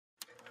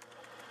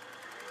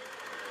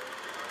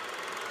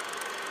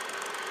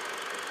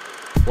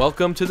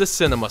Welcome to the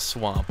Cinema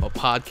Swamp, a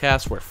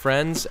podcast where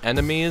friends,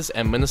 enemies,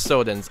 and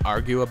Minnesotans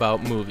argue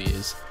about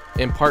movies.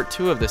 In part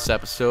 2 of this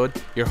episode,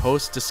 your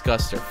hosts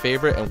discuss their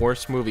favorite and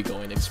worst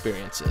movie-going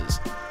experiences.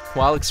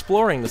 While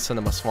exploring the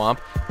Cinema Swamp,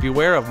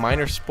 beware of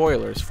minor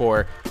spoilers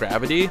for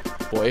Gravity,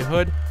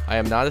 Boyhood, I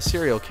Am Not a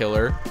Serial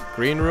Killer,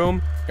 Green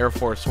Room, Air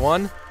Force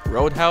One,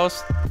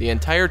 Roadhouse, the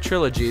entire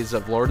trilogies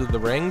of Lord of the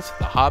Rings,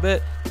 The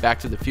Hobbit, Back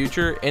to the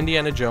Future,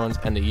 Indiana Jones,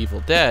 and The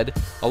Evil Dead,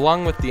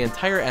 along with the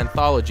entire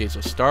anthologies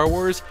of Star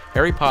Wars,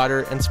 Harry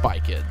Potter, and Spy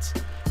Kids.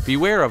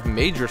 Beware of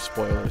major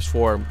spoilers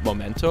for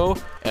Memento,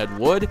 Ed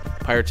Wood,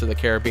 Pirates of the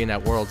Caribbean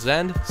at World's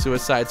End,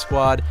 Suicide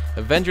Squad,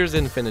 Avengers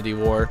Infinity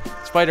War,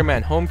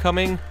 Spider-Man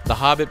Homecoming, The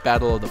Hobbit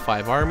Battle of the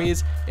Five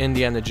Armies,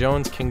 Indiana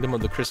Jones Kingdom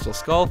of the Crystal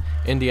Skull,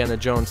 Indiana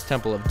Jones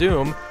Temple of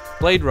Doom,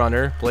 Blade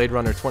Runner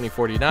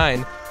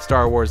 2049,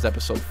 Star Wars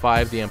Episode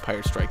 5 The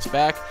Empire Strikes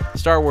Back,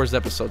 Star Wars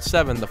Episode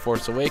 7 The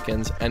Force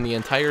Awakens, and the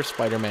entire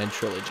Spider-Man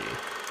trilogy.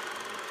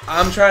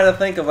 I'm trying to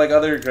think of like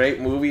other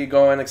great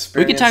movie-going experiences.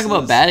 We could talk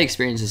about bad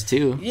experiences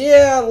too.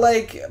 Yeah,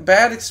 like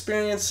bad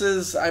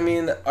experiences, I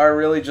mean, are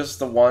really just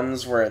the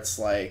ones where it's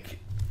like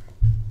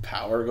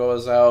power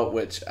goes out,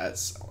 which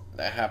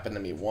that happened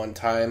to me one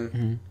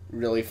time,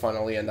 really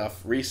funnily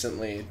enough,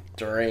 recently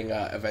during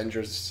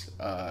Avengers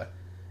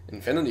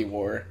Infinity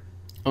War.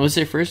 Oh, was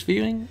it your first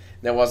viewing?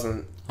 It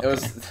wasn't. It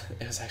Okay.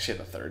 was actually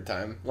the third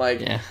time.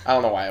 Like, Yeah. I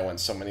don't know why I went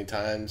so many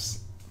times.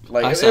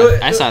 Like I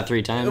saw it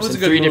 3 times. It was a in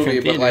good 3 movie, different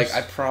but theaters.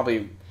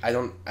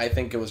 like I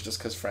think it was just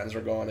because friends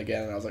were going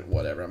again, and I was like,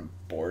 whatever, I'm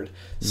bored.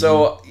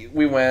 So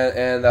we went,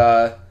 and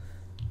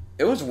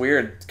it was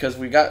weird because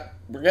we're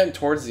getting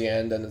towards the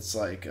end, and it's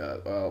like,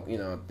 well, you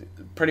know,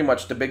 pretty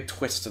much the big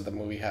twist of the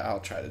movie.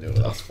 I'll try to do it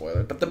without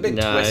spoiler, but the big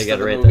twist of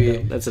the movie.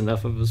 That's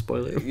enough of a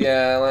spoiler.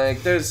 Yeah,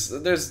 like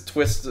there's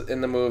twists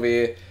in the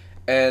movie,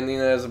 and you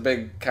know there's a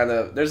big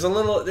there's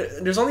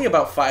only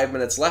about 5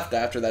 minutes left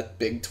after that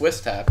big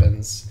twist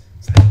happens.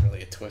 It's not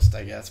really a twist,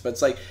 I guess, but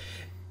it's like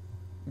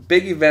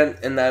big event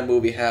in that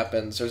movie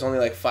happens. There's only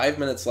like 5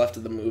 minutes left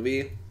of the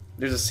movie.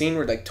 There's a scene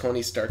where like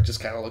Tony Stark just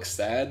kind of looks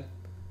sad,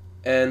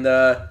 and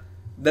then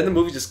the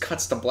movie just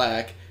cuts to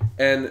black,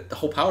 and the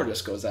whole power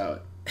just goes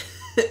out,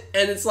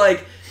 and it's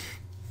like.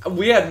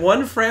 We had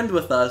one friend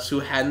with us who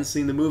hadn't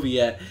seen the movie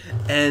yet,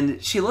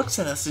 and she looks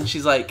at us and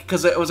she's like,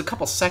 because it was a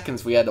couple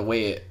seconds we had to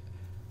wait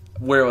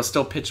where it was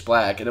still pitch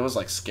black, and it was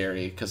like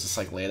scary because it's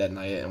like late at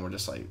night, and we're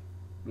just like,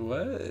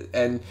 what?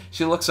 And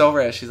she looks over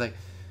at us, she's like,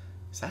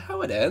 is that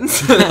how it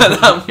ends? And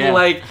I'm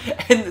like,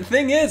 and the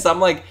thing is, I'm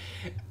like,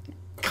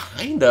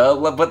 kinda,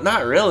 but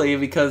not really,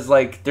 because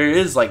like there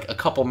is like a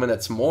couple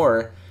minutes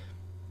more,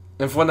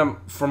 and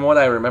from what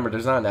I remember,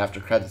 there's not an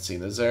after credit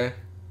scene, is there?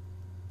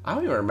 I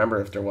don't even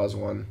remember if there was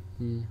one.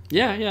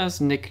 Yeah,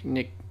 it's Nick.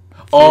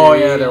 Oh,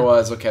 yeah, there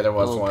was. Okay, there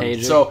was one.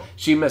 Pager. So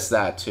she missed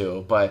that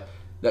too, but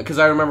because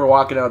I remember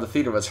walking out of the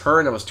theater, it was her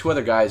and it was 2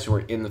 other guys who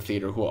were in the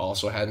theater who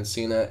also hadn't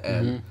seen it,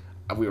 and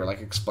we were like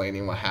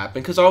explaining what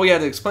happened because all we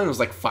had to explain was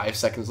like 5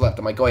 seconds left.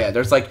 I'm like, oh yeah,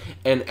 there's like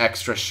an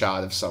extra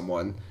shot of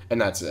someone, and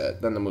that's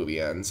it. Then the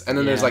movie ends, and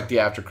then there's like the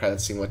after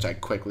credits scene, which I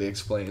quickly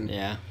explained.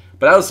 Yeah.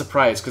 But I was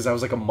surprised because I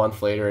was like a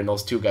month later and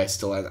those 2 guys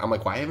still hadn't. I'm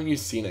like, why haven't you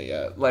seen it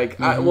yet? Like,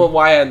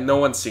 why had no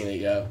one seen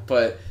it yet?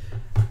 But,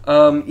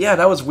 yeah,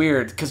 that was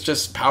weird because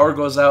just power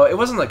goes out. It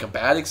wasn't like a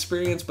bad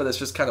experience, but it's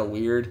just kind of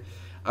weird.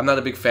 I'm not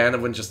a big fan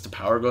of when just the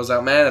power goes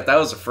out. Man, if that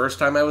was the first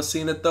time I was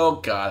seeing it, though,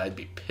 God, I'd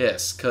be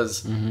pissed.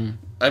 Because,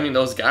 I mean,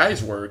 those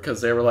guys were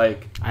because they were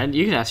like...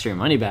 You can ask for your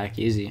money back,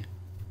 easy.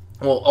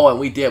 Well, and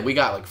we did. We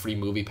got like free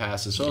movie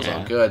passes, so it was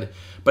all good.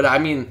 But I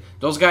mean,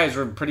 those guys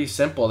were pretty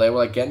simple. They were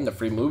like getting the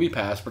free movie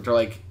pass, but they're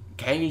like,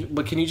 can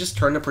you just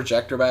turn the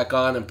projector back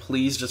on and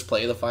please just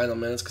play the final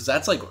minutes? Because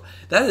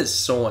that is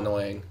so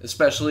annoying,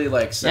 especially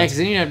like since, because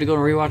then you have to go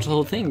and rewatch the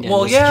whole thing again.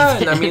 Well, yeah,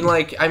 and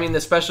I mean,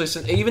 especially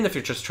since even if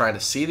you're just trying to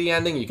see the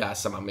ending, you gotta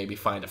somehow maybe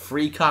find a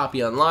free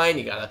copy online.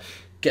 You gotta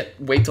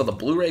wait till the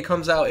Blu-ray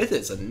comes out. It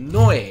is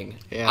annoying.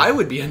 Yeah. I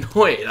would be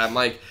annoyed. I'm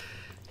like.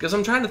 Because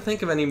I'm trying to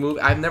think of any movie.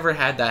 I've never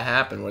had that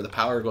happen where the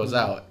power goes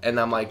out. And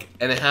I'm like,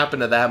 and it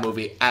happened to that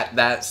movie at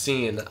that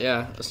scene.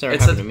 Yeah, it's never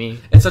happened to me.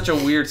 It's such a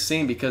weird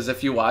scene because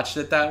if you watched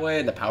it that way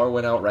and the power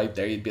went out right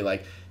there, you'd be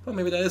like, well,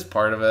 maybe that is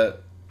part of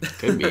it.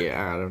 Could be.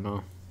 I don't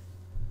know.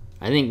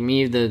 I think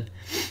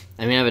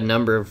I have a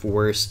number of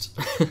worst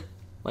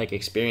like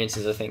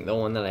experiences. I think the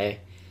one that I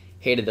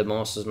hated the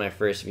most was my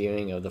first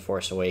viewing of The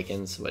Force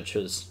Awakens, which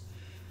was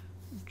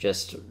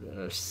just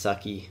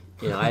sucky.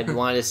 You know, I'd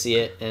wanted to see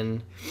it,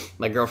 and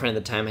my girlfriend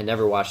at the time had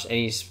never watched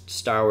any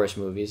Star Wars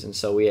movies, and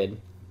so we had,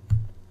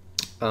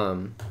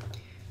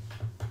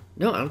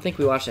 no, I don't think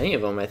we watched any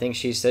of them. I think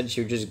she said she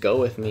would just go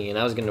with me, and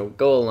I was going to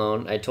go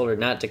alone. I told her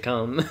not to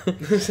come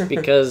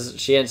because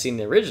she hadn't seen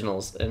the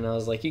originals, and I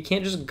was like, you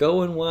can't just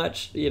go and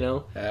watch, you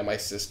know. Yeah, my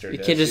sister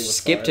did. You can't just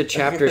skip to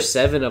chapter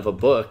 7 of a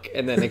book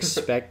and then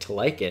expect to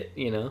like it,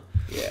 you know.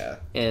 Yeah.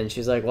 And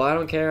she's like, well, I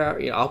don't care.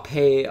 You know, I'll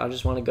pay. I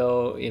just want to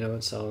go, you know.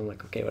 And so I'm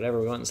like, okay, whatever.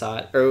 We went and saw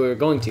it. Or we were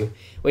going to.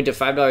 Went to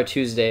 $5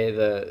 Tuesday,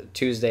 the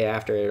Tuesday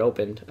after it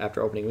opened,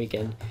 after opening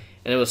weekend.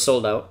 And it was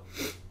sold out.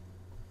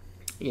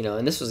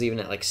 and this was even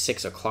at like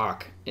 6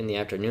 o'clock in the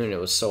afternoon. It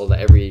was sold out.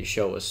 Every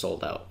show was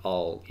sold out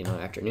all,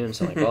 afternoon.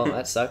 So I'm like, well,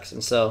 that sucks.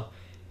 And so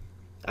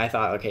I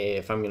thought, okay,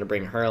 if I'm going to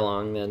bring her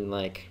along, then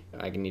like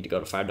I need to go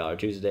to $5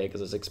 Tuesday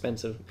because it's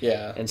expensive.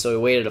 Yeah. And so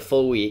we waited a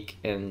full week,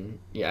 and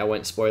I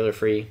went spoiler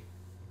free.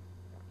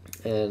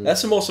 And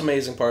that's the most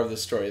amazing part of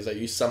this story, is that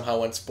you somehow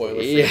went spoiler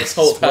free this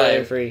whole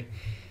time. Spoiler free.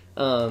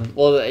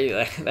 Well,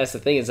 that's the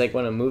thing. It's like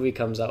when a movie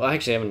comes out. Well, I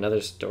actually have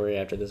another story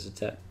after this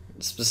attack,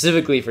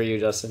 specifically for you,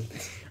 Justin.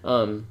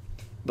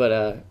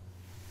 Yeah.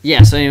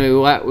 So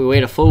anyway, we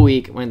wait a full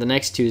week. Went the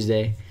next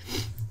Tuesday.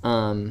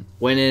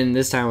 Went in.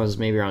 This time was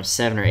maybe around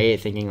 7 or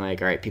 8, thinking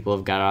like, all right, people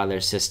have got out of their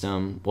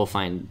system. We'll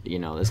find,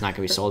 it's not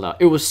gonna be sold out.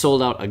 It was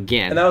sold out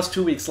again. And that was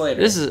 2 weeks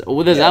later.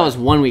 That was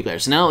 1 week later.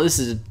 So now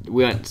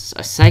we went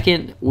a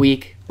second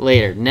week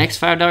later.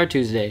 Next $5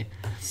 Tuesday.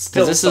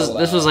 Because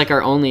this was like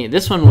our only.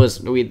 This one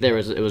was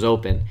it was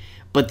open,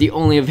 but the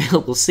only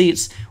available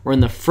seats were in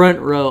the front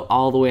row,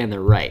 all the way on the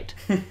right.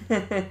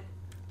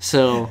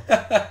 So,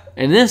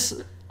 and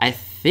this, I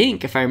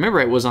think, if I remember,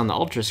 it was on the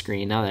Ultra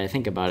screen. Now that I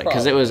think about it,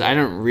 because it was, I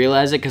didn't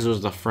realize it because it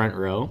was the front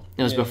row.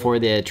 It was before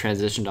they had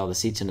transitioned all the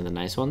seats into the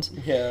nice ones.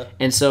 Yeah.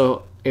 And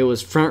so it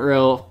was front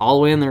row, all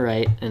the way on the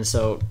right. And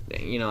so,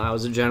 I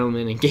was a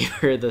gentleman and gave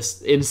her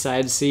this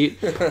inside seat,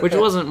 which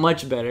wasn't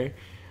much better.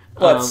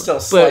 But still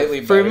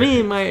slightly better. For better.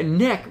 me, my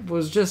neck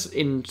was just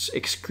in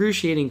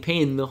excruciating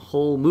pain the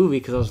whole movie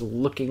because I was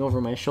looking over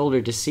my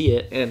shoulder to see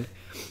it. And,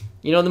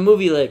 the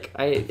movie, like,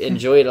 I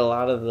enjoyed a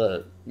lot of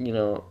the,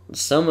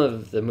 some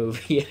of the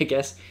movie, I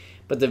guess.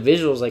 But the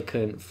visuals I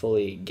couldn't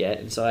fully get.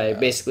 And so I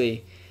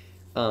basically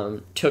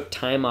took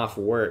time off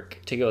work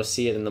to go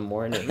see it in the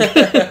morning.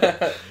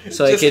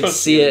 So I could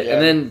see it. Yeah.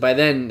 And then by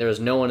then, there was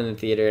no one in the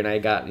theater. And I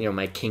got,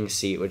 my king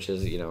seat, which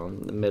is,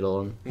 in the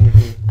middle.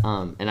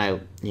 And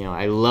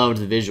I loved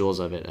the visuals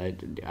of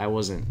it. I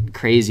wasn't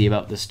crazy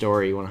about the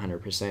story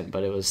 100%,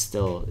 but it was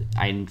still,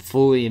 I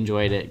fully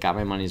enjoyed it, got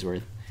my money's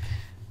worth.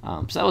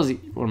 So that was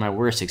one of my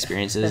worst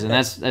experiences, and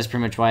that's pretty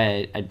much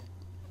why I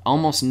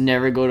almost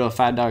never go to a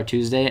 $5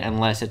 Tuesday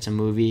unless it's a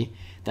movie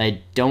that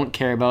I don't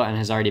care about and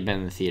has already been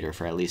in the theater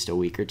for at least a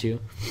week or two.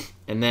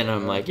 And then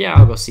I'm like, yeah,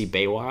 I'll go see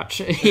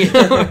Baywatch,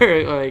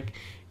 or like,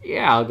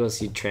 yeah, I'll go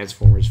see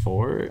Transformers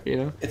 4,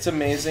 It's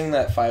amazing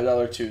that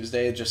 $5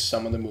 Tuesday, just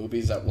some of the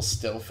movies that will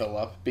still fill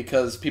up,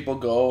 because people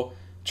go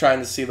trying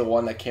to see the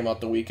one that came out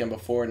the weekend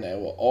before, and they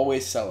will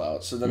always sell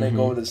out. So then they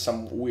go to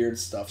some weird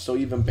stuff. So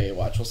even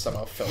Baywatch will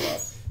somehow fill up.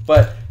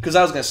 But, because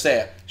I was going to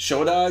say,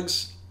 Show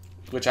Dogs,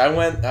 which I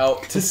went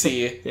out to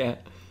see, yeah,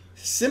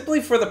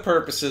 simply for the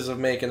purposes of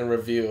making a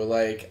review.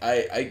 Like,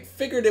 I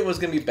figured it was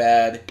going to be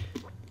bad.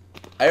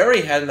 I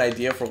already had an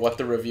idea for what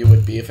the review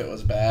would be if it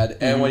was bad,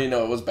 and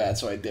it was bad,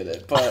 so I did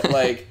it. But,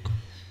 like,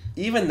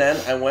 even then,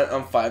 I went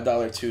on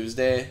 $5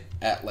 Tuesday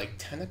at, like,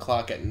 10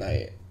 o'clock at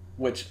night,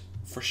 which,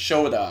 for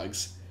Show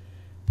Dogs,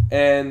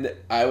 and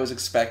I was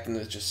expecting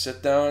to just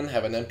sit down,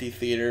 have an empty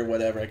theater,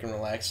 whatever, I can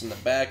relax in the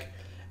back,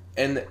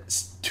 and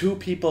 2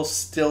 people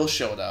still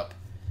showed up,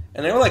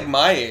 and they were, like,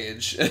 my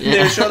age, and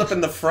they showed up in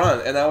the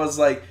front, and I was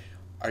like,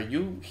 are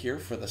you here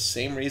for the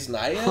same reason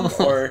I am,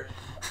 or...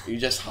 Are you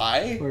just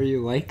high? Or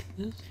you like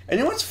this? And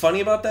you know what's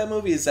funny about that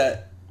movie is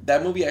that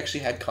movie actually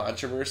had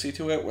controversy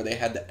to it, where they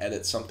had to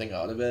edit something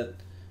out of it.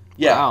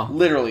 Yeah, wow.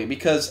 Literally,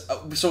 because...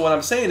 so what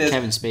I'm saying is...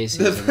 Kevin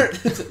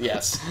Spacey.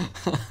 Yes.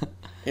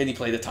 And he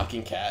played a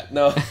talking cat.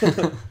 No.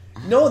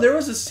 No, there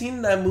was a scene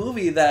in that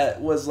movie that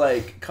was,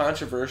 like,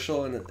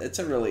 controversial, and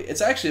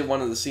it's actually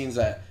one of the scenes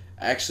that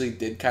actually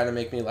did kind of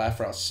make me laugh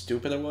for how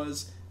stupid it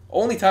was.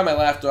 Only time I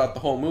laughed throughout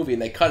the whole movie,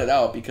 and they cut it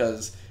out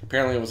because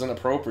apparently it was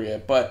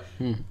inappropriate, but...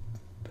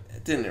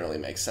 It didn't really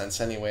make sense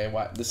anyway.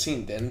 The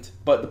scene didn't.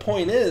 But the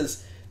point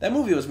is, that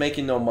movie was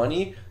making no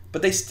money,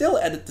 but they still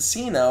edit the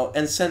scene out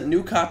and sent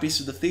new copies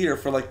to the theater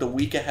for like the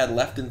week it had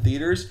left in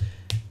theaters.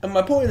 And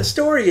my point of the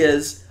story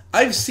is,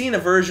 I've seen a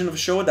version of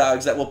Show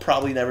Dogs that will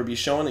probably never be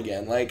shown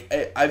again.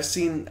 Like, I've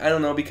seen, I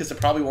don't know, because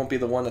it probably won't be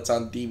the one that's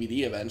on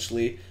DVD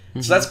eventually.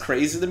 So that's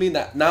crazy to me.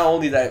 Not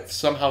only did I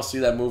somehow see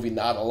that movie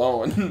not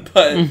alone,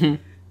 but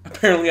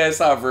apparently I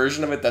saw a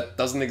version of it that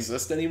doesn't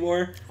exist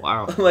anymore.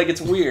 Wow. Like, it's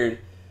weird.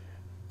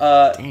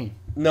 Dang.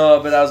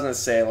 No, but I was gonna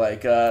say,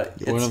 like,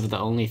 it's one of the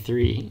only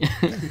 3.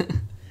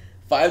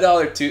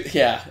 $5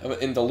 yeah,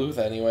 in Duluth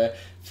anyway.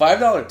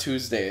 $5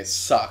 Tuesday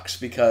sucks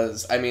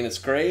because, I mean, it's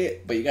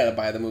great, but you gotta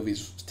buy the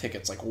movie's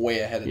tickets, like, way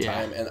ahead of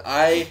time. And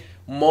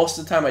most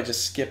of the time, I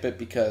just skip it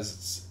because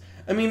it's,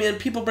 I mean, and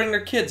people bring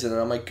their kids in,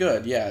 and I'm like,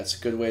 good, yeah, it's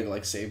a good way to,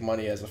 like, save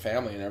money as a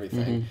family and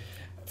everything.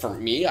 For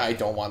me, I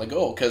don't want to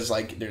go because,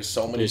 like, there's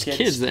so many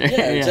kids there.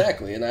 Yeah,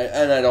 exactly. And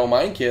I don't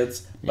mind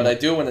kids, but I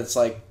do when it's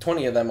like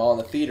 20 of them all in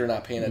the theater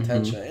not paying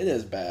attention. It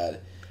is bad.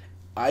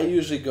 I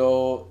usually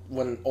go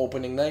when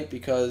opening night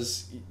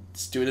because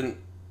students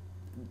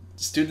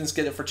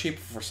get it for cheap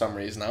for some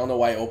reason. I don't know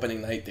why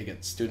opening night they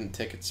get student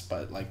tickets,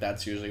 but like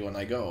that's usually when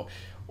I go.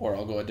 Or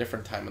I'll go a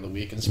different time of the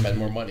week and spend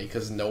more money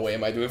because no way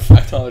am I doing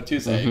 $5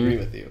 Tuesday. I agree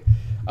with you.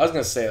 I was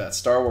going to say that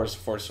Star Wars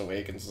Force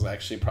Awakens is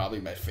actually probably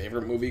my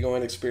favorite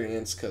movie-going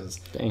experience because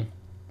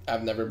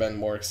I've never been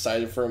more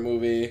excited for a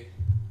movie,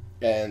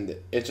 and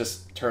it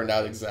just turned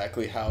out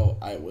exactly how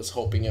I was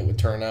hoping it would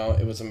turn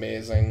out. It was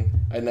amazing.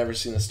 I'd never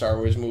seen a Star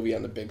Wars movie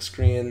on the big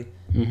screen.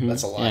 Mm-hmm.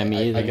 That's a lie. Yeah,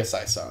 me either. I guess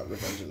I saw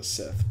Revenge of the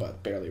Sith,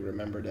 but barely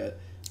remembered it.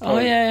 Oh,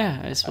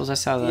 yeah. I suppose I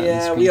saw that.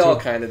 Yeah, we all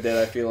kind of did,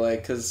 I feel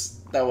like, because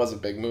that was a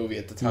big movie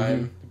at the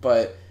time. Mm-hmm.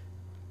 But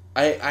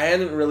I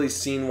hadn't really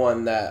seen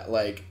one that,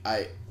 like,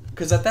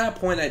 because at that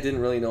point I didn't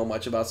really know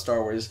much about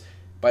Star Wars.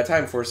 By the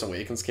time Force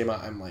Awakens came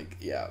out, I'm like,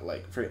 yeah,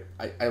 like,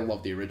 I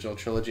love the original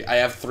trilogy. I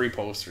have 3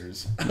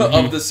 posters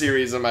of the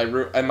series in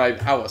my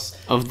house.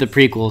 Of the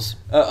prequels.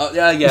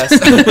 Yeah, yes.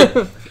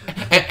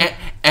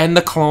 and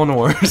the Clone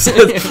Wars,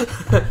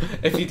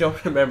 if you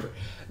don't remember.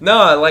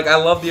 No, like, I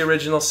love the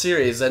original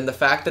series, and the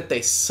fact that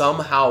they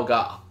somehow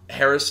got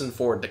Harrison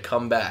Ford to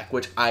come back,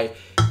 which I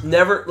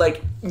never,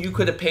 like, you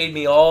could have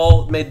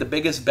made the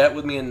biggest bet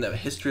with me in the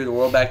history of the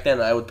world back then,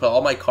 and I would put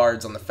all my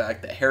cards on the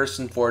fact that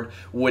Harrison Ford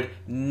would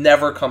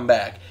never come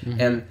back.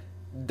 Mm-hmm. And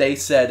they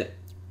said,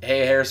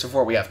 hey, Harrison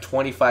Ford, we have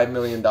 $25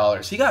 million.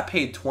 He got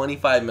paid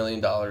 $25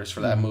 million for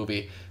that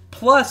movie,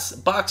 plus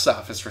box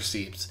office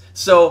receipts.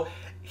 So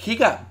he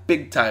got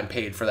big time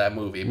paid for that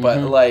movie. But,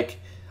 like,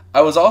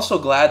 I was also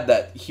glad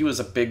that he was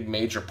a big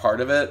major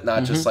part of it,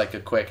 not just like a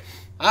quick...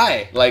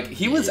 Like,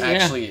 he was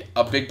actually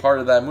a big part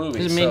of that movie.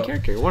 He's a main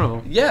character, one of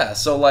them. Yeah,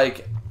 so,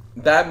 like,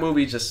 that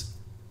movie just,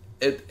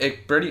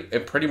 it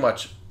pretty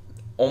much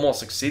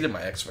almost exceeded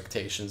my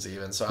expectations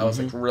even, so I was,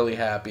 like, really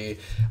happy.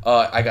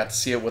 I got to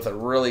see it with a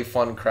really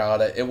fun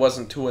crowd. It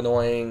wasn't too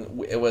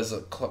annoying. It was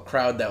a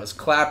crowd that was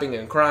clapping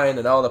and crying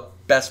and all the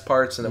best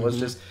parts, and it was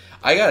just,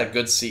 I got a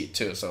good seat,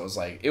 too, so it was,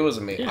 like, it was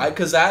amazing.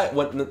 Because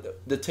when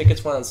the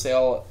tickets went on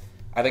sale,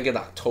 I think in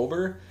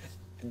October,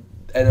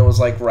 and it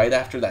was, like, right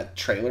after that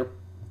trailer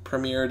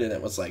premiered, and it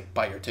was like,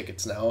 buy your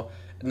tickets now,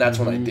 and that's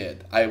when I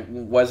did. I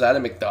was at a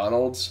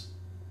McDonald's.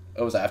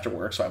 It was after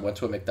work, so I went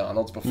to a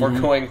McDonald's before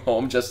going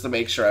home just to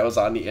make sure I was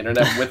on the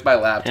internet with my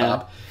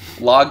laptop,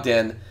 logged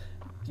in,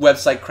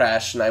 website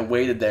crashed, and I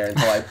waited there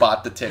until I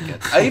bought the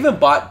tickets. I even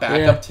bought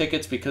backup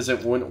tickets because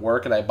it wouldn't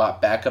work, and I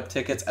bought backup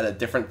tickets at a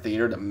different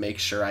theater to make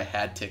sure I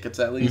had tickets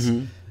at least.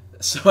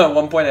 So at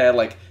one point I had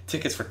like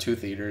tickets for 2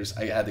 theaters.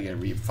 I had to get a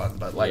refund,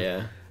 but like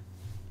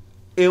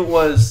it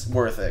was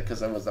worth it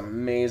because it was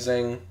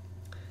amazing.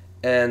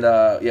 And,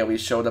 we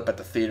showed up at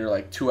the theater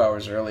like 2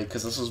 hours early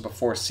because this was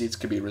before seats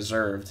could be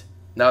reserved.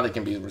 Now they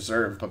can be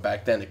reserved, but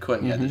back then they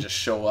couldn't. You had to just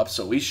show up.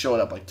 So we showed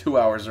up like 2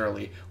 hours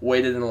early,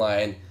 waited in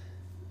line.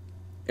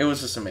 It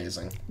was just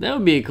amazing. That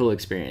would be a cool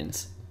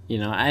experience. You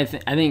know, I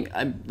think,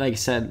 like I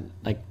said,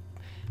 like,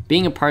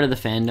 being a part of the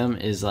fandom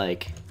is,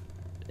 like,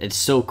 it's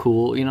so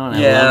cool, you know, and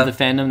I love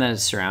the fandom that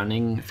is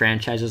surrounding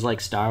franchises like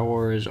Star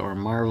Wars or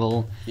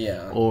Marvel,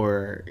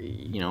 or,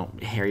 you know,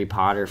 Harry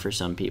Potter for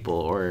some people,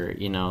 or,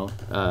 you know,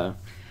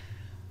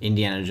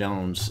 Indiana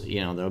Jones.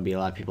 You know, there'll be a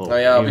lot of people,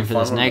 even for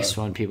this next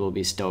one, people will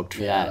be stoked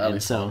for that.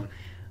 And so,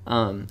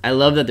 I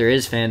love that there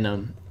is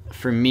fandom.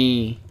 For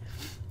me,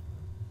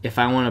 if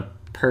I want to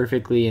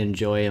perfectly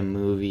enjoy a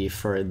movie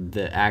for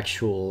the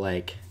actual,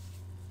 like,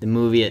 the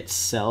movie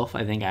itself,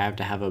 I think I have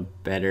to have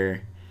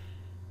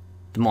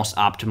the most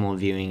optimal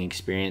viewing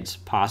experience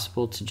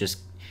possible to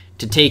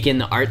take in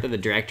the art that the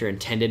director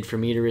intended for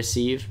me to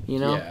receive, you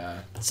know? Yeah.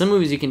 Some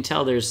movies you can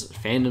tell there's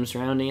fandom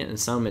surrounding it, and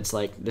some it's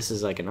like, this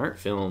is like an art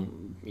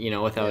film, you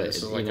know, without this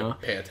is like you know, a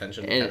pay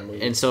attention kind of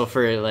movie. And so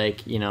for,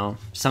 like, you know,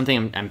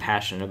 something I'm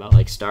passionate about,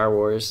 like Star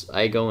Wars,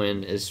 I go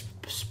in as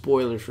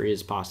spoiler free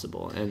as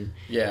possible, and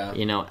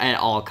you know, at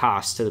all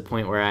costs, to the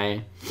point where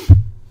I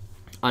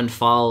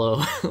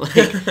unfollow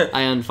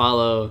I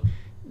unfollow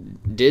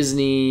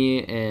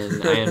Disney,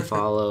 and I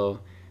unfollow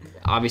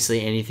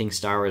obviously anything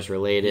Star Wars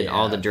related,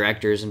 all the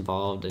directors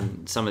involved,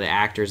 and some of the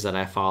actors that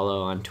I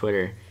follow on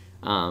Twitter,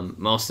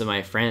 most of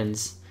my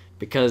friends,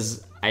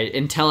 because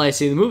until I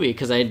see the movie,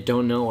 because I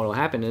don't know what will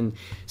happen. And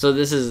so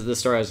this is the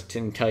story I was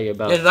going to tell you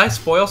about. Did I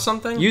spoil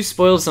something? You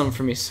spoiled something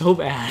for me so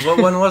bad. What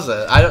one was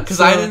it? I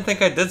didn't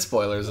think I did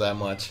spoilers that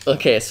much.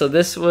 Okay, so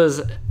this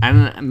was,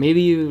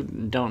 maybe you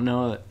don't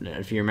know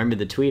if you remember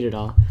the tweet at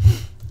all.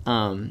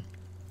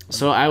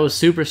 So I was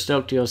super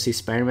stoked to go see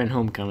Spider-Man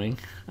Homecoming.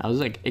 I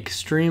was, like,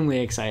 extremely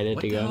excited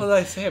to go. What the hell did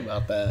I say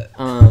about that?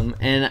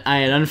 And I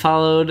had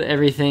unfollowed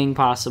everything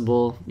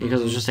possible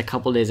because it was just a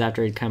couple days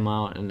after it had come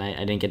out, and I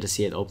didn't get to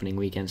see it the opening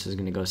weekend, so I was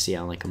going to go see it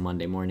on, like, a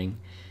Monday morning.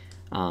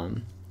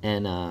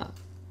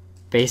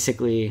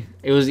 Basically,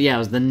 it was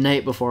the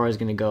night before I was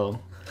going to go.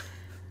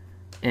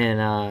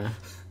 And I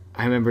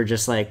remember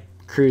just, like,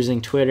 cruising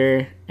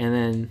Twitter and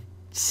then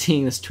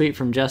seeing this tweet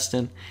from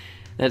Justin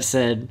that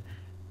said,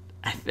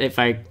 if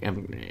I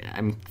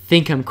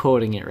think I'm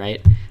quoting it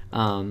right,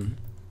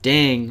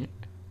 dang,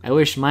 I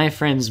wish my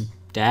friend's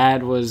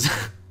dad was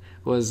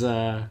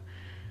why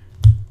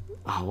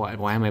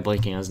am I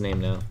blanking on his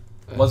name now?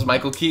 Was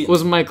Michael Keaton.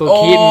 Keaton.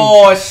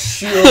 Oh,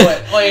 shoot.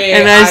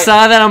 And I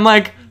saw that, I'm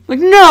like,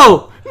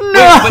 no,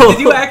 No. But did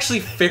you actually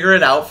figure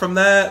it out from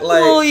that?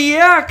 Like, well,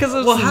 yeah, because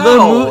it was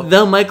how?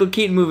 the Michael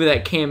Keaton movie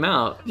that came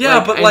out.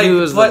 Yeah, but I knew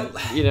it was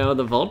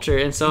the Vulture,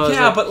 and so I was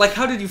yeah, but like,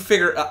 how did you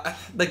figure?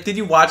 Like, did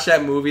you watch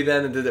that movie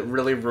then, and did it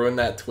really ruin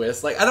that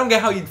twist? Like, I don't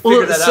get how you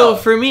figured that out. So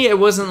for me, it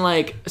wasn't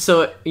like.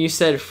 So you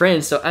said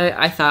friend, so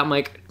I thought I'm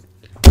like,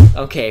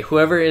 okay,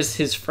 whoever is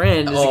his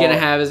friend is gonna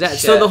have his dad.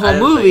 Shit, so the whole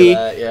movie,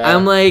 yeah.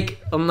 I'm like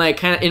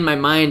kind of in my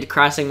mind,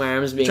 crossing my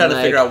arms, being trying like,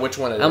 to figure out which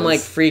one it is. I'm like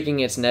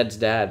freaking. It's Ned's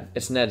dad.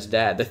 It's Ned's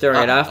dad. They're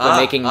throwing it off,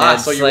 but making Ned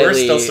so you slightly. were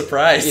still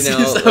surprised. You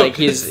know, like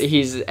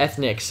he's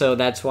ethnic, so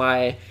that's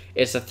why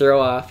it's a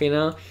throw off. You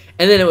know,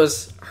 and then it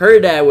was her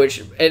dad,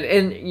 which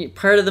and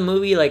part of the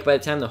movie, like by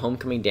the time the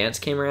homecoming dance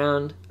came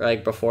around, or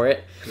like before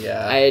it,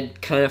 yeah, I had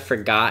kind of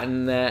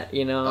forgotten that.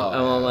 You know,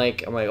 I'm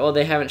like, oh,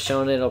 they haven't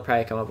shown it. It'll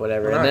probably come up,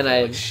 whatever. And then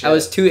I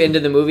was too into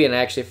the movie and I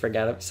actually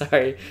forgot it.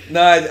 Sorry.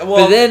 No,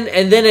 but then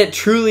it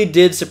truly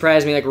did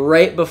surprise me. Like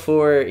right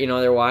before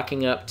they're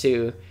walking up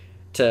to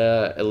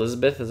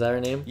Elizabeth. Is that her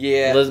name?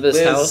 Yeah,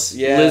 Elizabeth's house.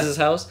 Yeah, Liz's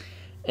house,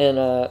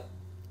 and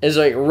it's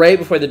like right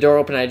before the door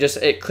opened.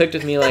 It clicked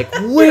with me like,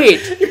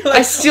 wait, like,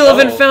 I still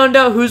haven't found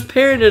out whose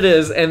parent it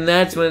is, and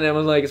that's when I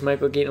was like, it's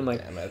Michael Keaton. I'm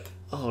like, damn it.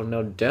 Oh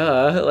no,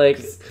 duh. Like,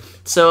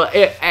 so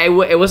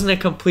it wasn't a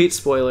complete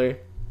spoiler.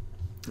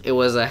 It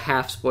was a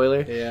half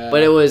spoiler. Yeah.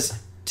 But it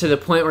was to the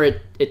point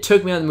where it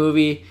took me on the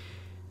movie.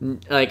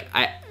 Like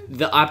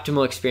the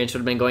optimal experience would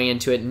have been going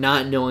into it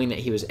not knowing that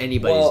he was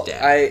anybody's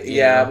dad.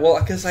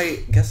 Because I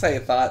guess I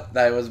thought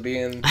that I was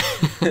being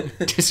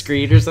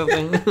discreet or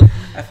something.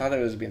 I thought it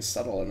was being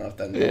subtle enough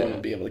that no one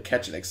would be able to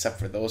catch it except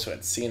for those who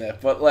had seen it.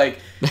 But like,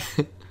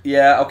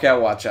 yeah, okay,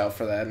 I'll watch out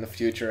for that in the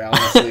future.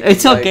 Honestly,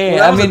 it's okay.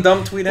 That was a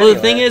dumb tweet. Well, the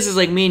thing is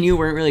like me and you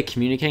weren't really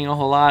communicating a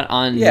whole lot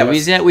on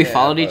movies yet. We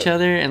followed each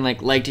other and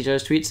like liked each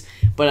other's tweets,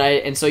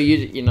 so you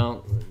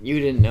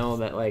didn't know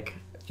that like.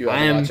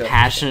 I am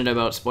passionate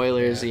about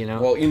spoilers,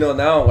 Well,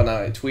 now when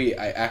I tweet,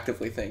 I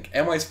actively think,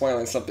 am I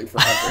spoiling something for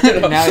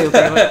Hunter? Now you're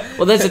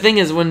well, that's the thing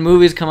is when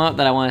movies come out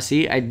that I want to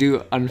see, I do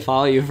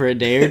unfollow you for a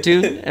day or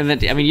two. And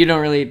then, you don't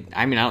really,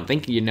 I don't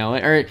think you know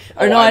it.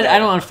 I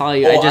don't unfollow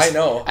you. I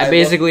know. I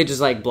basically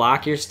just like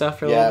block your stuff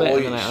for a little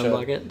bit and then I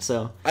unblock it.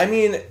 So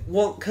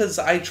because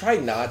I try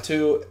not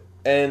to,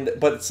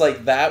 but it's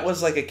like that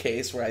was like a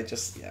case where I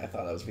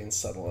thought I was being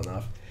subtle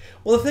enough.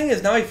 Well, the thing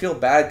is, now I feel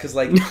bad because,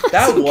 like,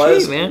 that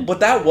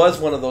was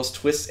one of those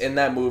twists in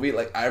that movie.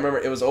 Like, I remember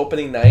it was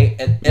opening night,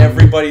 and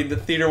everybody in the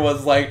theater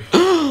was like,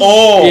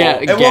 "Oh!"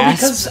 Yeah,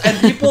 and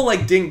people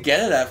like didn't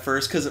get it at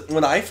first because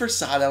when I first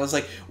saw it, I was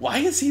like, "Why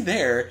is he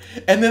there?"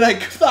 And then I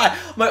thought,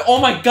 "I'm like, oh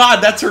my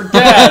god, that's her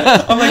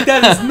dad!" I'm like,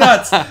 "That is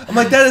nuts!" I'm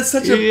like, "That is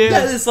such a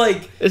that is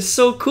like it's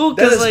so cool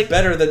because like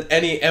better than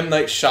any M.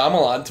 Night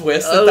Shyamalan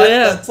twist."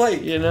 That's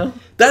like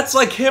That's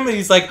like him, and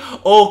he's like,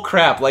 "Oh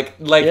crap!" Like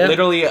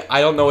literally,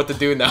 I don't know what to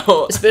do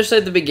now. Especially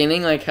at the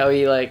beginning, like how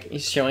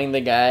he's showing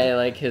the guy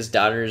like his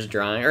daughter's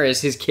drawing or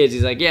his kids.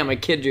 He's like, "Yeah, my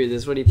kid drew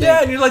this. What do you think?"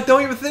 Yeah, and you're like,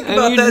 "Don't even think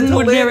about that." You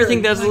would never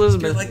think that's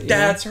Elizabeth. You're like,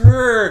 "That's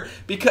her,"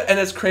 and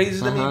it's crazy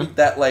to me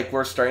that like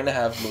we're starting to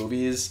have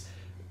movies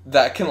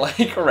that can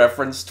like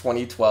reference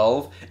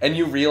 2012, and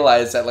you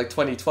realize that like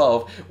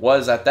 2012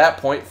 was at that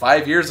point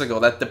 5 years ago,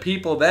 that the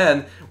people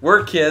then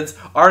were kids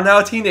are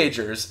now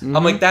teenagers.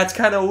 I'm like, that's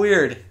kind of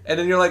weird. And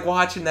then you're like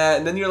watching that,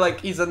 and then you're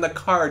like, he's in the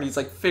car and he's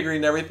like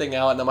figuring everything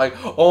out, and I'm like,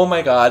 oh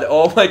my god.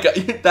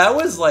 That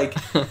was like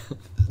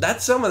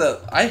that's some of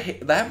the I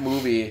hate that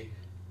movie.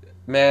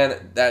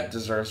 Man, that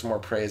deserves more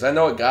praise. I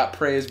know it got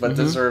praise, but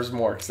deserves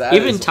more.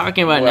 Even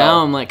talking about it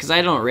now, I'm like, because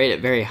I don't rate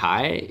it very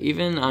high,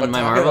 even on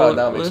my Marvel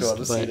now makes me want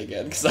to see it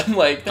again. Because I'm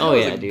like, that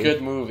was a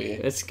good movie.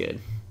 It's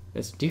good.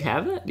 Do you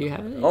have it?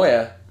 Oh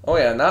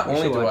yeah. Not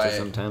only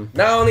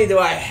do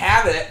I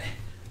have it,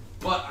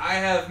 but I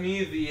have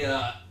me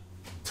the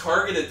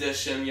Target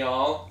edition,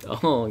 y'all.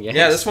 Oh yeah.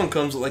 Yeah, this one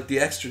comes with like the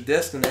extra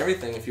disc and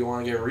everything. If you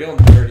want to get real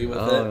nerdy with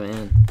it. Oh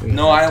man.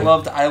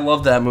 I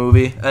loved that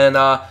movie, and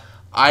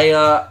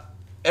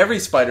every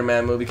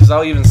Spider-Man movie, because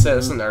I'll even say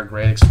this is another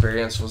great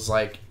experience, was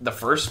like the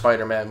first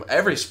Spider-Man.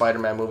 Every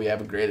Spider-Man movie I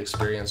have a great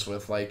experience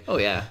with. Like, oh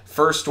yeah,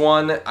 first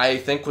one I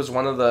think was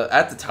one of the,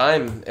 at the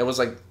time it was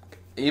like,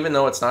 even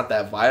though it's not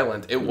that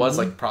violent, it was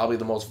like probably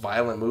the most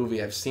violent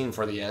movie I've seen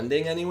for the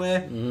ending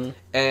anyway.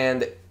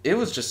 And it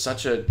was just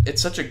such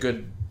a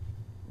good,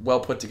 well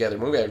put together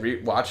movie.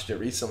 I watched it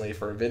recently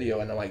for a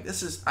video, and I'm like,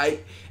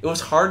 it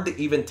was hard to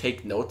even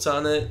take notes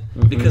on it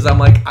because I'm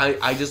like,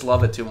 I just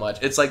love it too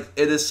much. It's like,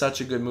 it is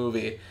such a good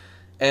movie.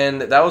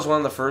 And that was one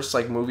of the first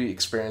like movie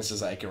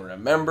experiences I can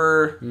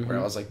remember where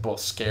I was like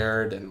both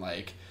scared and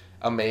like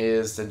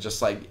amazed and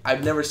just like,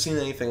 I've never seen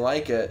anything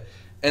like it.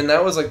 And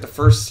that was like the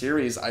first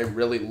series I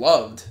really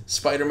loved.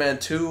 Spider-Man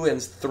 2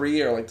 and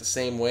 3 are like the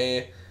same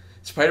way.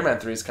 Spider-Man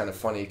 3 is kind of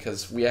funny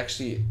because we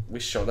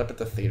showed up at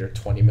the theater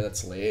 20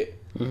 minutes late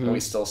and we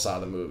still saw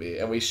the movie.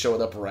 And we showed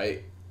up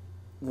right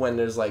when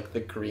there's like the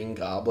Green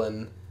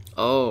Goblin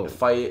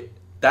fight.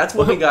 That's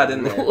when we got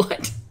in there.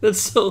 What? That's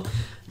so...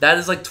 That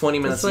is like 20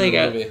 minutes That's like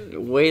of the movie.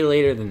 way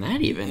later than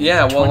that even.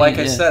 Yeah, well, 20, like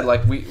I said,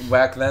 like we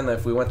back then,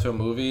 if we went to a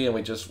movie and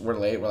we're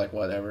late, we're like,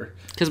 whatever.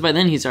 Because by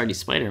then he's already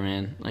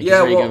Spider-Man. Like,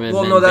 Yeah, he's already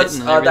well, been no, that's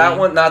bitten and that everything.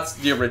 one. That's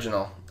the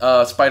original,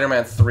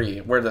 Spider-Man 3,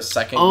 where the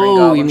second Green Oh,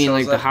 Goblin you mean shows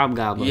like the up.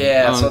 Hobgoblin?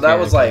 Yeah, Oh, so okay, that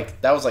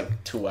was okay.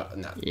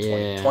 like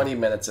Yeah. 20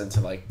 minutes into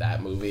like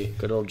that movie.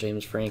 Good old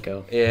James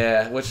Franco.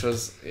 Yeah, which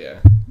was You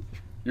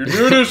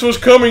knew this was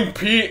coming,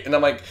 Pete, and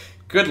I'm like,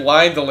 good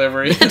line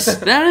delivery.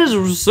 That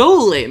is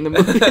so late in the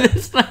movie.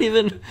 It's not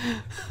even.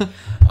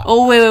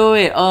 Oh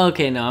wait. Oh,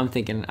 okay, no, I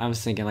was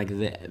thinking like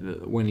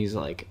when he's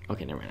like,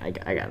 okay, never mind.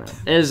 I got it.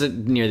 It was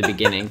near the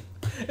beginning.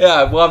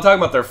 Yeah, well, I'm talking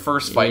about their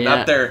first fight,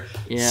 not their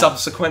Yeah.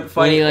 subsequent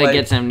fight. When he like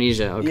gets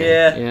amnesia.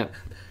 Okay.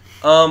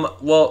 Yeah.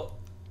 Well,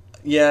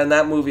 yeah, in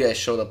that movie I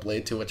showed up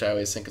late to, which I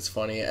always think is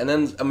funny. And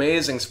then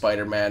Amazing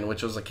Spider-Man,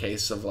 which was a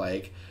case of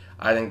like,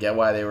 I didn't get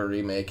why they were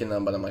remaking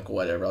them, but I'm like,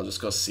 whatever, I'll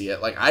just go see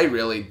it. Like, I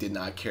really did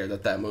not care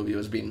that movie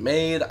was being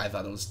made. I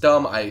thought it was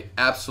dumb. I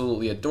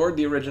absolutely adored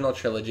the original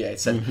trilogy. I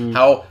said,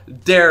 how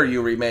dare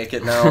you remake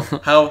it now?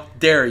 How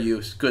dare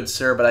you, good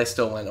sir? But I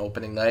still went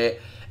opening night.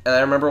 And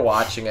I remember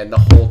watching it, and the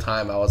whole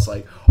time I was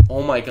like,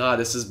 oh my god,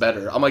 this is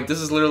better. I'm like, this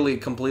is literally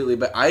completely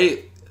better.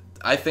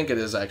 I think it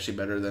is actually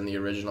better than the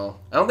original.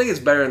 I don't think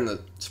it's better than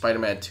the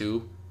Spider-Man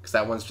 2, because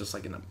that one's just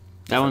like in a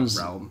different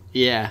realm.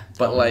 Yeah.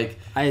 But like...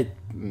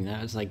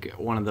 that was like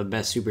one of the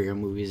best superhero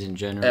movies in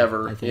general.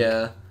 Ever, I think.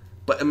 yeah.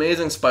 But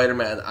Amazing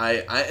Spider-Man,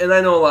 I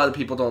know a lot of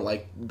people don't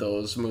like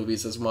those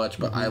movies as much,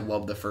 but I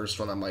love the first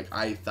one. I'm like,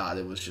 I thought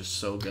it was just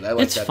so good. I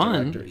like It's that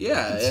fun. director.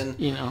 Yeah, It's,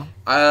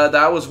 and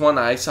that was one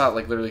I saw it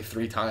like literally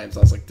 3 times.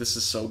 I was like, this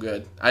is so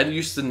good. I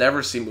used to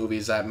never see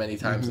movies that many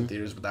times in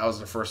theaters, but that was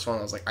the first one.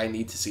 I was like, I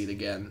need to see it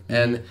again.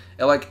 And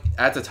like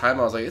at the time,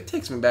 I was like, it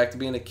takes me back to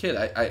being a kid.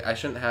 I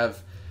shouldn't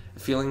have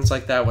feelings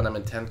like that when I'm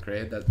in 10th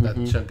grade. That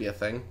shouldn't be a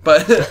thing,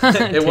 but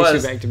it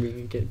was. You back to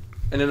being a kid.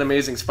 And then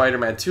Amazing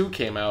Spider-Man 2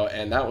 came out,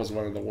 and that was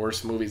one of the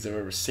worst movies I've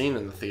ever seen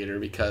in the theater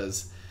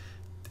because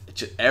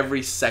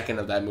every second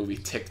of that movie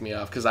ticked me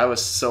off because I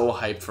was so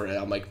hyped for it.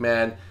 I'm like,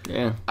 man,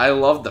 I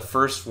love the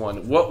first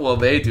one. What will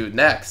they do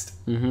next?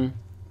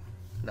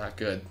 Not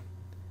good.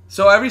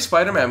 So every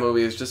Spider-Man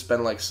movie has just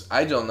been like,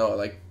 I don't know,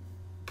 like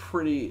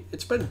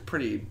it's been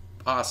pretty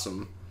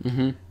awesome.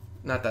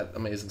 Not that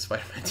Amazing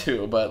Spider-Man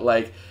 2, but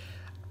like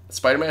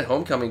Spider-Man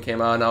Homecoming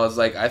came out, and I was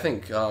like, I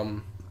think,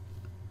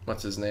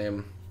 what's his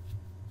name?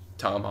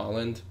 Tom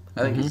Holland.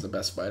 I think he's the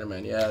best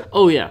Spider-Man yet.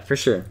 Oh yeah, for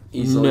sure.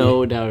 Easily.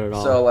 No doubt at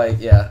all. So like,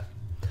 yeah.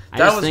 I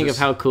just think of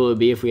how cool it'd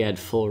be if we had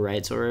full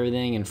rights over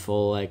everything and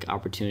full like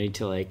opportunity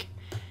to like.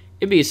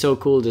 It'd be so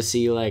cool to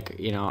see like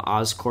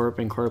Oscorp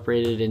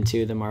incorporated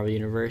into the Marvel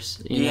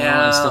universe,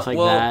 and stuff like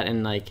that,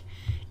 and like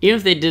even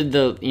if they did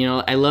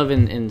I love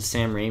in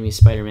Sam Raimi's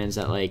Spider-Man's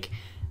that like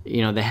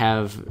they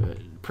have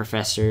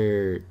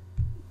Professor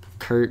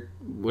Kurt,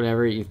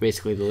 whatever,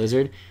 basically the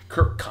Lizard.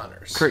 Kurt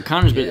Connors,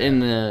 but in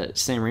the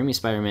Sam Raimi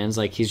Spider-Man's,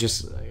 like, he's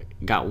just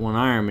got one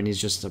arm and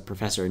he's just a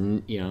professor.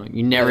 And, you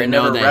never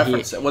know that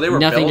he... Well, they were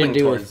nothing building to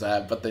do towards with,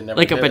 that, but they never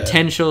like, did a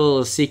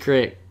potential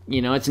secret...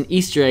 it's an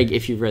Easter egg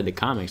if you've read the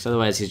comics.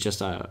 Otherwise, he's just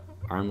a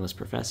armless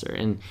professor.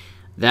 And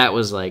that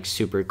was, like,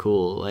 super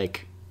cool.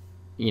 Like...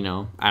 I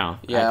don't know.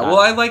 Yeah, well,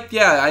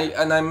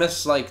 I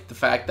miss, like, the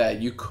fact that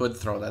you could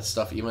throw that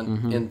stuff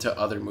even into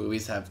other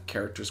movies, have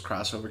characters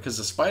crossover, because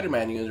the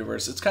Spider-Man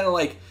universe, it's kind of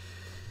like,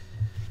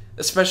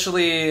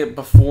 especially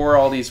before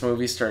all these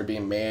movies started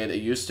being made,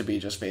 it used to be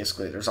just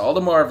basically, there's all the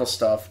Marvel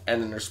stuff,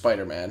 and then there's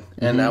Spider-Man,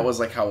 and that was,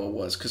 like, how it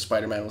was, because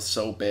Spider-Man was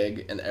so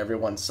big, and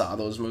everyone saw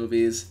those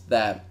movies,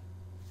 that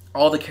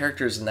all the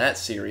characters in that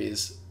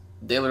series...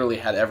 They literally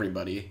had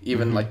everybody,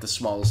 even like the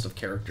smallest of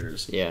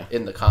characters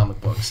in the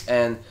comic books.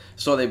 And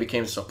so they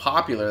became so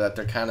popular that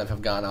they kind of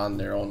have gone on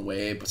their own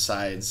way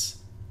besides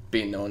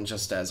being known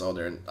just as,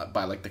 they're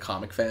by like the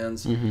comic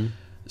fans.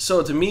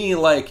 So to me,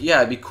 like,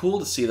 it'd be cool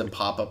to see them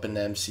pop up in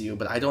the MCU,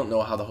 but I don't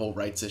know how the whole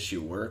rights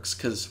issue works.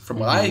 Because from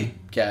what I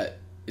get,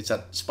 it's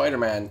that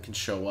Spider-Man can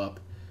show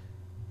up.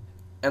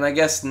 And I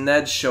guess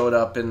Ned showed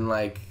up in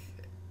like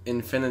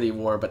Infinity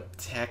War, but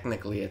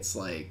technically it's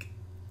like...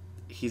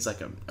 he's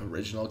like an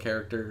original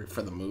character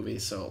for the movie,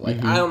 so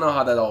like I don't know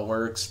how that all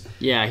works.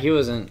 Yeah, he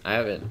wasn't. I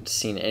haven't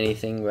seen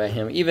anything by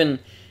him. Even,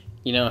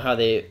 how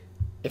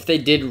if they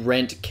did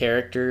rent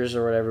characters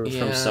or whatever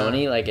from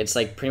Sony, like it's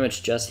like pretty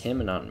much just him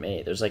and Aunt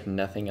May. There's like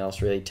nothing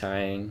else really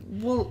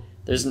tying. Well,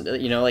 there's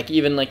like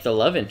even like the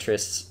love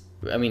interests.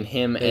 I mean,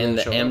 him and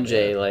the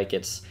MJ, like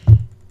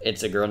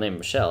it's a girl named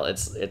Michelle.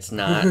 It's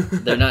not.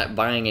 They're not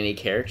buying any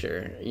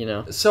character,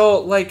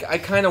 So, like, I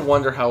kind of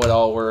wonder how it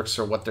all works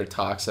or what their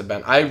talks have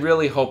been. I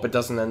really hope it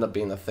doesn't end up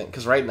being a thing.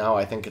 Because right now,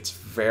 I think it's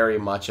very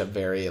much a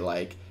very,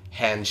 like,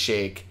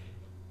 handshake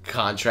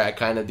contract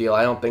kind of deal.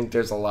 I don't think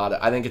there's a lot of...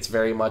 I think it's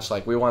very much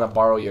like, we want to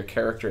borrow your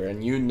character.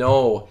 And you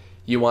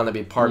want to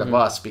be part of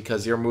us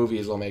because your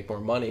movies will make more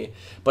money.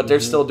 But they're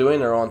still doing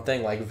their own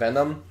thing. Like,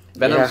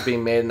 Venom's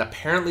being made. And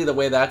apparently the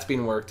way that's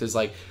being worked is,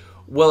 like...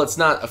 well, it's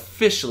not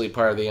officially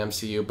part of the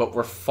MCU, but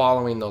we're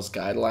following those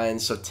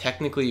guidelines. So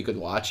technically, you could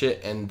watch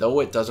it, and though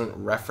it doesn't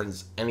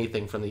reference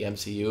anything from the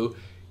MCU,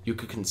 you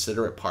could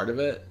consider it part of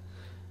it.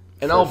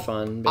 And For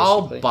fun,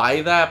 I'll basically.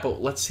 buy that,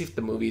 but let's see if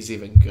the movie's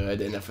even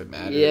good and if it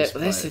matters. Yeah, but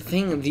that's the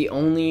thing. The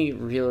only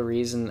real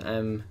reason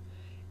I'm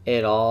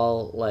at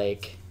all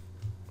like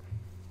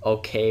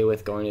okay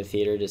with going to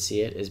theater to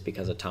see it is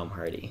because of Tom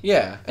Hardy.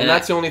 Yeah, and And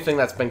that's the only thing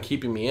that's been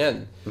keeping me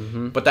in.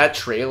 Mm-hmm. But that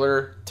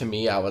trailer, to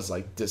me, I was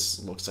like,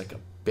 this looks like a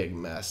big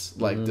mess.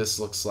 Like, Mm-hmm. this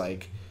looks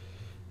like...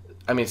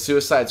 I mean,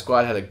 Suicide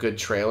Squad had a good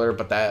trailer,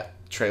 but that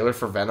trailer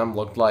for Venom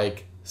looked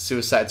like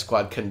Suicide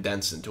Squad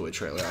condensed into a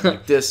trailer. I'm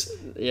like, this...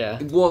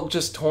 Yeah. Well,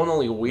 just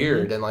tonally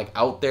weird Mm-hmm. and, like,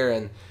 out there,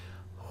 and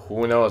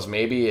who knows,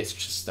 maybe it's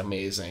just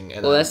amazing.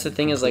 And Well, that's the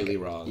thing is, like,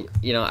 completely wrong.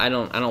 you know, I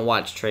don't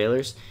watch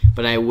trailers,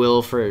 but I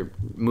will for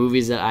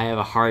movies that I have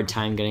a hard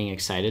time getting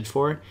excited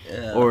for,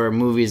 Yeah. or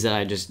movies that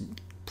I just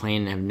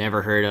plain have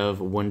never heard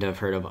of, wouldn't have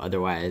heard of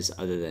otherwise,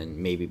 other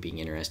than maybe being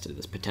interested in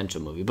this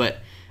potential movie. But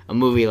a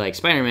movie like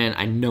Spider-Man,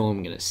 I know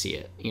I'm gonna see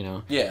it. You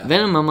know, Yeah.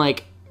 Venom, I'm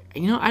like,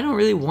 you know, I don't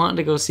really want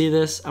to go see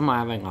this. I'm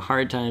having a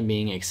hard time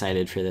being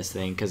excited for this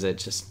thing because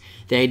it's just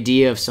the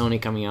idea of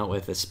Sony coming out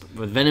with this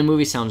with Venom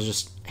movie sounds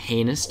just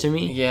heinous to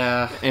me.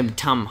 Yeah. And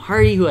Tom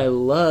Hardy, who I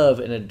love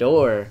and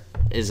adore,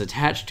 is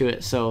attached to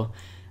it. So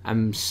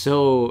I'm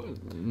so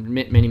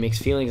many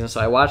mixed feelings. And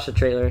so I watched the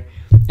trailer,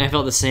 and I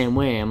felt the same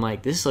way. I'm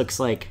like, this looks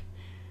like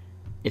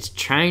it's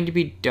trying to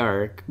be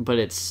dark, but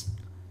it's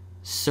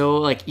so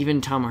like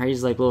even Tom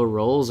Hardy's like little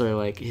roles are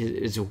like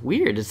it's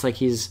weird. It's like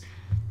he's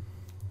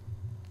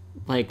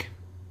like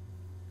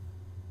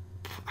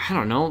I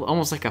don't know,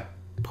 almost like a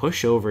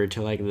pushover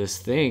to like this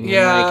thing.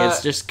 Yeah. And, like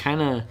it's just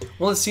kind of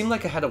Well, it seemed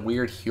like it had a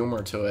weird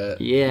humor to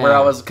it. Yeah. Where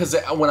I was, because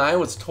when I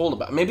was told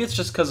about, maybe it's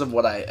just because of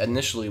what I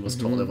initially was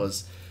told. It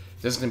was,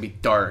 this is going to be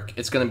dark.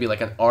 It's going to be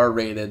like an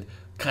R-rated,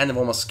 kind of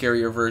almost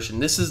scarier version.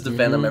 This is the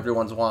Venom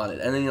everyone's wanted.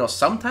 And then, you know,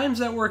 sometimes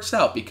that works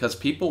out because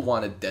people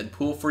wanted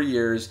Deadpool for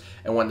years.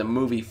 And when the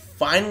movie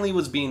finally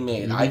was being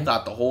made, I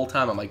thought the whole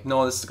time, I'm like,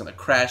 no, this is going to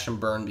crash and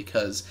burn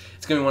because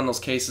it's going to be one of those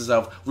cases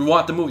of, we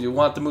want the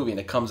movie. And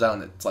it comes out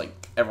and it's like,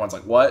 everyone's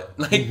like, what?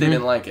 Like, they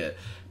didn't like it.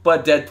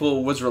 But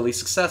Deadpool was really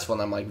successful.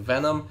 And I'm like,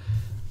 Venom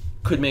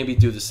could maybe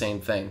do the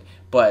same thing.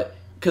 But,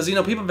 because, you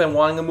know, people have been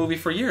wanting a movie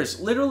for years.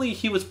 Literally,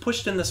 he was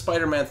pushed into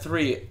Spider-Man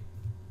 3.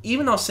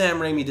 Even though Sam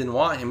Raimi didn't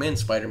want him in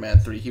Spider-Man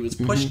 3, he was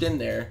pushed in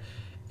there.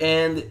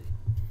 And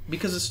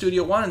because the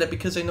studio wanted it,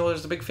 because they know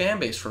there's a big fan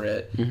base for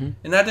it. And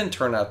that didn't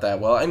turn out that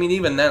well. I mean,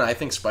 even then, I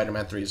think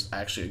Spider-Man 3 is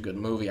actually a good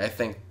movie. I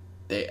think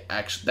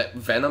that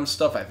Venom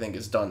stuff, I think,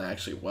 is done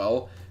actually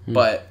well.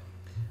 But,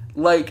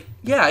 like,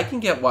 yeah, I can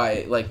get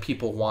why, like,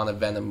 people want a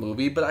Venom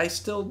movie, but I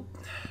still...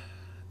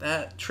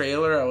 That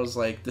trailer, I was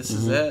like, this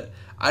is it.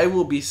 I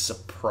will be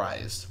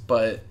surprised,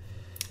 but...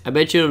 I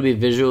bet you it'll be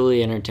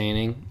visually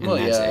entertaining, and Well,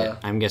 that's yeah. it.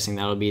 I'm guessing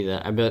that'll be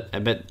the.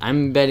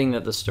 I'm betting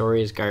that the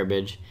story is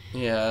garbage.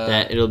 Yeah.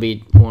 That it'll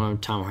be one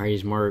of Tom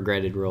Hardy's more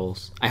regretted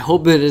roles. I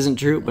hope it isn't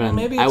true, but Well,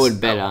 maybe I it's- would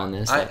bet on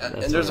this.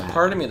 and there's a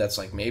part of me that's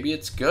like, maybe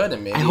it's good,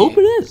 and maybe I hope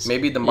it is,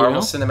 Maybe the you Marvel know?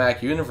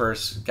 Cinematic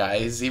Universe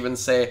guys even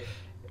say,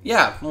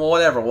 yeah, well,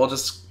 whatever, we'll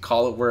just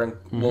call it.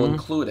 We'll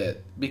include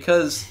it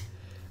because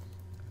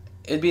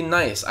it'd be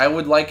nice. I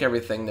would like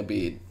everything to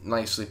be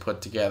nicely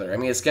put together. I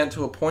mean, it's getting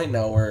to a point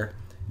now where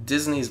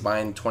Disney's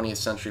buying 20th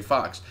Century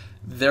Fox.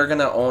 They're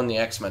gonna own the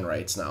X-Men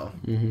rights now,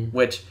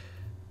 which.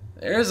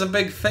 There's a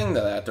big thing to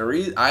that.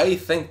 I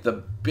think the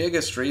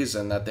biggest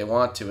reason that they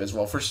want to is,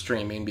 well, for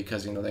streaming,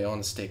 because, you know, they own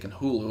a stake in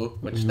Hulu,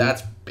 which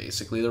that's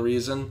basically the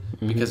reason,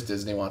 because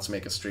Disney wants to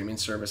make a streaming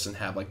service and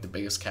have, like, the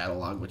biggest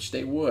catalog, which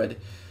they would.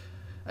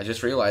 I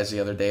just realized the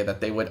other day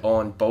that they would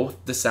own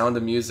both The Sound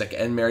of Music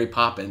and Mary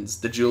Poppins,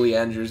 the Julie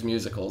Andrews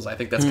musicals. I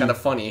think that's kind of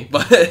funny,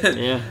 but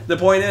Yeah. the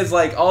point is,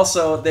 like,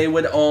 also they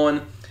would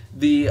own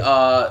the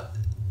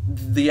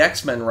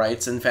X-Men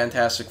rights and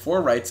Fantastic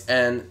Four rights,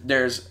 and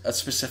there's a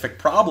specific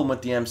problem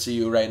with the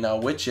MCU right now,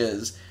 which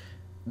is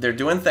they're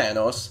doing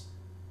Thanos,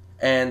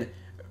 and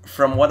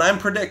from what I'm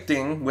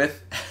predicting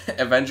with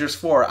Avengers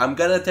 4, I'm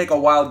going to take a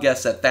wild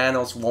guess that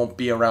Thanos won't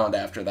be around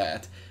after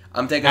that.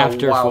 I'm taking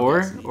After a wild 4?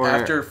 guess. Or...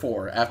 After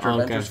 4. After Oh,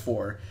 okay. Avengers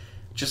 4.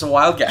 Just a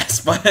wild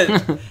guess,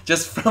 but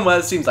just from what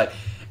it seems like.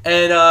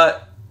 And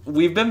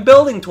we've been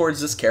building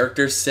towards this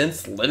character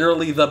since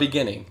literally the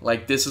beginning.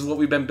 Like, this is what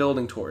we've been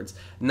building towards.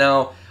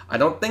 Now, I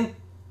don't think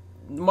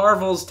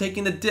Marvel's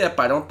taking a dip.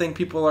 I don't think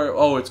people are,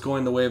 oh, it's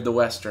going the way of the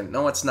Western.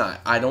 No, it's not.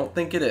 I don't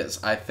think it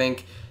is. I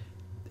think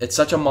it's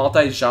such a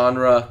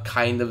multi-genre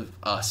kind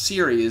of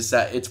series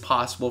that it's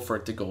possible for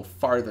it to go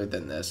farther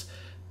than this.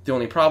 The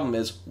only problem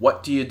is,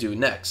 what do you do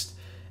next?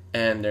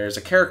 And there's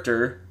a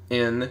character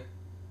in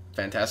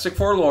Fantastic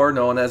Four lore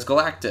known as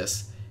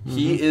Galactus.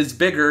 He is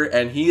bigger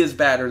and he is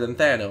badder than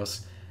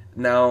Thanos.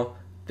 Now,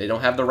 they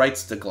don't have the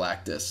rights to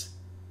Galactus.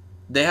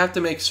 They have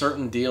to make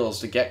certain deals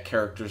to get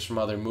characters from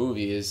other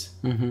movies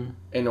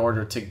in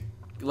order to...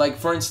 Like,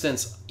 for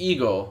instance,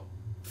 Ego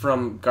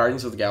from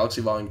Guardians of the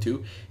Galaxy Volume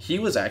 2, he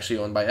was actually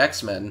owned by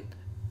X-Men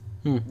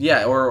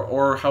Yeah,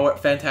 or how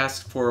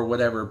Fantastic Four or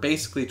whatever.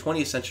 Basically,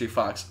 20th Century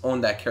Fox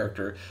owned that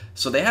character,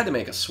 so they had to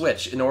make a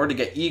switch. In order to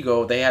get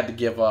Ego, they had to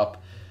give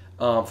up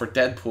for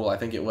Deadpool. I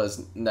think it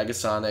was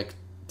Negasonic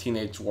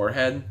Teenage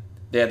Warhead.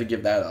 They had to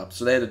give that up,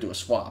 so they had to do a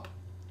swap.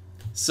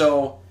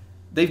 So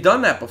they've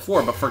done that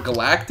before, but for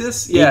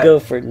Galactus, yeah, Ego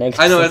for next.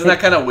 I know, isn't that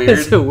kind of weird?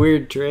 It's a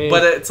weird trade,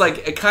 but it's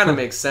like it kind of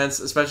makes sense,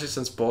 especially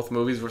since both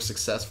movies were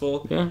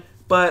successful. Yeah.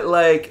 But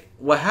like,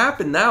 what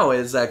happened now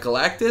is that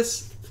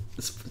Galactus,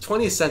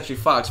 20th Century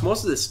Fox,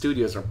 most of the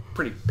studios are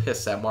pretty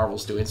pissed at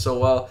Marvel's doing so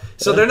well.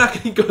 So they're not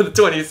going to go to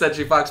 20th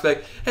Century Fox and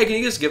be like, hey, can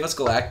you just give us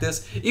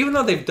Galactus? Even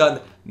though they've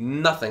done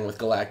nothing with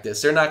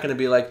Galactus, they're not going to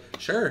be like,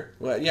 sure,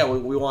 well, yeah,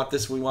 we want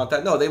this, we want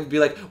that. No, they would be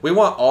like, we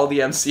want all the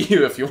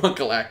MCU if you want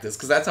Galactus,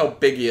 because that's how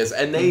big he is.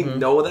 And they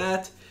know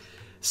that.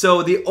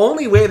 So the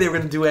only way they're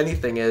going to do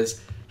anything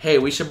is, hey,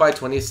 we should buy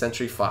 20th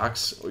Century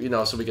Fox, so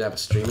we can have a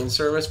streaming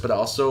service, but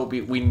also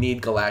we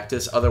need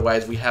Galactus,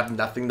 otherwise we have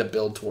nothing to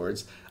build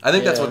towards. I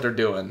think that's what they're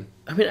doing.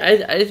 I mean,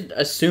 I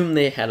assume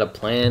they had a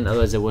plan,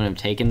 otherwise they wouldn't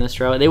have taken this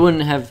route. They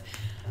wouldn't have,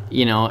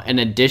 an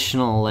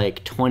additional,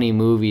 20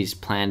 movies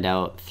planned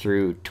out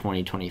through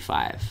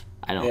 2025.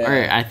 I don't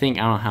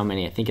know how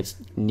many. I think it's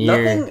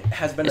near... Nothing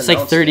has been It's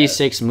announced like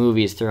 36 yet.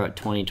 Movies throughout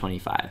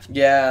 2025.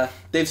 Yeah,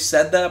 they've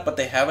said that, but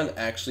they haven't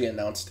actually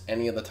announced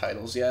any of the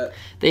titles yet.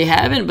 They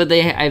haven't, but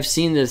I've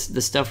seen the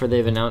stuff where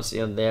they've announced,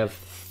 they have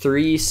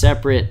 3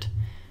 separate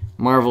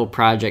Marvel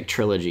project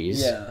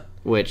trilogies. Yeah.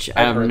 Which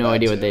I have no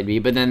idea what they'd be.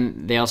 But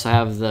then they also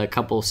have the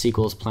couple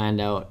sequels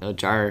planned out,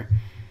 which are...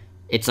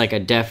 It's like a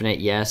definite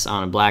yes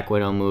on a Black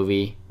Widow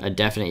movie, a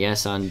definite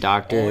yes on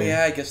Doctor. Oh,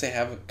 yeah, I guess they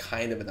have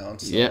kind of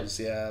announced those.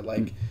 Yeah,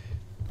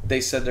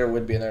 they said there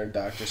would be another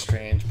Doctor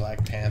Strange,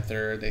 Black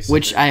Panther.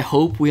 Which I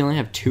hope we only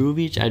have 2 of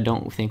each. I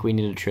don't think we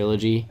need a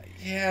trilogy.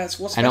 Yeah,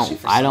 I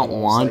don't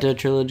want a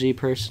trilogy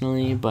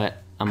personally, but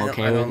I'm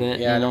okay with it.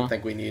 Yeah, I don't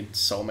think we need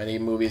so many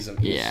movies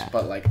of each. Yeah.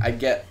 But I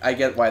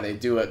get why they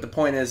do it. The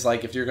point is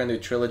if you're going to do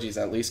trilogies,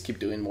 at least keep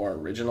doing more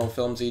original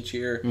films each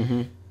year.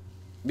 Mm-hmm.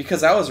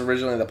 Because that was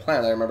originally the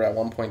plan. I remember at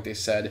one point they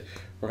said,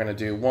 we're going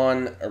to do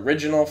one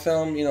original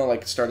film,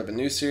 start of a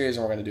new series,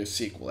 and we're going to do a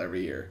sequel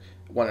every year.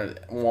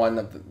 One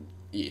of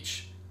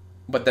each.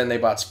 But then they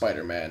bought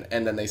Spider-Man,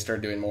 and then they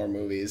started doing more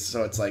movies.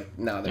 So it's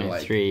now they're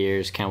 3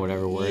 years, count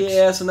whatever works.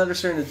 Yeah, so now they're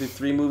starting to do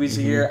 3 movies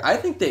a year. I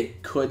think they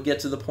could get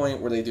to the point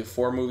where they do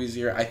 4 movies a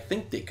year. I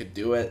think they could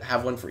do it,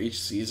 have one for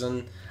each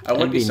season. I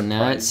wouldn't be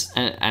surprised.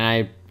 Nuts,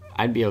 and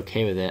I'd be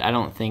okay with it. I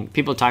don't think...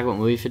 People talk about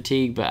movie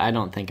fatigue, but I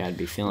don't think I'd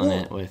be feeling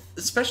it with...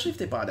 Especially if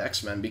they bought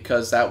X-Men,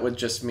 because that would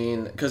just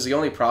mean... Because the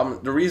only problem...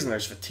 The reason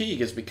there's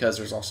fatigue is because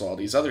there's also all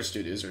these other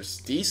studios. There's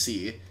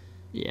DC,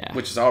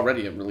 which is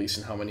already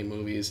releasing how many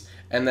movies.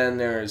 And then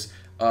there's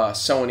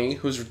Sony,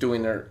 who's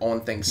doing their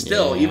own thing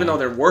still. Even though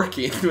they're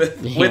working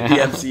with the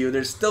MCU,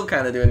 they're still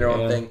kind of doing their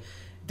own thing.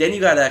 Then you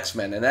got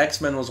X-Men, and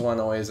X-Men was one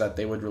always that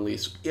they would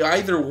release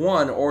either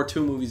 1 or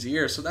 2 movies a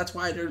year. So that's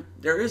why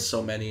there is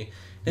so many...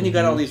 Then you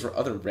got all these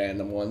other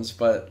random ones,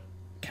 but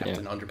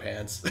Captain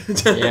Underpants.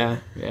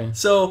 yeah.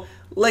 So,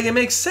 it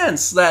makes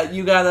sense that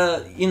you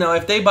gotta,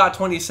 if they bought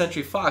 20th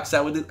Century Fox,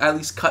 that would at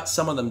least cut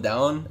some of them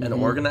down and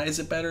organize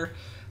it better.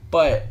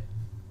 But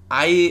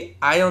I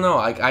don't know.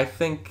 I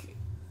think,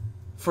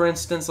 for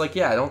instance, I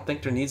don't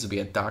think there needs to be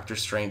a Doctor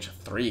Strange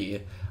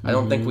 3. I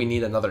don't think we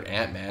need another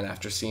Ant-Man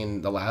after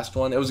seeing the last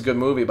one. It was a good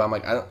movie, but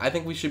I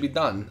think we should be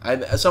done.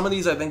 Some of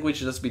these I think we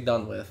should just be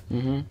done with.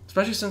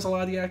 Especially since a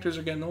lot of the actors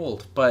are getting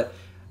old. But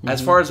as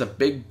far as a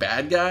big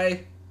bad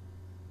guy,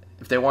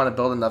 if they want to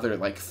build another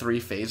 3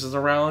 phases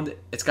around,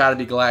 it's got to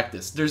be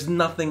Galactus. There's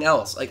nothing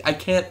else. I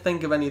can't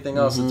think of anything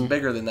else that's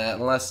bigger than that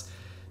unless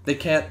they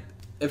can't.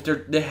 If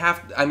they're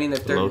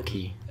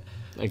Loki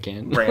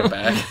again, bring it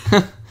back.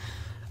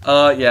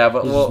 Yeah,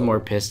 but we're more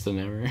pissed than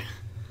ever.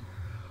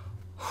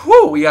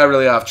 Whew, we got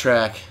really off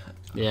track.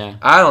 Yeah.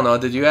 I don't know.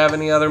 Did you have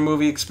any other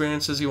movie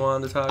experiences you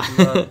wanted to talk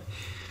about?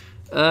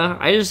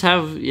 I just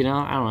have, I don't know,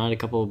 I had a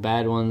couple of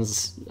bad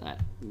ones.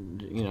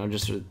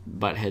 Just with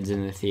butt heads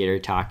in the theater,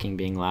 talking,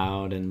 being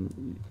loud,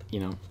 and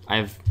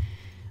I've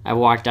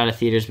walked out of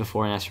theaters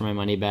before and asked for my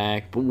money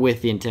back, but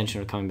with the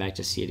intention of coming back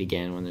to see it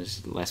again when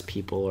there's less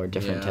people or a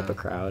different type of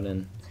crowd,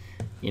 and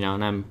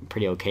and I'm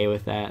pretty okay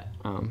with that.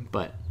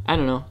 But I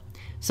don't know.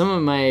 Some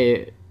of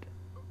my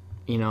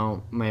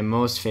my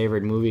most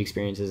favorite movie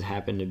experiences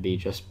happen to be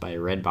just by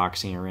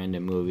redboxing a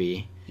random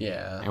movie,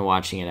 and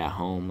watching it at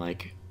home. I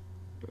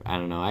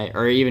don't know,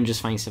 or even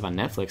just finding stuff on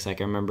Netflix. I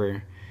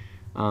remember.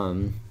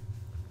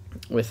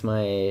 With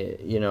my,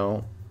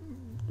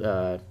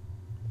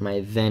 my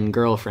then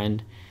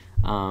girlfriend,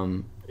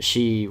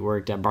 she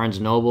worked at Barnes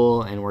 &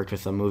 Noble and worked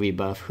with a movie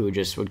buff who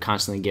just would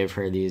constantly give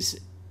her these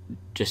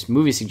just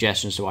movie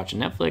suggestions to watch on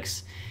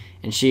Netflix.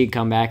 And she'd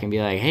come back and be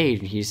like, hey,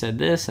 he said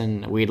this.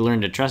 And we'd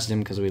learn to trust him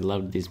because we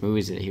loved these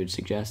movies that he would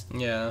suggest.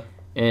 Yeah.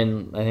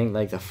 And I think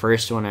the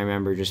first one I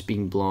remember just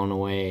being blown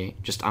away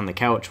just on the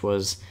couch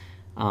was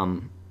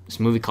this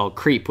movie called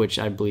Creep, which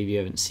I believe you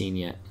haven't seen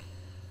yet.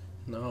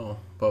 No,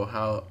 but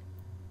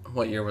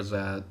what year was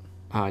that?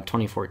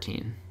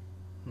 2014.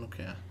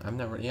 Okay, I've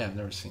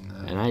never seen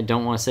that. And I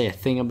don't want to say a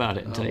thing about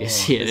it until you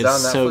see it. Is that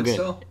It's on so Netflix good.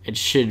 still? It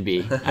should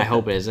be. I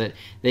hope it is.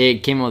 They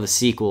came out with a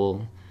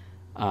sequel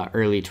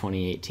early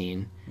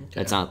 2018. Okay.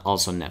 That's not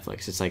also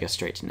Netflix. It's like a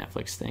straight to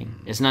Netflix thing.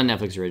 It's not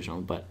Netflix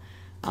original, but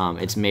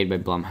it's made by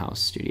Blumhouse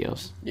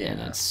Studios. Yeah.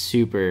 And it's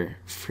super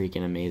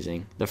freaking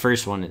amazing. The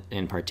first one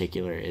in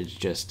particular is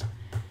just...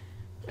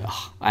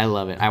 Oh, I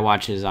love it. I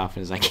watch it as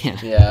often as I can.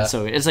 Yeah.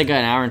 So it's like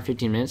an hour and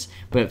 15 minutes,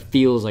 but it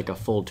feels like a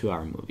full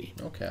 2-hour movie.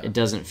 Okay. It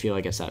doesn't feel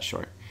like it's that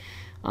short.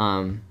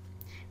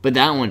 But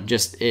that one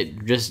just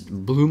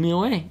blew me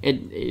away.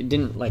 It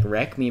didn't like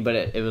wreck me, but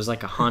it was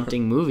like a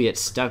haunting movie. It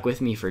stuck with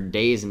me for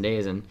days and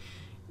days. And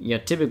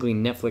typically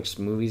Netflix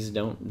movies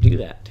don't do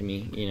that to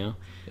me.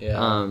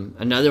 Yeah.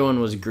 Another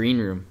one was Green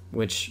Room,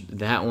 which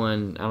that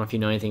one, I don't know if you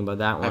know anything about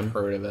that one. I've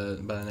heard of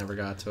it, but I never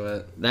got to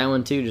it. That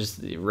one too, just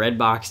red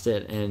boxed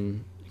it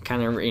and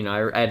kind of,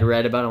 I had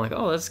read about it. I'm like,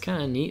 oh, that's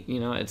kind of neat.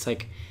 It's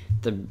like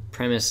the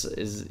premise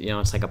is,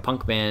 it's like a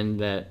punk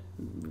band that,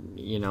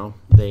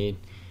 they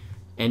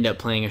end up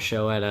playing a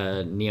show at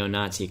a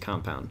neo-Nazi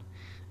compound.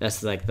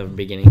 That's like the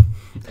beginning.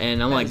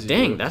 And I'm like,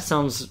 dang, that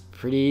sounds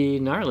pretty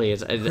gnarly.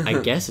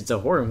 I guess it's a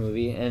horror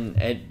movie. And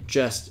it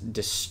just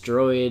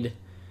destroyed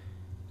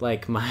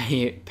like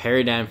my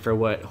paradigm for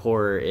what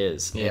horror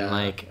is. Yeah. And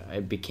like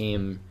it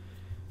became,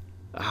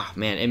 oh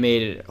man, it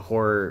made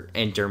horror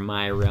enter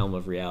my realm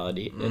of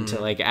reality into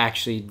like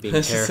actually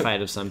being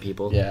terrified of some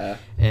people. Yeah.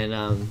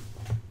 And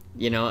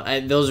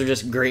those are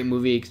just great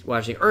movies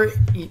watching. Or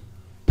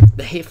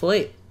The Hateful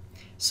Eight.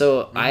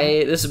 So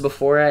this is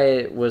before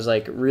I was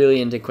like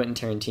really into Quentin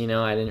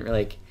Tarantino.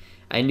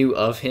 I knew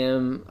of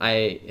him.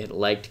 I had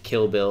liked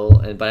Kill Bill,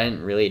 but I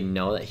didn't really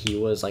know that he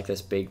was like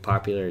this big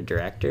popular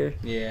director.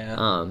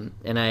 Yeah.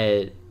 And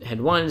I had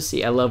wanted to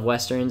see. I love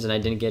westerns, and I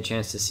didn't get a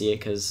chance to see it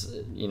because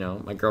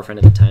my girlfriend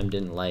at the time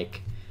didn't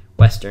like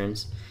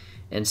westerns,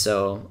 and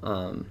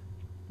so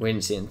we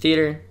didn't see it in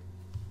theater.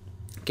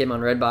 Came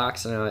on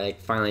Redbox, and I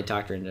finally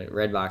talked her into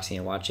Redboxing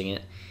and watching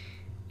it,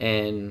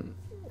 and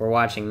we're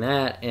watching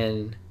that,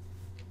 and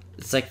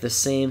it's like the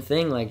same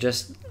thing. Like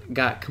just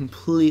got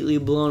completely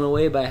blown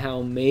away by how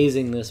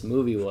amazing this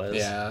movie was.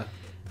 Yeah.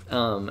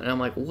 And I'm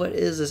like, what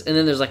is this? And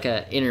then there's like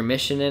a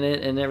intermission in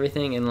it and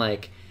everything, and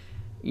like,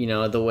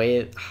 the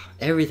way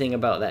everything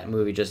about that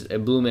movie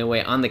it blew me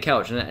away on the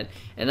couch.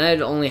 And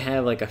I'd only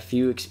have like a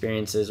few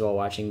experiences while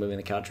watching a movie on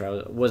the couch where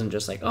I wasn't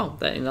just like, oh,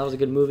 that was a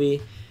good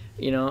movie,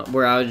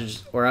 where I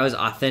was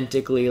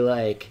authentically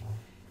like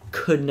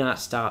could not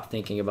stop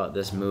thinking about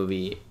this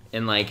movie.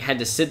 And like had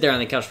to sit there on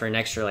the couch for an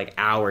extra like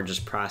hour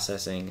just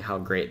processing how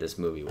great this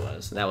movie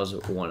was. That was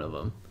one of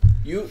them.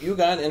 You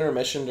got an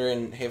intermission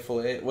during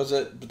Hateful Eight? Was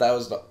it? That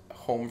was the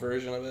home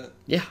version of it?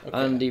 Yeah, okay.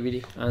 On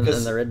DVD on the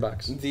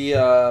Redbox.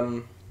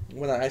 The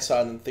when I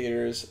saw it in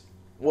theaters,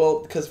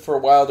 well, because for a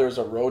while there was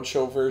a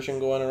Roadshow version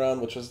going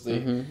around, which was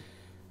the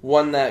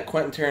one that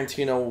Quentin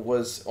Tarantino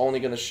was only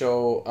going to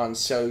show on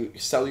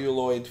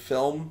celluloid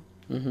film.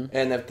 Mm-hmm.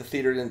 And if the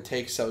theater didn't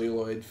take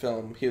celluloid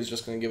film, he was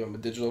just going to give him a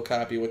digital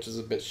copy, which is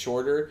a bit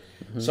shorter.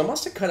 Mm-hmm. So I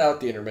must have cut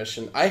out the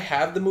intermission. I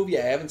have the movie.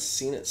 I haven't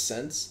seen it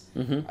since.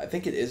 Mm-hmm. I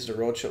think it is the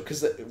Roadshow.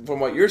 Because from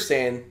what you're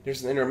saying,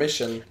 there's an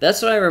intermission.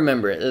 That's what I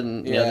remember.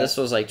 And, this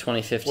was like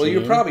 2015. Well,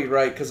 you're probably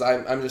right, because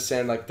I'm just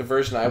saying, like, the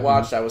version I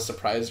watched, I was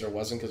surprised there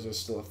wasn't, because it was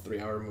still a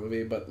 3-hour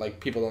movie. But, like,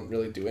 people don't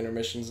really do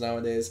intermissions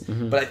nowadays.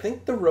 Mm-hmm. But I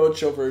think the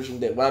Roadshow version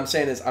did. What I'm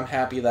saying is I'm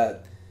happy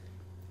that...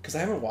 Because I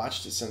haven't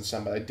watched it since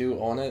then, but I do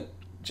own it.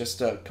 Just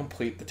to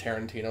complete the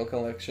Tarantino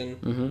collection.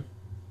 Mm-hmm.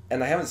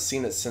 And I haven't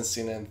seen it since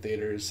seeing it in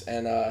theaters.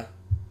 And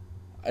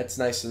it's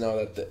nice to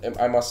know that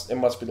it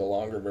must be the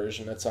longer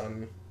version that's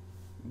on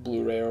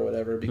Blu-ray or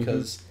whatever,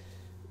 because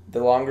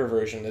the longer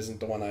version isn't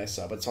the one I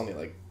saw, but it's only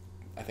like,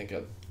 I think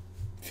a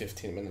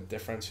 15-minute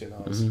difference, who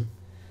knows. Mm-hmm.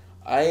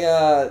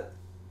 I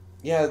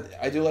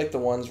do like the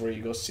ones where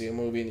you go see a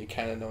movie and you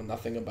kind of know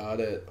nothing about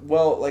it.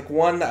 Well, like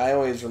one I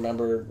always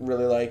remember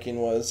really liking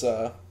was...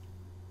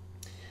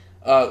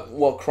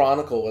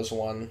 Chronicle was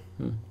one,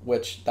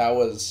 which that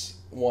was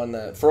one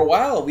that, for a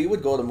while, we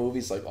would go to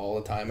movies, like,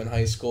 all the time in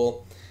high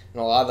school,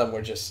 and a lot of them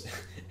were just,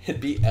 it'd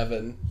be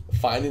Evan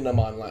finding them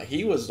online.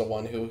 He was the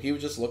one he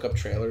would just look up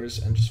trailers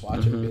and just watch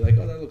it and be like,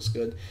 oh, that looks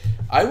good.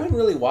 I wouldn't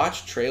really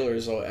watch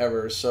trailers, though,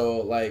 ever,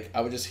 so, like,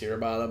 I would just hear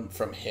about them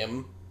from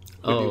him.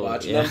 We'd be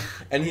watching them,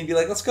 and he'd be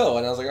like, let's go,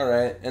 and I was like, all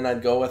right, and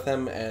I'd go with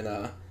him,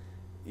 and,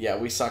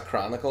 we saw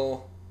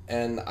Chronicle.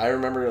 And I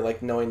remember,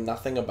 like, knowing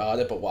nothing about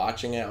it, but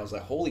watching it, I was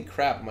like, holy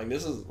crap. I'm like,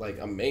 this is, like,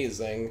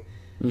 amazing.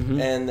 Mm-hmm.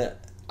 And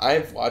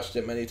I've watched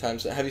it many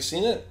times. Have you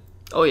seen it?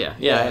 Oh, yeah.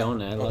 Yeah, I own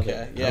it. I love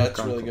it. Yeah, it's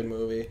a really good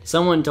movie.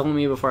 Someone told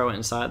me before I went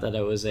and saw it that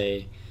it was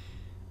a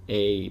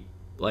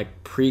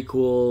like,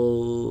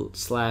 prequel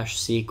 /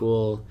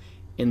 sequel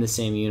in the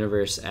same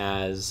universe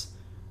as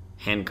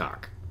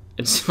Hancock.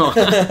 And so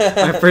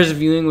my first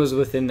viewing was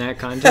within that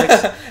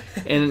context,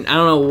 and I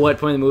don't know what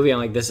point in the movie I'm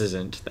like, this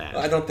isn't that.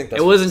 I don't think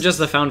that's... It wasn't just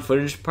the found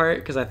footage part,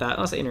 because I thought,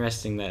 oh, it's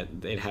interesting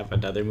that they'd have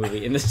another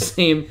movie in the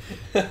same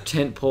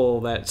tent pole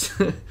that's...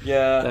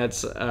 Yeah.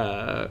 That's...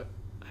 I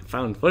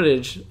found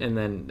footage, and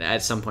then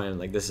at some point I'm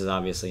like, this is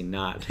obviously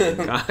not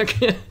Hancock.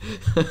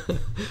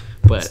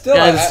 But still,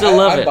 I still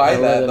love it. I buy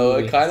that though.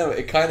 Movie.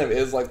 It kind of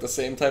is like the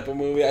same type of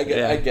movie. I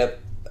get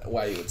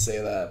why you would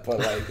say that, but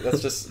like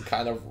that's just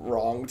kind of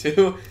wrong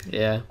too.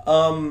 Yeah.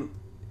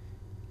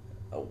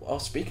 Oh,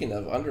 speaking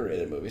of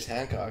underrated movies,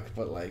 Hancock,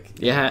 but like...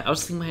 Yeah, I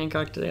was thinking about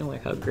Hancock today. I'm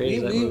like, how great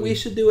is that movie? We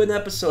should do an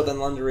episode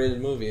on underrated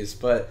movies,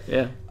 but...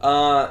 Yeah.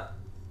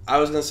 I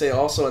was going to say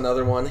also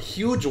another one,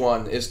 huge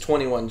one, is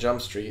 21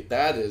 Jump Street.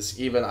 That is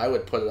even... I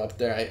would put it up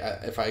there.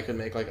 If I could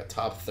make like a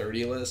top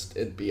 30 list,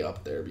 it'd be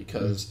up there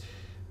because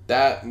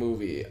that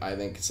movie, I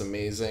think, is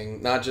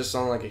amazing. Not just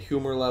on like a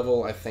humor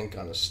level, I think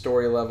on a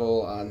story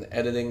level, on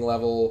editing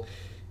level,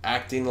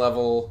 acting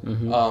level,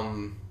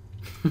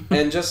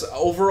 and just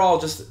overall,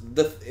 just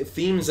the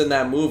themes in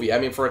that movie. I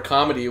mean, for a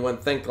comedy, you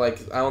wouldn't think, like,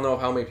 I don't know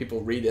how many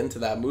people read into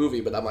that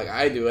movie, but I'm like,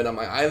 I do, and I'm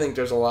like, I think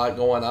there's a lot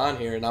going on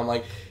here, and I'm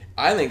like,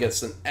 I think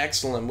it's an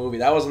excellent movie.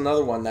 That was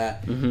another one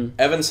that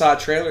Evan saw a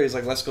trailer, he's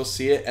like, let's go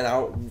see it,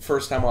 and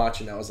first time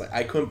watching it, I was like,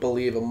 I couldn't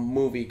believe a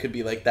movie could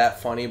be, like,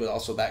 that funny, but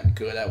also that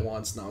good at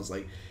once, and I was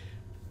like,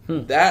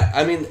 that,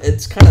 I mean,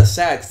 it's kind of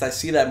sad, because I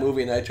see that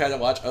movie, and I try to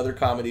watch other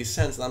comedies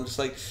since, and I'm just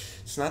like,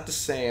 it's not the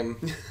same.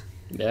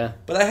 Yeah.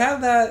 But I have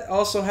that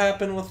also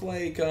happen with,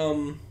 like,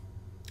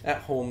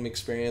 at-home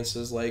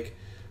experiences. Like,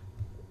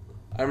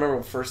 I remember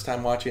the first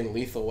time watching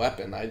Lethal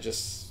Weapon,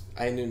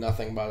 I knew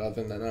nothing about it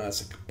other than,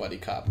 it's like a buddy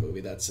cop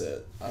movie, that's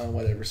it.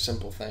 Whatever,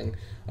 simple thing.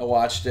 I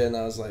watched it, and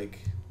I was like,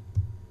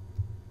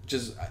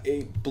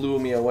 it blew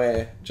me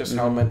away, just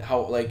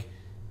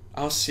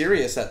how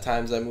serious at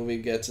times that movie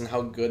gets, and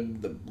how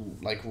good the,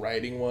 like,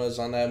 writing was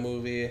on that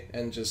movie,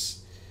 and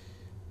just,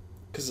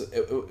 because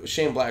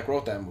Shane Black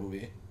wrote that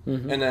movie.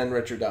 And then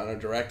Richard Donner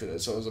directed it,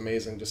 so it was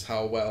amazing just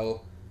how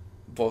well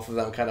both of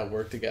them kind of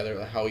worked together,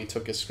 like how he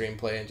took his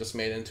screenplay and just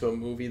made it into a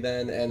movie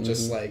then, and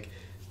just like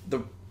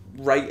the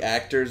right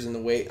actors and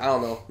the way, I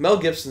don't know, Mel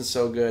Gibson's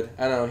so good.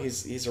 I don't know,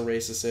 he's a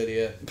racist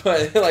idiot,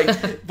 but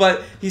like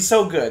but he's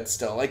so good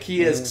still. Like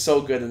he is so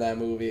good in that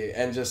movie,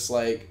 and just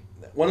like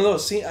one of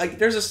those scenes, like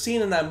there's a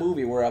scene in that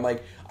movie where I'm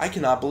like, I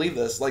cannot believe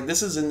this. Like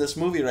this is in this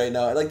movie right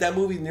now. Like that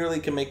movie nearly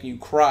can make you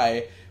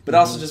cry, but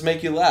also just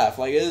make you laugh.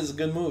 Like it is a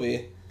good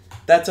movie.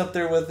 That's up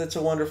there with It's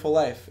a Wonderful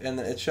Life, and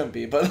it shouldn't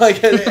be, but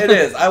like it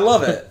is. I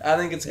love it. I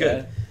think it's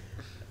good.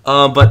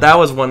 But that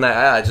was one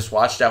that I just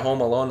watched at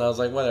home alone. And I was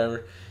like,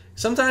 whatever.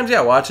 Sometimes,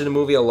 watching a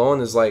movie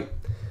alone is like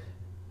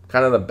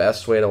kind of the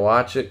best way to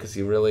watch it because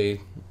you really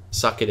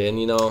suck it in,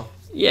 you know.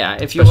 Yeah,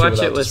 if you watch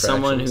it with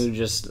someone who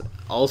just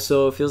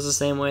also feels the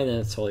same way, then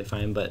it's totally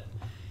fine. But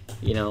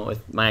you know,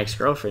 with my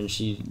ex-girlfriend,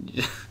 she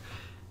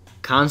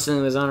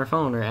constantly was on her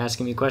phone or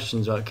asking me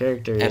questions about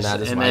characters. And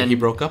that is why he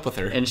broke up with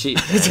her. And she...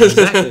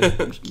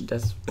 exactly.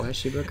 That's why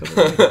she broke up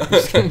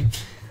with me.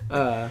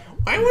 Why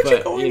would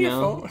you go on your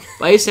phone?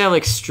 I used to have,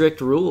 like,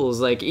 strict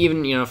rules. Like,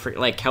 even, you know, for,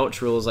 like,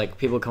 couch rules. Like,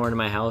 people come over to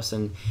my house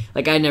and...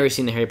 Like, I'd never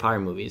seen the Harry Potter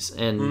movies.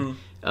 And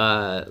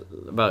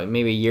about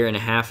maybe a year and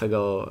a half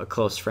ago, a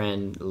close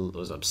friend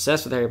was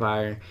obsessed with Harry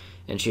Potter.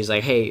 And she's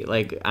like, hey,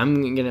 like,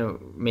 I'm going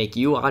to make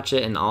you watch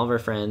it, and all of our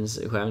friends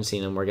who haven't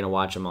seen them, we're going to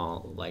watch them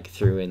all, like,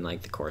 through in,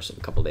 like, the course of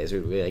a couple of days.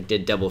 We like,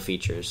 did double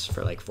features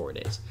for, like, 4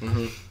 days.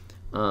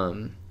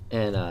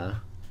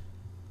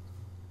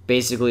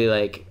 Basically,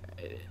 like,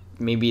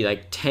 maybe,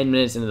 like, 10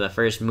 minutes into the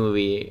first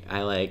movie,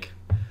 I, like,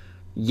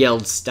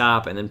 yelled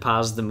stop and then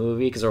paused the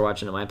movie because we're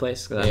watching at my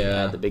place because I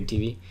had the big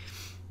TV.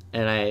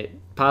 And I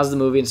paused the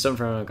movie and stood in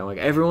front of him. I'm like,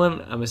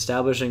 everyone, I'm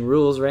establishing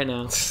rules right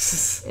now.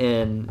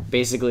 And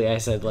basically I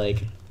said,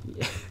 like,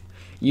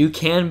 you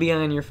can be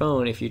on your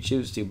phone if you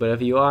choose to, but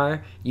if you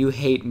are, you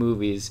hate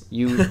movies.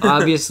 You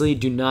obviously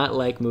do not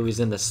like movies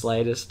in the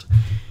slightest.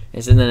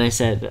 And then I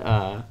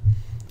said,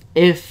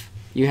 if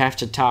you have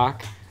to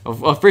talk,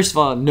 well, first of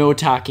all, no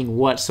talking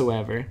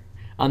whatsoever.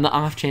 On the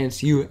off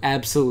chance you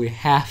absolutely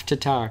have to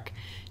talk,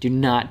 do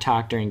not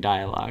talk during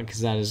dialogue, because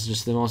that is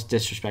just the most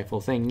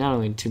disrespectful thing, not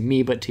only to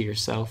me, but to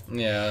yourself.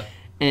 Yeah.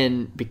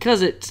 And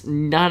because it's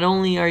not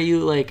only are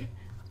you, like,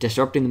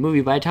 disrupting the movie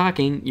by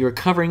talking, you're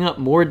covering up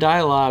more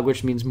dialogue,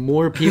 which means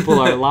more people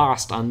are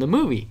lost on the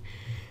movie.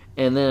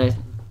 And then I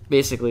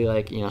basically,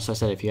 like, you know, so I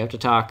said, if you have to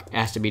talk, it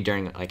has to be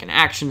during, like, an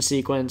action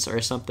sequence or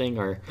something,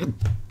 or,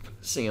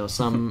 you know,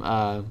 some,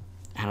 I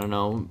don't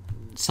know,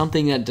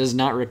 something that does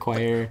not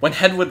require... When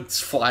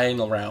Hedwig's flying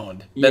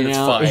around, then it's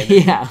fine.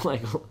 Yeah,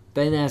 like...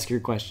 Then ask your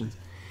questions.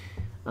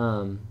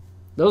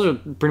 Those are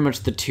pretty much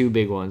the two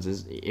big ones.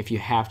 Is if you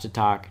have to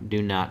talk,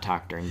 do not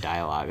talk during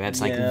dialogue.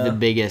 That's like the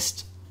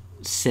biggest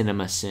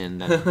cinema sin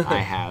that I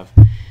have.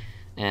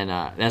 And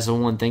that's the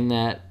one thing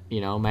that,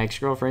 you know, my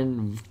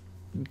ex-girlfriend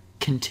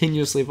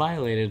continuously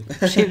violated.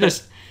 She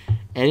just,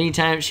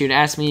 anytime she would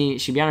ask me,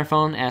 she'd be on her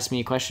phone, ask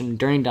me a question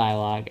during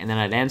dialogue, and then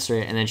I'd answer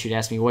it, and then she'd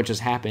ask me what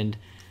just happened.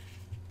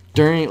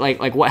 During,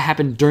 like what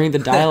happened during the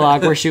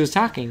dialogue where she was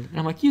talking. And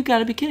I'm like, you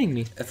gotta be kidding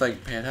me. It's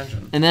like, pay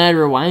attention. And then I'd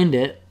rewind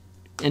it,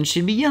 and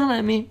she'd be yelling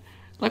at me,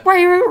 like, why are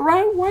you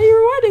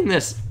rewinding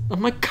this?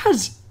 I'm like,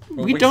 cuz,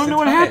 we don't know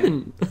what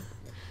happened.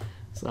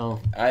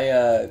 So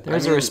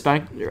there's a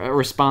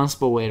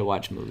responsible way to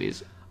watch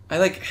movies.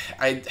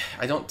 I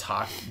don't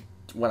talk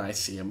when I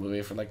see a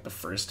movie for like the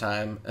first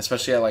time,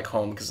 especially at like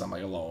home because I'm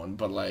like alone,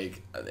 but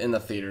like in the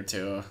theater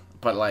too.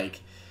 But like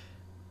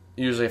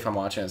usually if I'm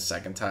watching it a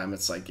second time,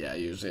 it's like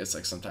usually it's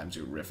like sometimes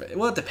you riff it.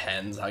 Well, it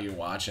depends how you're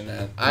watching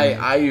it.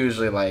 I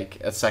usually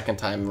like a second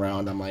time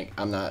around. I'm like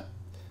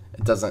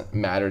it doesn't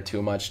matter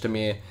too much to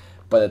me,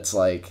 but it's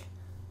like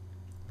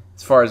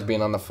as far as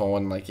being on the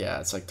phone, like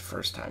it's like the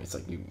first time it's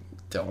like you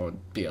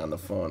don't be on the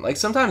phone. Like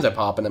sometimes I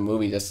pop in a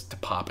movie just to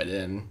pop it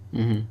in.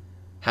 Mm-hmm.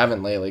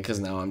 Haven't lately because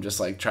now I'm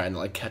just like trying to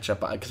like catch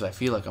up on because I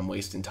feel like I'm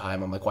wasting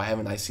time. I'm like, why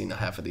haven't I seen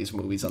half of these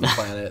movies on the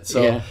planet?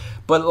 So,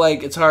 but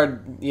like it's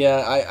hard.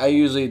 I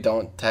usually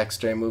don't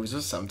text during movies,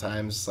 but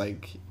sometimes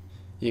like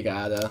you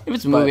gotta. If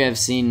it's a movie I've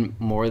seen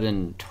more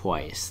than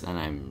twice, then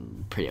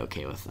I'm pretty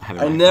okay with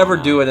having. I never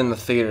do it in the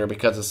theater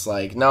because it's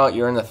like, no,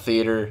 you're in the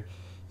theater.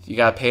 You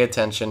gotta pay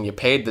attention. You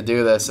paid to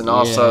do this, and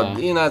also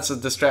it's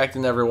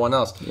distracting everyone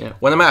else. Yeah.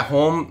 When I'm at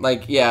home,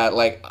 like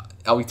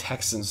I'll be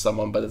texting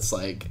someone, but it's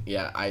like,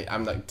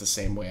 I'm like the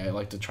same way. I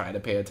like to try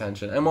to pay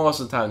attention, and most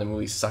of the time the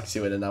movie sucks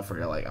you in enough where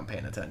you're like, I'm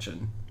paying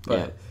attention.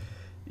 But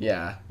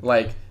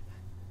like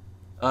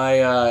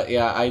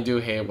I do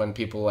hate when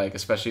people like,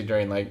 especially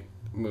during like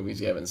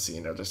movies you haven't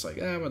seen, they're just like,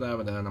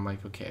 whatever. And I'm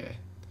like, okay.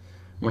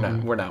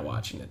 We're not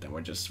watching it then. We're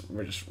just in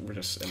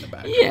the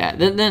background. Yeah,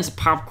 then it's a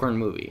popcorn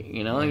movie.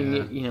 You know,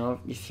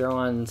 you throw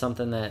on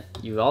something that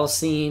you've all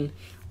seen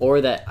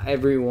or that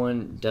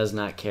everyone does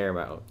not care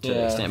about to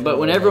an extent. But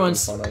when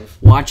everyone's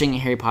watching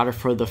Harry Potter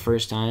for the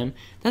first time,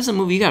 that's a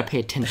movie you gotta pay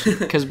attention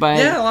because by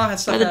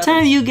the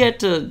time you get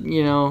to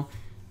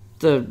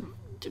the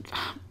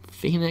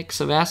Phoenix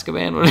of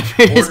Azkaban,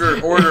 whatever it is,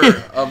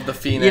 Order of the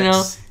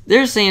Phoenix.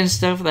 They're saying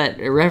stuff that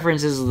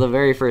references the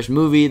very first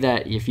movie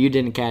that if you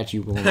didn't catch,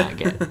 you will not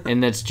get.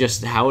 And that's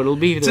just how it'll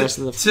be for the rest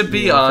of the To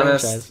be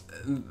honest,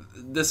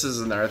 this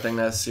is another thing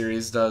that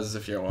series does,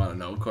 if you want to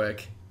know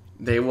quick.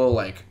 They will,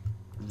 like,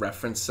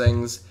 reference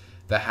things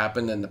that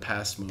happened in the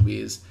past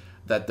movies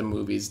that the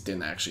movies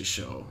didn't actually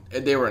show.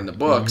 They were in the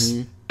books.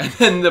 Mm-hmm. And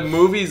then the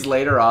movies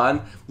later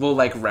on will,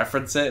 like,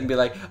 reference it and be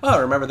like, oh,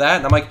 remember that?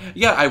 And I'm like,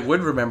 yeah, I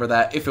would remember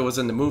that if it was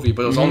in the movie,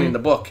 but it was only in the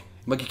book.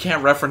 Like, you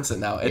can't reference it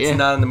now. It's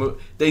not in the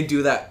movie. They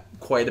do that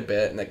quite a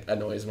bit, and it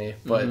annoys me.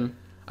 But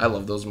I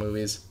love those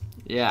movies.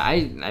 Yeah,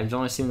 I've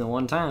only seen them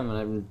one time, and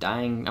I'm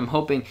dying. I'm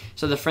hoping...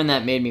 So the friend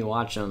that made me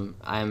watch them,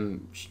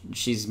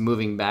 she's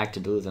moving back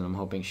to Duluth, and I'm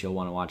hoping she'll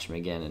want to watch them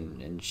again,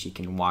 and she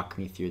can walk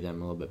me through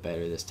them a little bit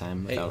better this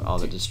time without all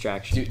the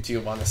distractions. Do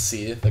you want to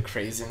see the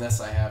craziness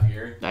I have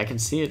here? I can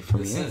see it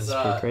from here. It's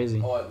pretty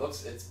crazy. Oh,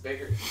 it's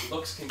bigger.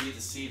 Looks can be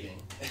deceiving.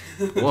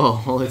 Whoa,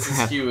 holy this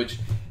crap. Is huge.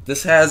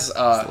 This has...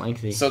 it's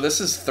lengthy. So this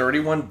is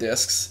 31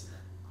 discs.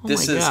 Oh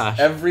this my is gosh.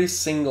 every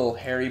single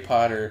Harry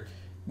Potter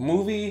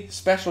movie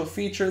special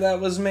feature that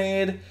was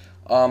made.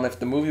 If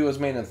the movie was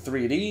made in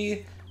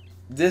 3D,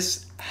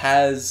 this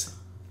has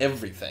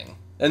everything.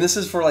 And this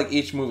is for like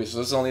each movie, so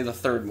this is only the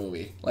third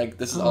movie. Like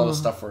this is all the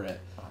stuff for it.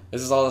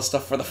 This is all the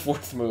stuff for the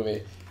fourth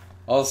movie.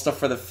 All the stuff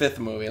for the fifth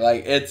movie.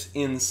 Like it's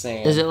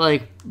insane. Is it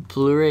like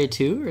Blu-ray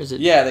too, or is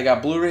it? Yeah, they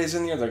got Blu-rays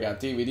in here. They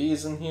got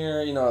DVDs in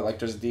here. You know, like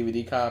there's a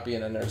DVD copy,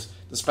 and then there's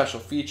the special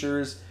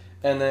features,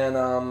 and then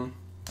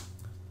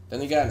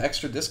you got an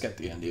extra disc at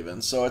the end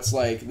even. So it's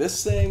like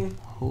this thing.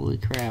 Holy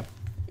crap!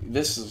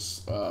 This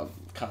is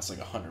cost like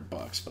 $100,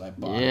 but I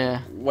bought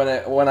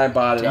it. When I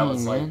bought it, I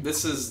was like,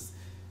 this is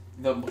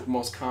the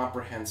most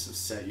comprehensive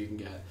set you can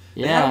get.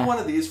 They have one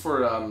of these for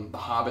The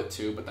Hobbit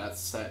too, but that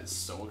set is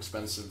so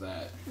expensive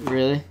that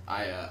really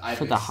I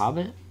for The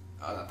Hobbit.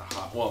 Not the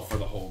Hobbit. Well, for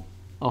the whole.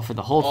 Oh, for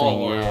the whole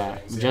thing, yeah.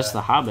 Just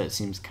The Hobbit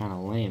seems kind of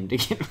lame to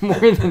get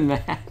more than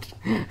that.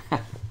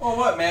 Oh,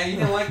 what, man? You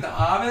didn't like The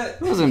Hobbit?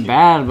 It wasn't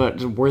bad, but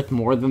it's worth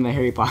more than the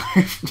Harry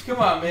Potter. Come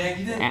on, man.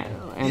 You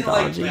didn't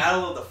like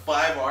Battle of the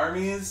Five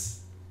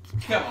Armies?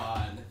 Come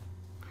on.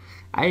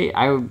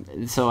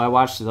 So I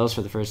watched those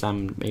for the first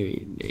time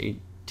maybe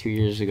 2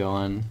 years ago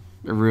on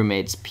a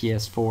roommate's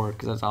PS4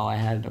 because that's all I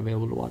had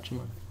available to watch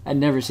them on. I'd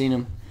never seen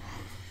them,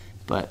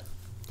 but...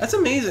 That's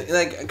amazing,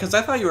 like, because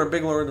I thought you were a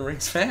big Lord of the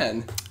Rings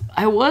fan.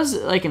 I was,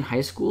 like, in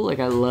high school. Like,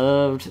 I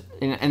loved...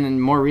 And then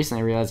more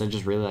recently, I realized I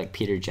just really like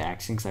Peter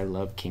Jackson because I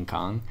love King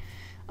Kong.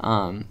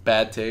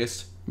 Bad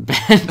taste.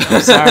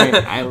 I'm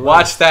sorry.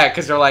 Watch that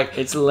because you're like...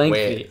 It's lengthy.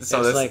 Wait,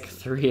 so it's like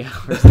 3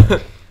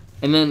 hours.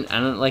 And then, I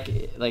don't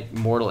like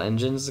Mortal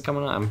Engines is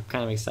coming on. I'm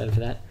kind of excited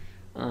for that.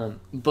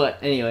 But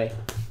anyway...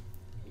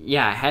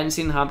 Yeah, I hadn't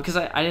seen The Hobbit because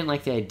I didn't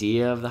like the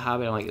idea of The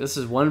Hobbit. I'm like, this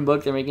is one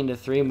book they're making into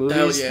 3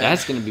 movies.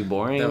 That's going to be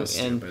boring. That was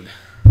stupid.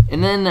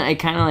 And then I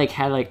kind of like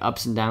had like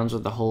ups and downs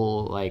with the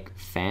whole like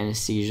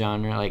fantasy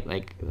genre,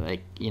 like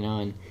you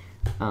know.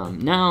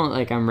 And now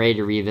like I'm ready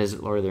to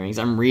revisit Lord of the Rings.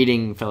 I'm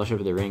reading Fellowship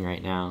of the Ring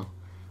right now,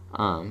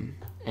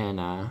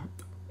 and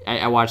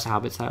I watched The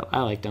Hobbits.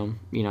 I liked them.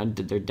 You know,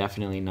 they're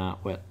definitely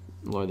not what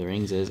Lord of the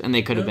Rings is, and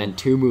they could have been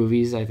 2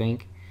 movies, I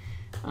think.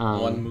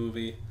 One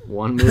movie.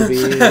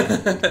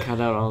 Cut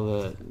out all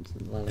the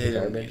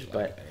garbage,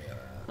 but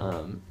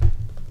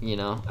you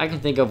know, I can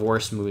think of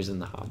worse movies than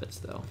The Hobbits,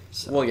 though.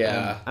 So Well,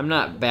 yeah. I'm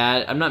not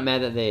bad. I'm not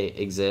mad that they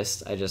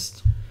exist. I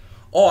just...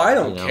 Oh, I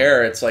don't You know?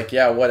 care. It's like,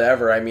 yeah,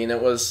 whatever. I mean,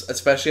 it was,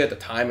 especially at the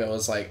time, it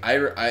was like, I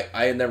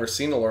had never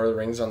seen The Lord of the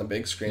Rings on the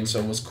big screen, so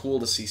it was cool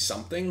to see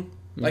something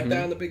like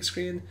that on the big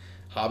screen.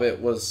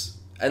 Hobbit was,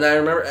 and I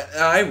remember,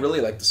 I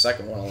really liked the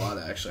second one a lot,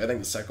 actually. I think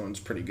the second one's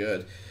pretty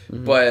good.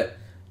 But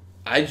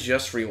I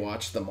just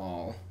rewatched them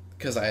all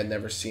because I had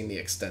never seen the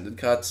extended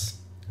cuts.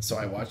 So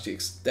I watched the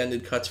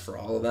extended cuts for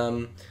all of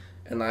them.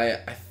 And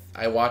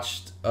I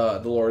watched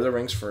The Lord of the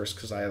Rings first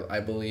because I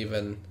believe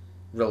in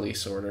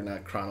release order,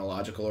 not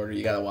chronological order.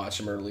 You gotta watch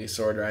them in release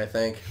order, I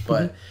think.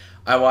 But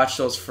I watched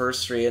those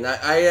first three, and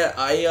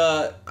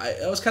I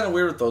was kind of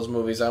weird with those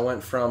movies. I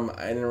went from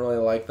I didn't really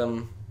like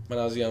them when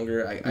I was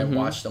younger. I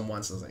watched them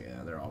once. I was like,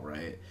 yeah, they're all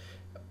right.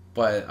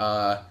 But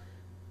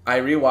I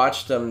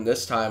rewatched them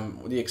this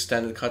time. The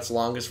extended cuts,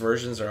 longest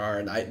versions there are,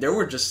 and there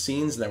were just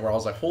scenes in there where I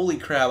was like, holy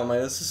crap! I'm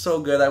like, this is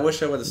so good. I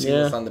wish I would have seen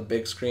this on the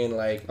big screen.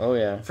 Like, Oh,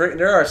 yeah.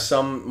 there are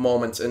some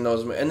moments in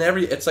those, and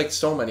it's like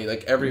so many.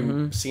 Like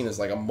every scene is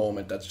like a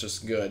moment that's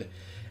just good,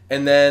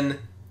 and then,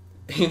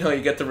 you know,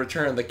 you get the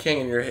Return of the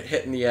King, and you're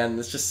hitting the end.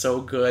 It's just so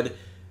good.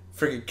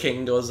 Freaking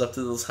King goes up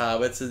to those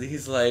hobbits, and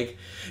he's like,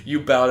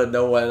 "You bow to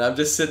no one." And I'm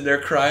just sitting there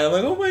crying. I'm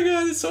like, "Oh my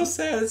god, it's so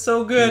sad. It's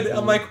so good."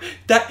 I'm like,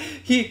 "That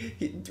he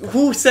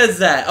who says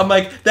that?" I'm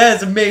like, "That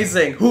is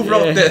amazing. Who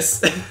wrote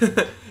this?"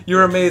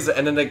 You're amazing.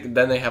 And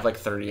then they have like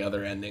 30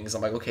 other endings.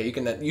 I'm like, okay,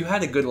 you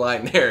had a good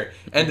line there.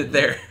 End it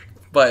there.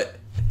 But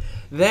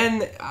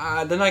then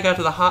I got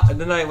to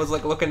then I was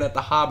like looking at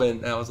the Hobbit,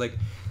 and I was like,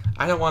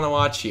 I don't want to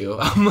watch you.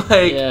 I'm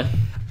like,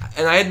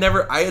 and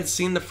I had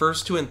seen the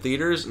first two in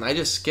theaters, and I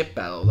just skipped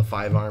Battle of the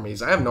Five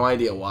Armies. I have no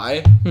idea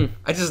why.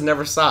 I just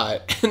never saw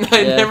it, and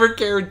I never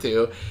cared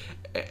to.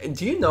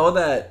 Do you know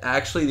that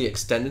actually the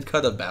extended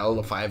cut of Battle of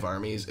the Five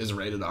Armies is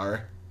rated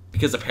R?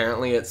 Because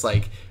apparently it's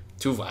like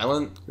too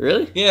violent.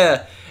 Really?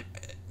 Yeah.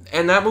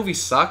 And that movie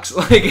sucks.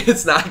 Like,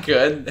 it's not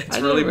good. It's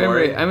really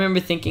boring. I remember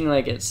thinking,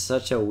 like, it's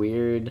such a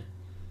weird...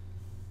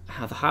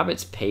 How The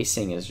Hobbit's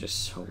pacing is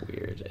just so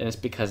weird. And it's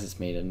because it's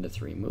made into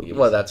 3 movies.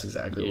 Well, that's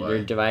exactly why.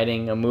 You're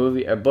dividing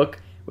a book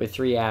with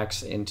 3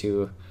 acts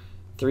into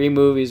 3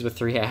 movies with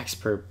 3 acts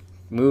per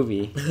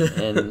movie.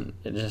 And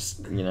it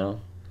just, you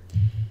know...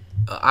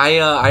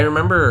 I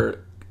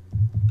remember...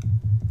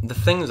 The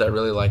things I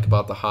really like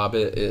about The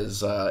Hobbit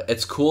is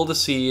it's cool to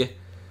see,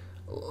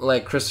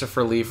 like,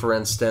 Christopher Lee, for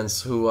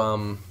instance, who,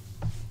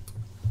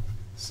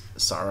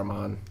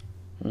 Saruman.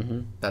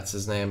 That's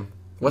his name.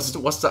 What's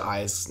the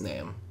eye's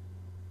name?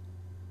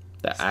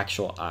 The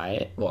actual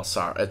eye? Well,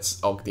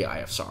 it's the Eye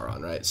of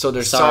Sauron, right? So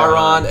there's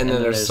Sauron, and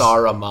then there's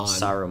Saruman.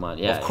 Saruman,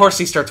 yeah. Well, of course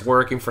he starts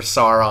working for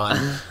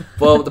Sauron.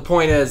 Well, the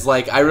point is,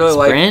 like, I really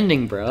like...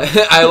 branding, bro.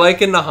 I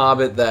like in The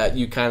Hobbit that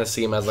you kind of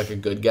see him as, like, a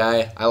good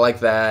guy. I like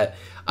that.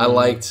 I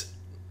liked...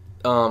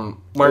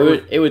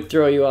 It would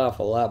throw you off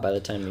a lot by the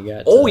time you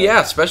got to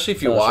yeah, especially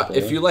if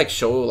you like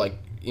show, like,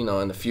 you know,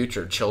 in the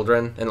future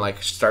children and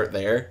like start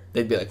there,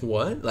 they'd be like,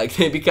 what? Like,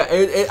 they'd be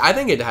I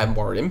think it'd have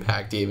more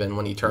impact even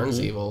when he turns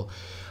evil.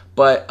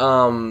 But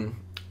Martin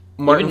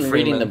Freeman,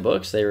 reading the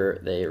books, they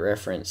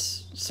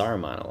reference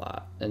Saruman a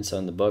lot, and so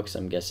in the books,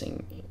 I'm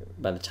guessing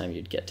by the time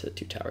you'd get to the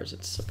Two Towers,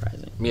 it's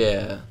surprising.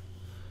 Yeah,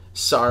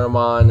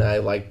 Saruman.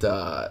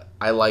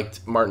 I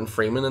liked Martin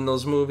Freeman in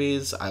those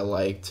movies. I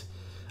liked.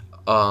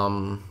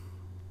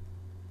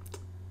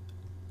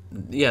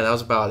 Yeah, that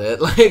was about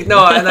it. Like,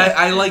 no, and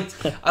I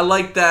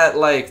liked that,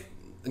 like,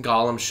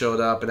 Gollum showed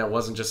up and it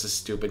wasn't just a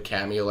stupid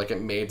cameo. Like,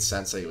 it made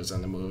sense that he was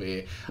in the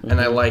movie.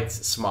 And I liked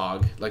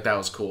Smaug. Like, that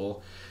was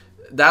cool.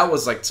 That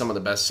was, like, some of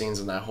the best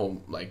scenes in that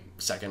whole, like,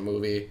 second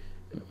movie.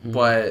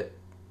 But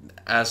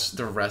as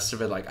the rest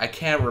of it, like, I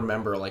can't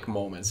remember, like,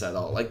 moments at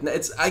all. Like,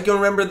 I can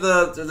remember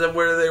the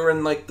where they were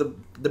in, like,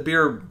 the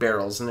beer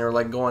barrels and they were,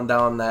 like, going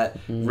down that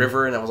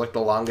river, and it was, like, the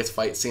longest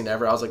fight scene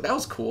ever. I was like, that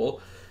was cool.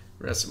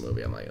 The rest of the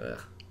movie, I'm like,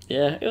 ugh.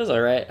 Yeah, it was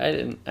alright. I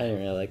didn't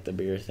really like the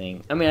beer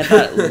thing. I mean, I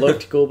thought it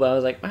looked cool, but I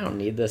was like, I don't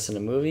need this in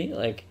a movie.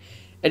 Like,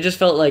 it just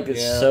felt like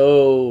it's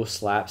so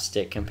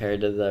slapstick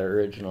compared to the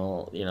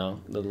original, you know,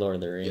 the Lord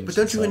of the Rings. Yeah, but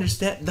don't you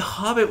understand? The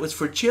Hobbit was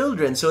for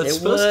children, so it's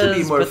supposed to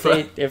be more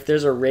fun. If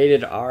there's a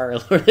rated R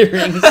Lord of the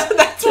Rings,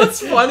 that's what's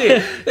funny.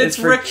 It's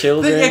for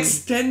children. The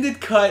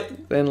extended cut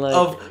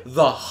of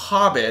The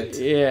Hobbit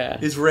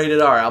is rated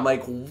R. I'm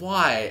like,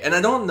 why? And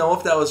I don't know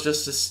if that was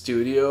just a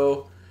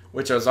studio,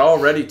 which was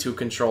already too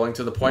controlling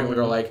to the point where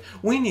they're like,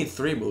 we need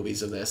 3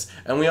 movies of this.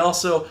 And we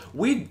also,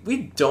 we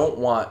don't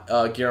want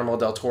Guillermo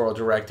del Toro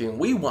directing.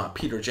 We want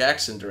Peter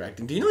Jackson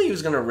directing. Do you know he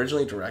was going to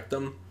originally direct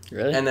them?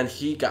 Really? And then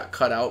he got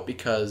cut out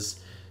because,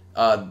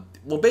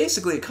 well,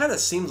 basically, it kind of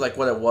seems like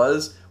what it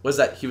was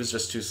that he was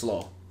just too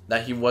slow.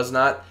 That he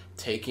wasn't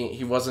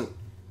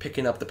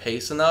picking up the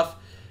pace enough.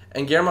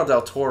 And Guillermo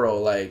del Toro,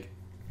 like,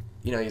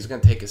 you know, he's going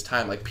to take his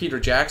time, like Peter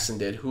Jackson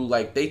did, who,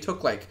 like, they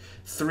took, like,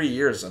 3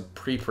 years of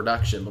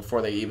pre-production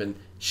before they even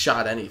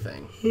shot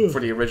anything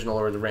for the original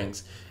Lord of the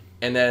Rings.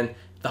 And then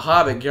The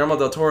Hobbit, Guillermo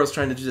del Toro is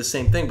trying to do the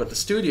same thing, but the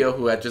studio,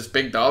 who had just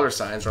big dollar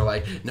signs, are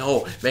like,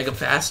 no, make them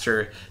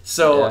faster.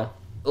 So,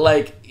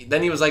 like,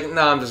 then he was like,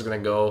 nah, I'm just gonna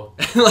go.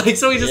 Like,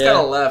 so he just kind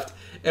of left.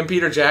 And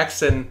Peter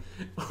Jackson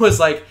was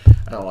like,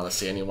 I don't want to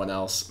see anyone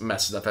else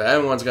mess it up. If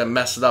anyone's gonna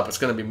mess it up, it's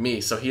gonna be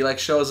me. So he like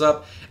shows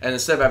up, and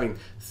instead of having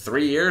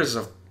 3 years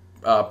of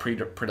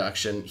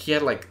pre-production, he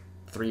had like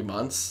 3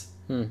 months.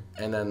 And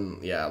then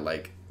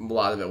like a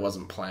lot of it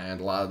wasn't planned.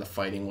 A lot of the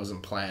fighting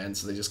wasn't planned,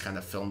 so they just kind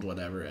of filmed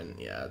whatever, and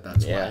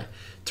that's why it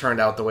turned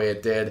out the way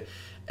it did.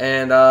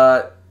 And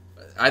I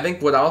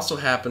think what also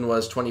happened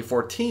was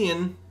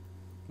 2014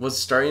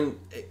 was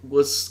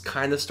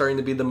kind of starting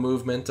to be the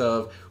movement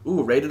of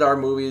rated R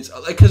movies.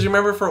 Like, because you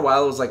remember for a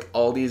while it was like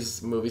all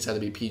these movies had to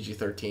be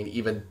PG-13.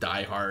 Even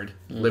Die Hard,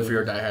 Live Free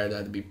or Die Hard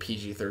had to be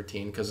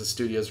PG-13 because the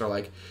studios are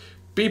like,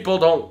 people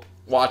don't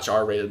watch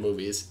R-rated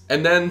movies.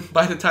 And then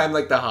by the time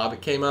like The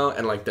Hobbit came out,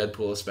 and like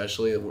Deadpool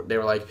especially, they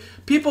were like,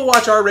 people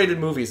watch R-rated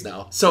movies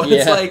now. So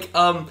it's like,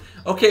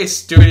 okay,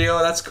 studio,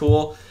 that's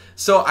cool.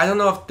 So I don't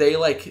know if they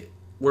like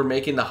were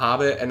making The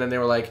Hobbit, and then they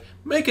were like,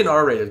 make an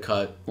R-rated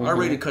cut.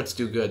 R-rated cuts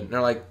do good. And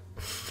they're like,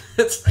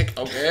 it's like,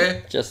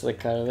 okay. Just the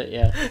cut of it,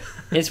 yeah.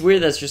 It's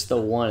weird that's just the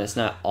one. It's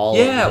not all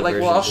of the like,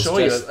 versions. well, I'll show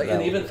you. Like,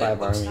 and even it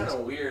looks kind of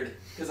weird,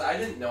 because I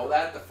didn't know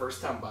that the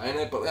first time buying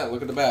it, but yeah,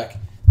 look at the back.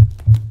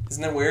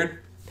 Isn't that weird?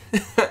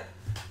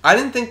 I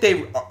didn't think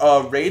they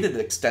rated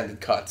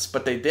extended cuts,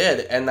 but they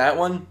did, and that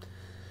one,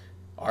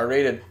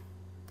 R-rated.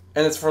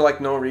 And it's for,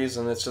 like, no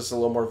reason. It's just a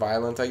little more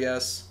violent, I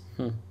guess.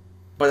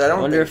 But I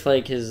wonder if,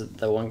 like,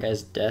 the one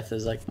guy's death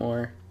is, like,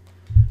 more...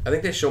 I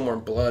think they show more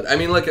blood. I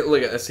mean, look at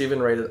it's even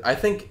rated. I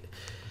think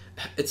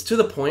it's to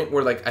the point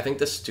where, like, I think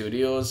the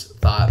studios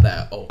thought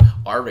that,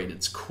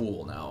 R-rated's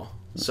cool now.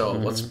 So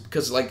let's...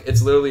 Because, like,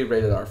 it's literally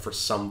rated R for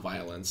some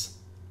violence.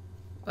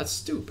 That's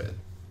stupid.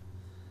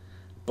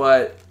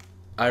 But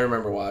I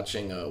remember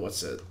watching,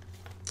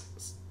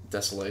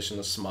 Desolation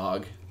of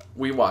Smog.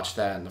 We watched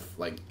that in the,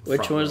 like...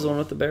 Which one is the one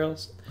with the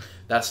barrels?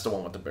 That's the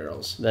one with the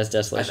barrels. That's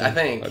Desolation? I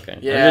think. Okay.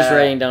 Yeah. I'm just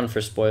writing down for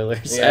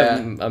spoilers. Yeah. I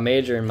have a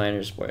major and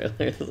minor spoilers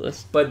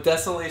list. But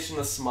Desolation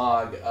of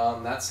Smog,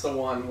 that's the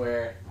one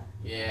where,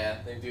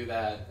 they do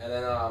that. And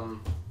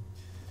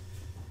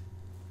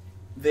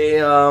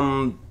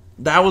then,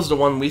 that was the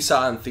one we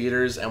saw in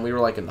theaters, and we were,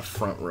 like, in the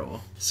front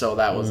row. So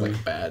that was, like,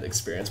 a bad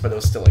experience, but it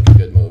was still, like, a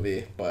good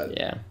movie. But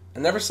yeah. I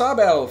never saw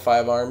Battle of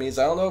Five Armies.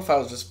 I don't know if I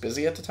was just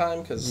busy at the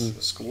time because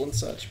of school and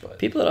such. But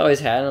people had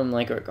always had them,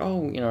 like,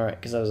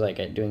 because I was,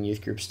 like, doing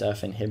youth group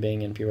stuff in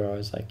Hibbing, and people were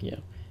always like,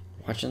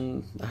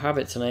 watching The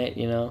Hobbit tonight,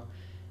 And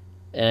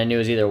I knew it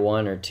was either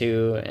 1 or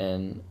 2,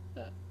 and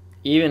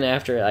even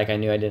after, like, I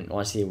knew I didn't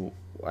want to see,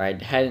 or I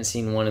hadn't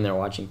seen 1 and they're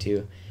watching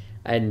 2,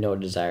 I had no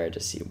desire to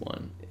see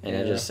 1. And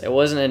it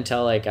wasn't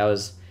until, like,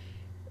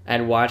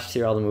 I'd watched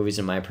through all the movies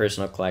in my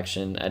personal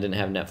collection. I didn't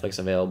have Netflix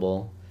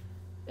available.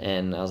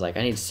 And I was like,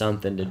 I need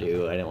something to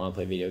do. I didn't want to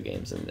play video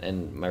games.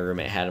 And my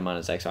roommate had him on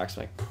his Xbox.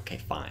 I'm like, okay,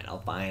 fine. I'll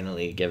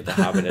finally give The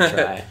Hobbit a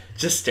try.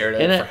 Just stared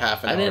at it for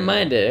half an hour. I didn't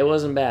mind it. It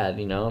wasn't bad,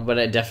 But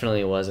it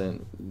definitely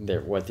wasn't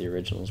what the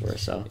originals were.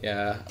 So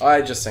yeah.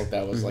 I just think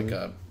that was like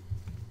a,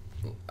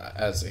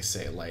 as they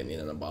say, lightning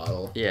in a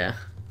bottle. Yeah.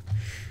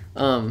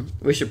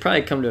 We should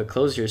probably come to a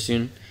close here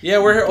soon.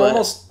 Yeah, we're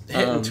almost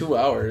hitting 2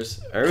 hours.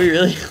 Are we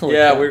really?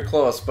 Yeah, we're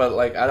close, but,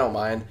 like, I don't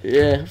mind.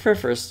 Yeah, for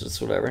first, it's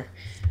whatever.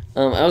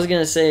 I was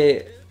gonna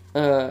say,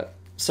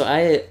 so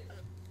I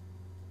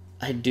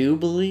do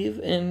believe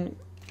in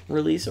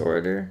release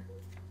order,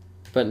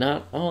 but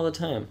not all the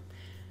time.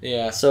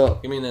 Yeah. So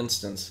give me an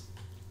instance.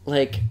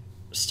 Like,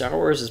 Star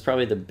Wars is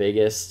probably the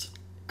biggest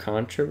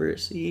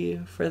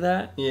controversy for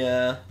that.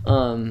 Yeah.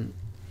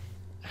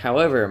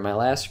 However, my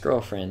last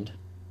girlfriend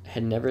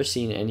had never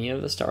seen any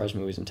of the Star Wars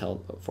movies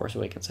until Force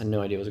Awakens. Had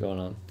no idea what was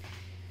going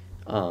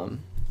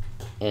on.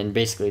 And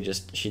basically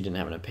she didn't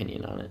have an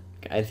opinion on it.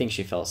 I think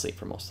she fell asleep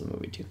for most of the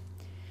movie too.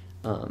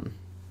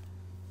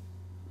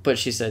 But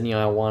she said,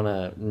 I want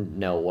to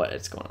know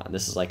what's going on.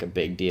 This is like a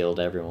big deal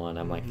to everyone.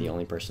 I'm like the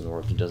only person in the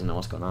world who doesn't know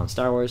what's going on in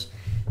Star Wars.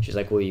 She's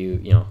like, will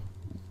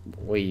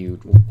you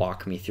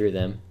walk me through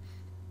them?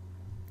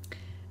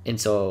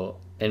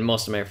 And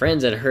most of my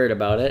friends had heard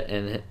about it,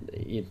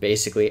 and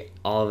basically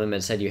all of them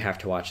had said you have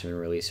to watch them in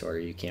release order.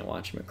 You can't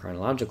watch them in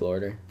chronological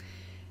order.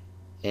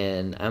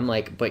 And I'm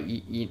like, but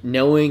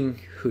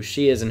knowing who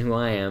she is and who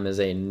I am as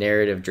a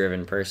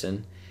narrative-driven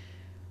person,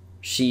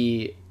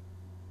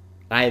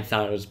 I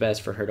thought it was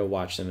best for her to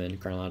watch them in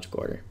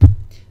chronological order.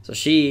 So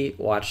we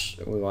watched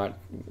the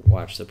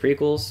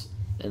prequels,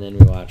 and then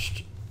we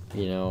watched,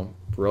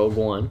 Rogue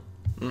One,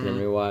 and then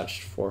we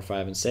watched 4,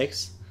 5, and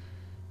 6.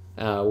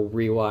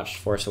 Rewatched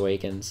Force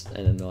Awakens,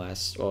 and then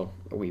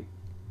we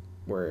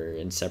were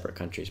in separate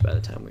countries by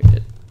the time we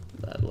did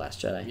The Last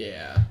Jedi.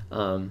 Yeah.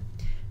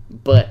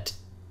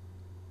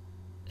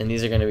 And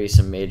these are going to be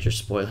some major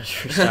spoilers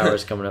for Star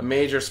Wars coming up.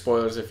 Major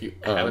spoilers if you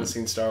haven't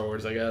seen Star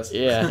Wars, I guess.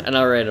 Yeah, and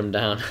I'll write them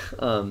down.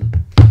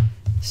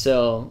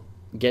 So,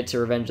 get to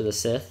Revenge of the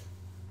Sith,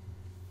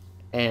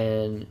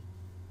 and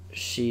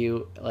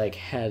she,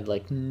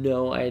 had,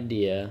 no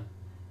idea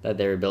that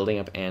they were building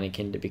up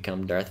Anakin to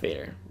become Darth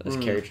Vader, this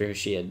character who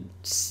she had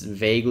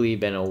vaguely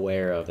been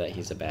aware of that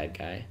he's a bad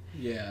guy.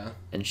 Yeah.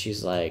 And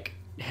she's like,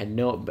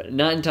 but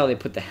not until they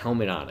put the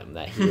helmet on him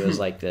that he was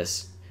like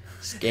this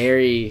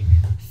scary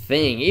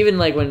thing. Even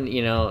like when,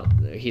 you know,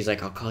 he's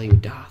like, I'll call you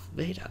Darth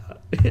Vader.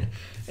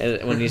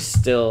 And when he's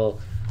still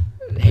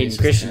Hayden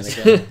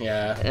Christensen.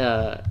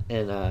 Yeah.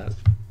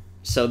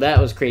 So that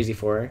was crazy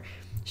for her.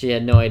 She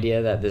had no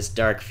idea that this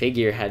dark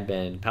figure had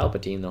been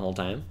Palpatine the whole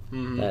time.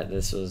 Mm-hmm. That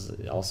this was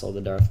also the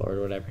Darth Lord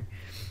or whatever.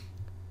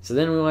 So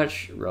then we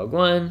watch Rogue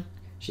One.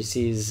 She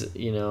sees,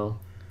 you know,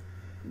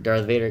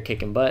 Darth Vader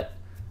kicking butt.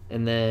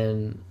 And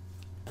then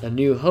A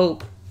New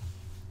Hope.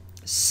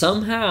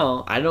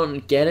 Somehow, I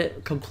don't get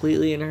it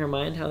completely in her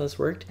mind how this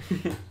worked.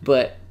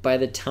 But by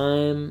the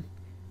time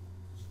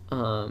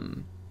I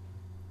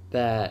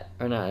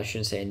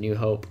shouldn't say A New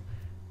Hope.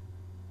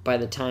 By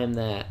the time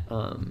that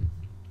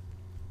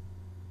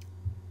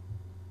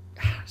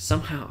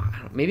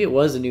somehow, maybe it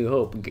was A New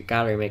Hope,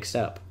 got her mixed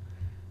up.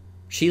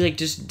 She like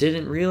just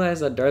didn't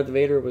realize that Darth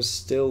Vader was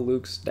still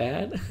Luke's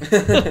dad,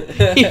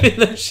 even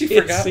though she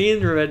forgot.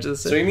 Seen Revenge of the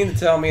Sith. So you mean to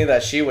tell me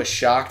that she was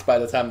shocked by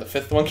the time the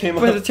fifth one came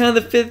out? By the time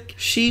the fifth,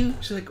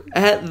 she's like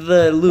at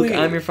the Luke, wait.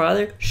 I'm your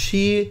father.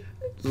 She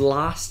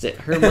lost it.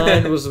 Her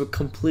mind was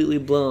completely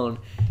blown.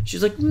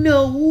 She's like,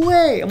 no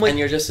way. I'm like, and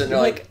you're just sitting there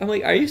like, I'm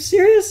like, are you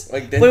serious?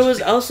 Like, but it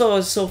was also, I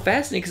was so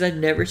fascinating because I'd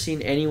never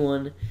seen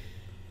anyone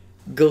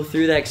go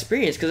through that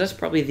experience, because that's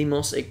probably the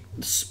most like,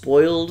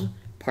 spoiled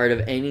part of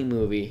any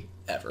movie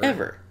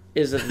ever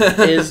is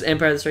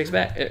Empire Strikes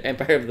Back.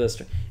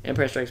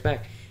 Empire Strikes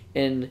Back,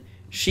 and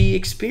she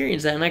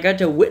experienced that, and I got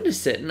to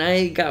witness it, and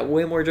I got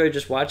way more joy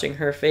just watching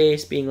her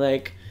face, being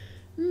like,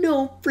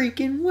 no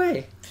freaking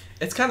way.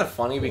 It's kind of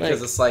funny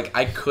because it's like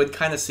I could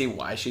kind of see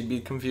why she'd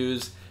be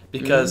confused,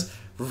 because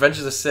Revenge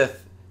of the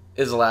Sith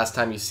is the last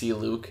time you see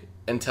Luke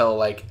until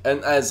like,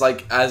 and as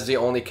the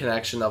only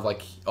connection of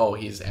like, oh,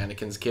 he's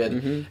Anakin's kid,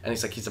 and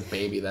he's a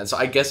baby then. So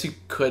I guess you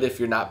could, if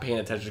you're not paying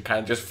attention, kind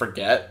of just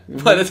forget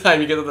by the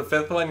time you get to the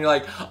fifth one. You're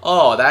like,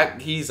 oh,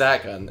 he's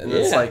that gun, and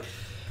it's like,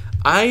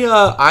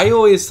 I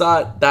always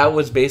thought that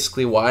was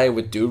basically why I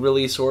would do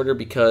release order,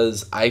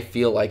 because I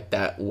feel like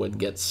that would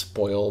get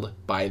spoiled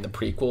by the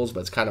prequels.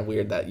 But it's kind of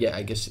weird that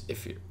I guess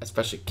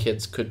especially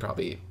kids could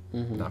probably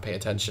not pay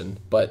attention,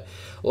 but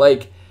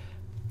like,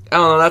 I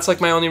don't know, that's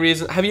like my only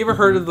reason. Have you ever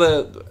heard of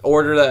the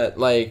order that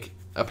like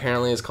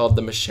apparently is called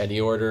the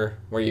Machete Order,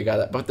 where you got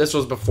it? But this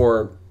was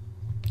before.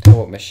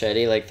 Oh,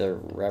 Machete, like the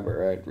Robert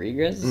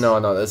Rodriguez? No,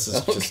 this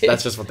is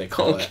that's just what they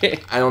call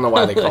it. I don't know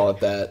why they call it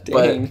that,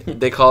 but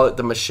they call it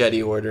the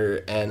Machete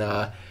Order,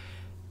 and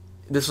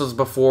this was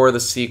before the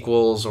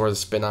sequels or the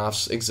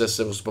spin-offs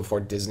existed. It was before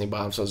Disney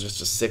bombed, so it was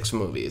just 6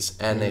 movies,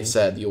 and they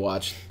said you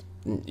watch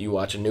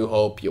A New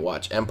Hope, you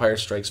watch Empire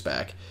Strikes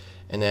Back,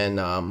 and then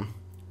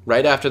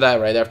right after that,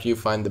 right after you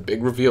find the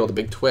big reveal, the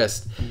big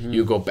twist,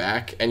 you go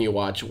back and you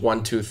watch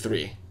 1, 2,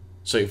 3.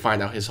 So you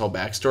find out his whole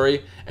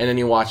backstory, and then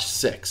you watch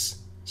 6.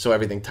 So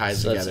everything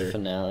ties together. That's the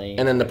finale.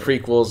 And then the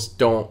prequels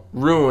don't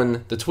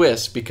ruin the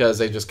twist, because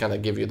they just kind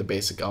of give you the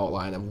basic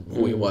outline of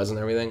who he was and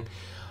everything.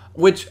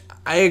 Which,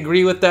 I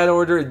agree with that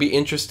order. It'd be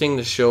interesting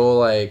to show,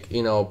 like,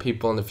 you know,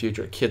 people in the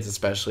future, kids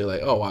especially,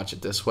 like, oh, watch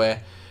it this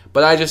way.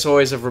 But I just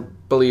always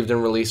have believed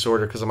in release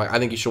order, because I'm like, I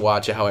think you should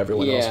watch it how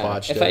everyone else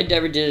watched it. If I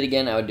ever did it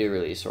again, I would do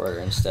release order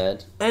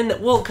instead. And,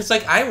 well, because,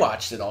 like, I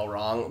watched it all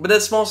wrong. But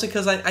that's mostly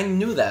because I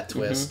knew that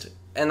twist.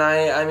 And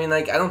I mean,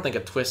 like, I don't think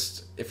a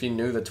twist, if you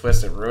knew the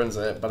twist, it ruins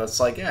it. But it's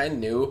like, I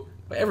knew.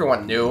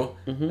 Everyone knew.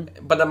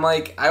 But I'm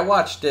like, I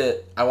watched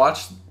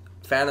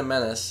Phantom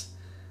Menace.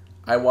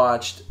 I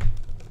watched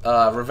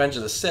Revenge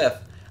of the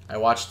Sith. I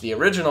watched the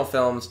original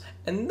films.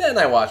 And then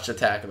I watched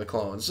Attack of the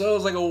Clones. So it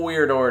was like a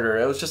weird order.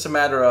 It was just a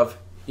matter of,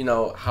 you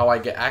know, how I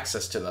get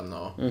access to them,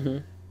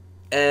 though.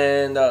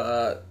 And,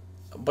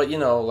 but, you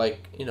know,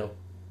 like, you know,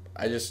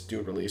 I just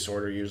do release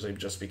order usually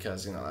just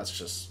because, you know, that's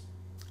just...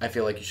 I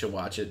feel like you should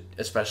watch it,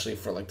 especially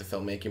for like the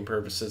filmmaking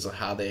purposes of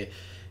how they,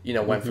 you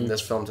know, went from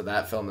this film to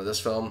that film to this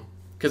film.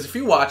 Because if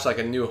you watch like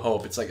A New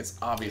Hope, it's like it's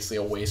obviously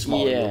a way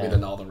smaller movie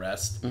than all the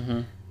rest.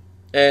 And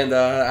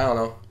I don't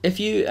know.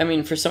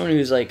 For someone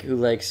who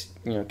likes,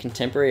 you know,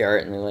 contemporary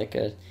art, and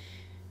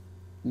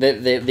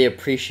they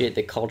appreciate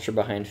the culture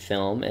behind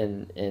film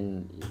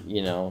and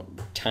you know,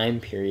 time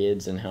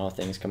periods and how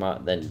things come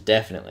out, then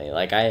definitely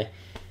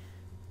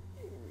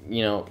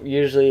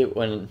usually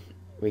when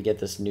we get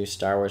this new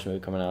Star Wars movie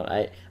coming out,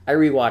 I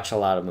rewatch a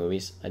lot of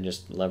movies. I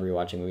just love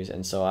rewatching movies,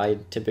 and so I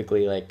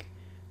typically, like,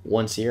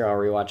 once a year I'll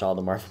rewatch all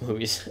the Marvel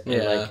movies.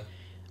 And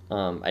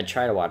I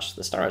try to watch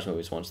the Star Wars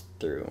movies once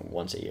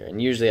a year,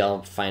 and usually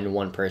I'll find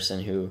one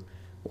person who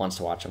wants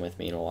to watch them with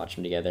me, and we'll watch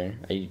them together.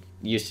 I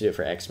used to do it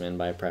for X-Men,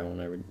 but I probably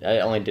won't ever. I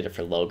only did it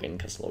for Logan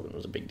because Logan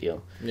was a big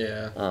deal.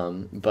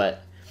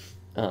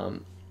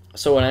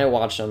 So when I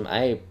watch them,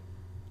 I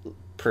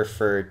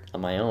prefer on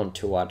my own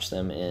to watch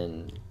them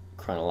in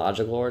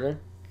chronological order,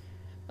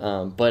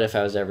 but if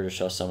I was ever to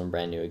show someone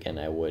brand new again,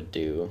 I would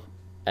do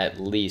at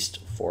least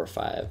 4,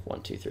 5,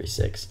 1, 2, 3,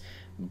 6.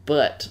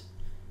 But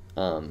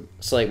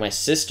So like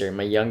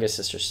my youngest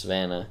sister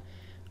Savannah,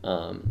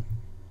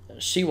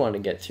 she wanted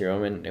to get through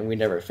them, and we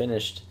never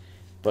finished.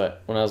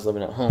 But when I was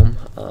living at home,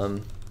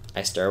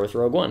 I started with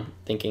Rogue One,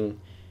 thinking,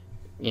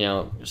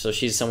 so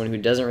she's someone who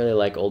doesn't really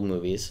like old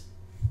movies,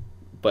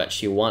 but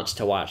she wants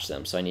to watch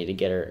them, so I need to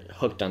get her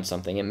hooked on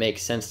something. It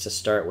makes sense to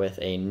start with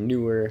a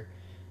newer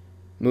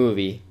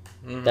movie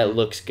that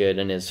looks good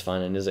and is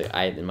fun and is,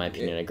 in my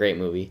opinion, a great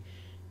movie,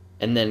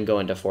 and then go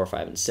into 4,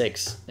 5, and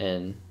 6,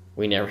 and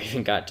we never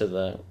even got to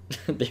the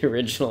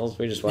originals.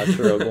 We just watched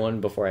Rogue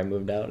One before I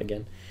moved out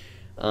again.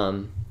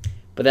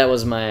 But that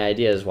was my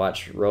idea, is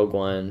watch Rogue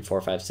One,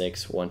 4, 5,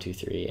 6, 1, 2,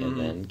 3, and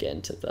then get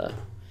into the,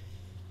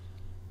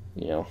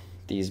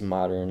 these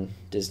modern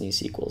Disney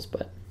sequels.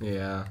 But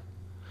yeah.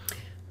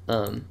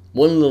 One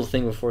little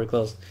thing before we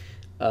close.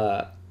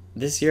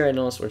 This year I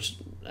noticed, which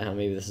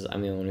maybe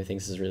I'm the only one who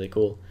thinks this is really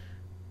cool.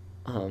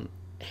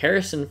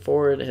 Harrison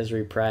Ford has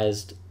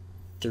reprised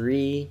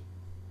 3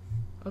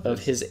 of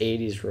his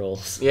 80s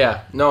roles.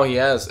 Yeah, no, he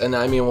has. And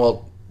I mean,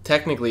 well,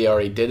 technically he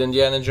already did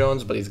Indiana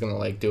Jones, but he's going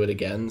to do it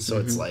again. So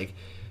it's like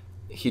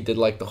he did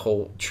the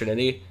whole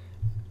Trinity.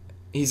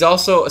 He's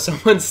also,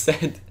 someone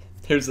said,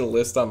 there's a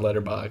list on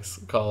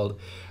Letterboxd called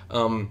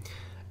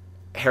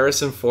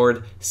Harrison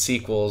Ford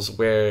sequels,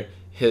 where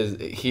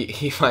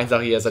he finds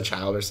out he has a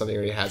child or something,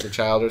 or he has a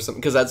child or something,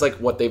 because that's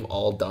what they've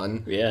all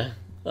done. Yeah.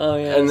 Oh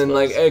yeah. And then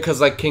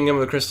because Kingdom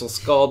of the Crystal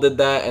Skull did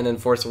that, and then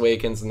Force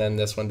Awakens, and then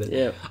this one did.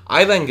 Yeah.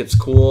 I think it's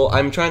cool.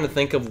 I'm trying to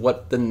think of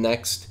what the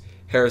next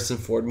Harrison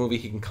Ford movie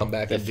he can come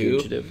back and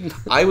Fugitive. do.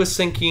 I was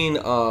thinking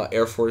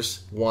Air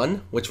Force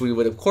One, which we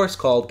would of course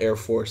call Air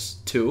Force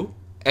 2,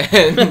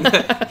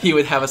 and he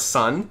would have a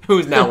son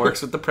who now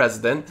works with the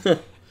president,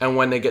 and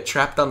when they get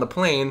trapped on the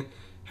plane,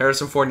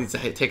 Harrison Ford needs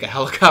to take a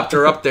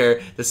helicopter up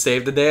there to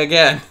save the day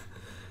again.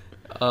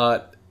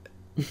 I'm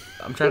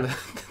trying to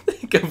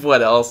think of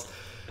what else.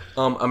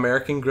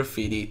 American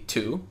Graffiti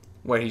 2,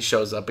 where he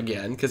shows up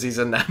again, because he's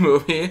in that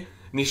movie,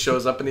 and he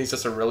shows up and he's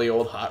just a really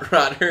old hot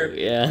rodder.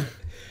 Yeah.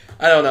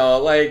 I don't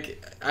know,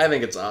 I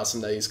think it's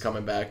awesome that he's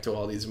coming back to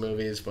all these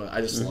movies, but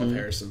I just love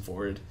Harrison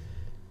Ford.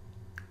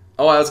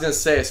 Oh, I was going to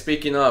say,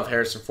 speaking of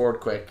Harrison Ford,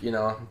 quick,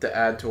 to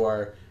add to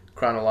our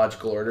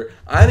chronological order,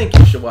 I think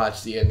you should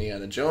watch the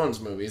Indiana Jones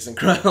movies in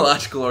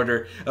chronological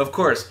order, of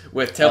course,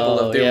 with Temple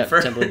of Doom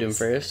first. Temple of Doom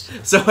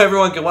first. So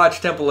everyone can watch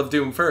Temple of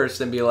Doom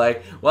first and be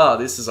like, wow,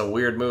 this is a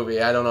weird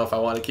movie. I don't know if I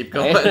want to keep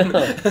going.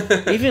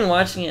 Even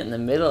watching it in the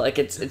middle,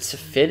 it's a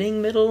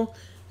fitting middle,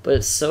 but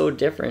it's so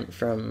different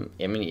from,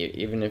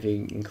 even if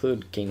you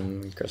include Kingdom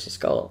of the Crystal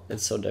Skull,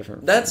 it's so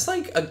different. That's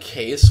a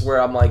case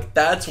where I'm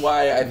that's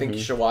why I think you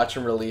should watch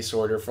in release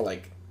order for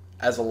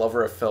as a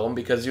lover of film,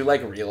 because you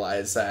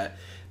realize that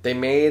they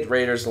made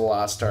Raiders of the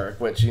Lost Ark,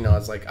 which,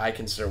 is I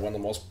consider one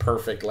of the most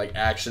perfect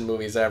action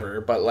movies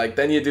ever. But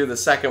then you do the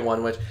second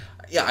one, which,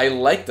 yeah, I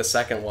like the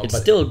second one. It's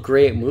still a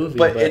great movie.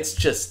 But it's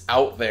just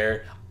out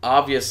there,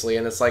 obviously,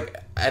 and it's I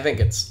think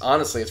it's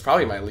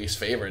probably my least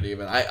favorite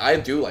even. I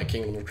do like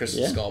Kingdom of the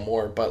Crystal Skull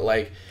more, but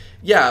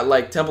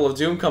Temple of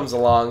Doom comes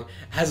along,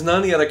 has none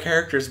of the other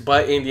characters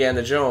but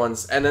Indiana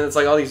Jones, and then it's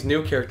all these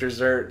new characters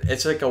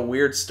it's a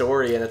weird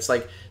story, and it's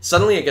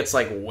suddenly it gets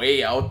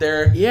way out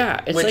there.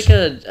 Yeah, it's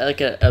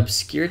a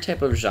obscure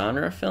type of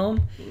genre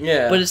film.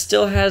 Yeah. But it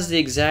still has the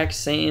exact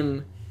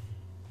same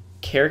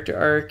character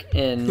arc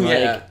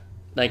and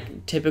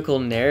typical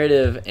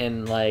narrative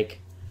and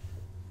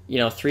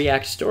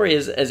 3-act story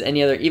as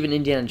any other, even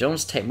Indiana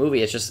Jones type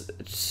movie. It's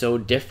so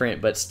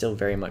different, but still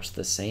very much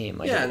the same.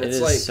 And it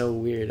is so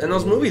weird. And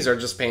those movies are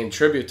just paying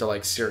tribute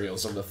to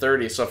serials of the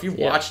 30s. So if you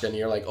watched it,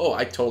 you're oh,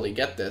 I totally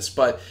get this.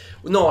 But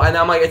no, and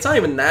I'm it's not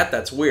even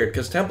that's weird,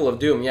 because Temple of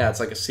Doom, it's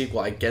a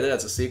sequel. I get it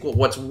as a sequel.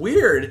 What's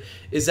weird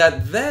is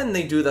that then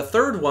they do the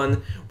third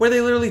one where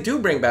they literally do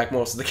bring back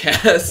most of the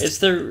cast. It's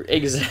the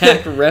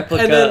exact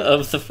replica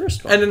of the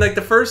first one. And then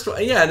the first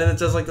one, and then it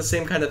does the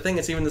same kind of thing.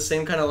 It's even the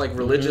same kind of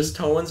religious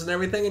tones and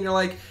everything, and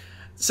you're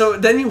so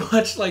then you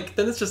watch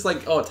then it's just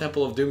oh,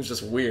 Temple of Doom's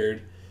just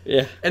weird.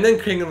 Yeah. And then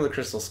Kingdom of the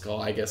Crystal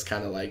Skull, I guess,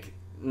 kind of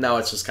now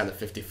it's just kind of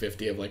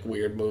 50-50 of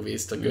weird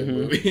movies to good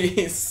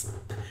movies.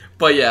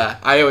 But yeah,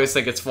 I always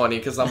think it's funny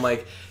because I'm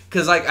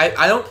because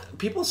I don't,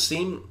 people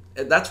seem,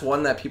 that's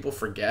one that people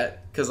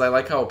forget, because I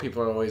like how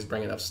people are always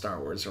bringing up Star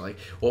Wars. They're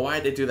well, why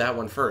did they do that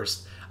one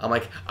first? I'm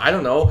I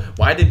don't know.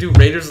 Why did they do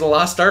Raiders of the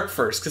Lost Ark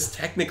first? Because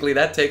technically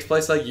that takes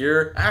place a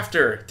year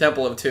after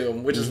Temple of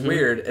Doom, which is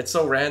weird. It's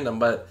so random,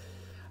 but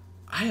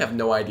I have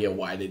no idea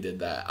why they did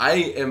that.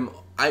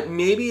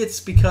 Maybe it's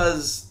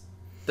because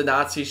the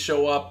Nazis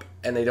show up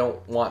and they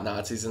don't want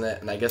Nazis in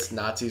it, and I guess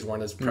Nazis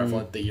weren't as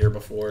prevalent the year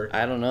before.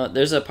 I don't know.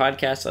 There's a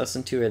podcast I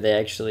listened to where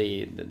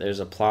there's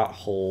a plot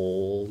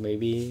hole,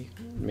 maybe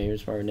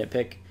it's more of a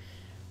nitpick.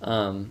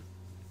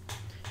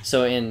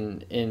 So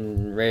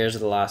in Raiders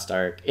of the Lost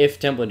Ark, if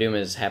Temple of Doom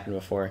has happened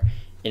before,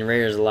 in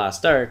Raiders of the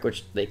Lost Ark,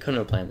 which they couldn't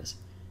have planned this.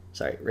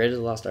 Sorry, Raiders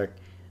of the Lost Ark,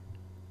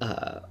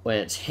 when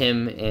it's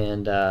him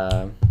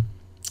and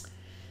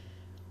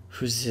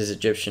who's his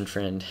Egyptian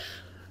friend?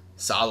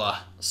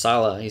 Salah.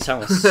 He's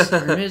talking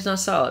maybe it's not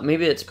Salah.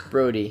 Maybe it's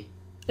Brody.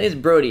 It's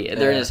Brody.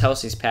 They're in Yeah. his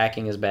house. He's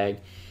packing his bag,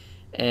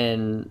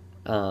 and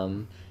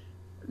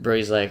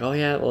Brody's like, "Oh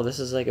yeah, well this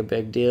is like a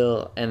big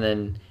deal." And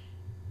then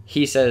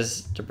he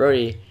says to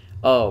Brody,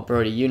 "Oh,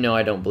 Brody, you know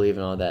I don't believe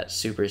in all that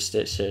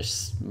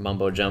superstitious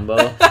mumbo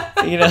jumbo."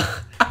 You know,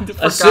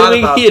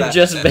 assuming he had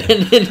just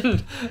been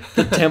in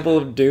the Temple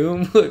of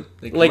Doom,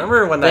 like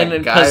remember when that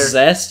been guy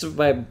possessed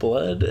by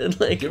blood, and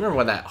like, Do you remember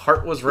when that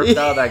heart was ripped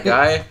out of that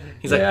guy?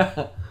 He's like, yeah.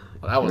 well,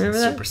 that wasn't Remember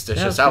that?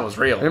 superstitious. That was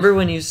real. Remember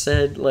when you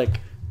said like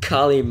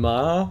Kali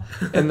Ma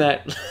and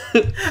that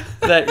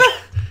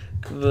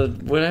the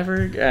whatever?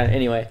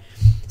 Anyway,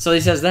 so he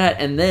says that,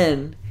 and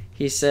then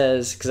he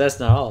says, because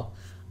that's not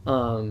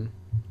all.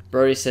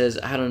 Brody says,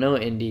 "I don't know,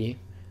 Indy.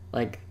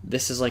 Like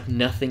this is like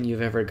nothing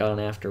you've ever gone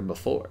after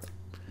before."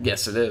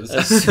 Yes, it is.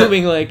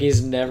 Assuming like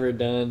he's never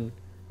done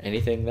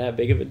anything that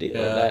big of a deal,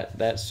 Yeah.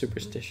 that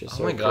superstitious.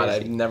 Oh my or god,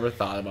 crazy. I've never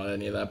thought about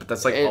any of that, but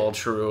that's like It- all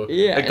true.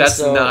 Yeah, like and that's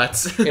so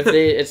nuts. if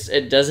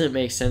it doesn't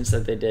make sense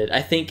that they did.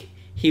 I think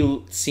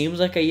he seems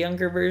like a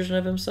younger version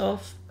of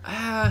himself,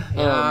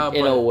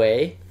 in a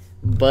way,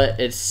 but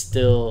it's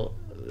still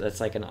that's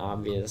like an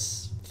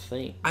obvious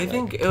thing. I Like,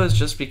 think it was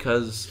just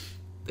because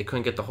they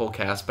couldn't get the whole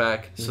cast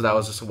back, so that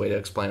was just a way to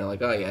explain it.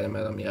 Like, oh, you hadn't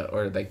met them yet,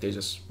 or like they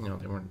just, they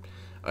weren't.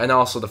 And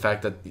also the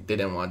fact that they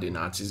didn't want to do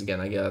Nazis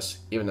again, I guess,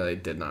 even though they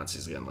did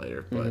Nazis again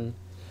later. But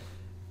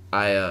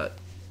I'd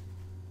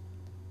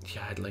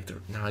like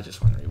to. Now I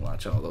just want to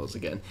rewatch all those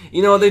again.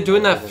 They're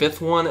doing that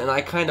fifth one, and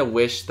I kind of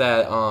wish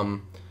that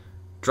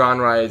John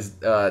Rhys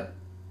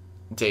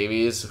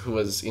Davies, who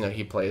was,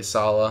 he plays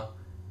Sala,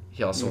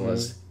 he also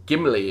was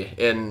Gimli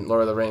in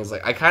Lord of the Rings.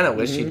 Like, I kind of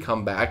wish he'd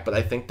come back, but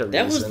I think the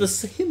that reason...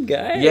 was the same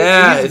guy.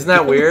 Yeah, He's isn't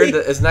that weird?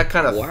 really- Isn't that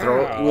kind of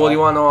Wow. Well, you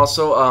want to know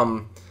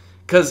also,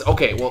 because,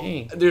 okay, well,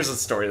 Dang. there's a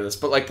story to this,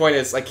 but, like, point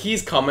is, like,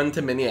 he's coming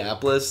to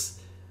Minneapolis,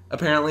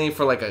 apparently,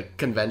 for, like, a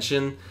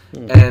convention,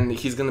 and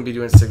he's going to be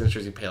doing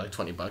signatures. You pay, like,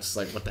 $20. It's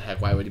like, what the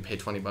heck? Why would you pay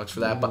 $20 for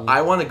that? But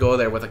I want to go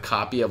there with a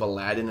copy of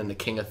Aladdin and the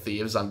King of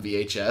Thieves on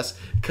VHS,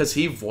 because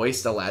he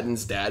voiced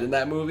Aladdin's dad in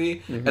that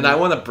movie, and I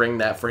want to bring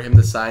that for him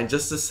to sign,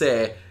 just to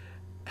say...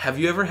 Have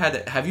you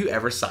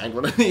ever signed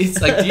one of these?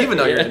 Like, do you even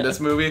know you're in this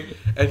movie?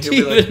 And he'll Do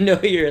you be like, even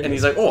know you're in and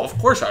he's like, oh, of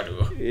course I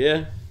do.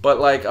 Yeah. But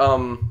like,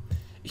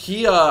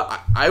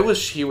 I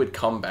wish he would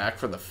come back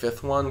for the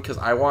fifth one, because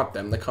I want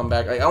them to come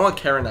back. Like, I want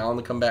Karen Allen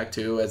to come back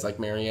too as like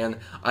Marianne.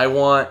 I'm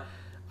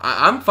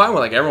fine with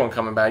like everyone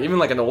coming back, even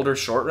like an older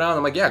short round.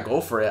 I'm like, yeah, go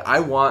for it.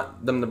 I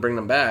want them to bring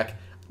them back.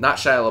 Not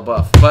Shia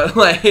LaBeouf, but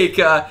like,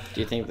 Do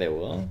you think they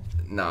will?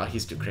 no,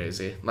 he's too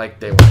crazy. Like,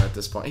 they won't at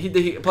this point.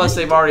 Plus,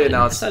 they've already I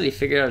announced. thought he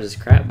figured out his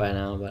crap by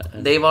now,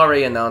 but They've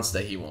already announced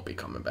that he won't be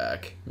coming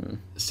back.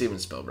 Steven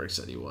Spielberg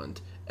said he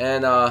wouldn't.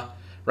 And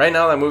right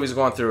now that movie's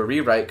going through a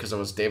rewrite because it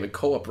was David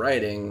Coop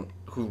writing,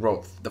 who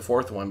wrote the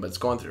fourth one, but it's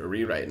going through a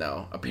rewrite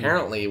now.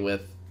 Apparently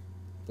with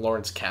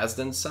Lawrence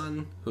Kasdan's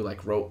son, who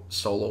like wrote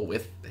Solo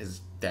with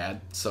his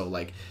dad. So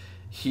like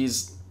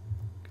he's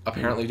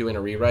apparently doing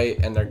a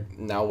rewrite, and they're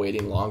now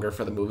waiting longer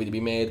for the movie to be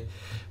made.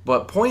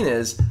 But point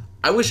is,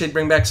 I wish they'd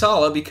bring back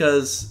Sala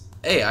because,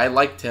 hey, I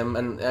liked him,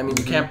 and I mean,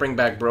 you can't bring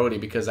back Brody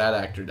because that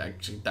actor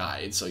actually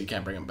died, so you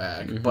can't bring him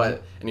back.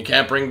 And you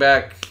can't bring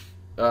back,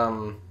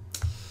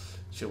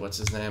 what's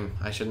his name?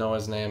 I should know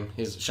his name.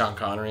 He's Sean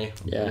Connery.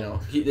 Yeah.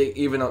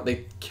 Even though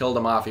they killed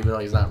him off, even though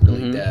he's not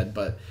really dead,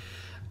 but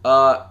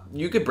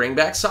you could bring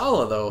back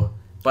Sala though.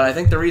 But I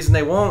think the reason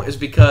they won't is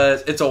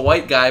because it's a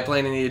white guy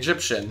playing an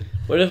Egyptian.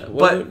 what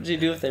would you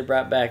do if they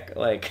brought back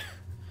like?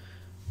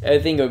 I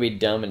think it would be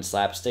dumb and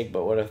slapstick,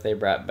 but what if they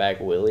brought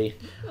back Willie?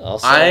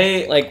 Also,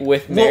 like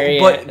with Mary.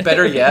 But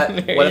better yet, what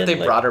if Marianne, they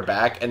like- brought her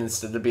back and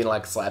instead of being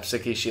like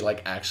slapsticky, she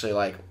like actually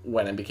like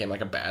went and became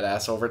like a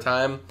badass over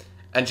time,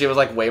 and she was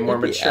like way more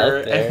It'd be mature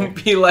out there.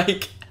 and be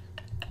like,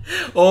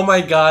 oh my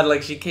god,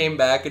 like she came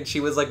back and she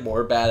was like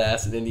more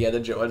badass than Indiana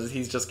Jones.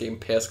 He's just getting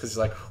pissed because he's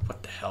like,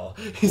 what the hell?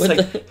 He's What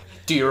like, the-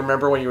 do you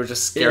remember when you were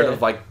just scared Yeah.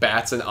 of like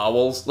bats and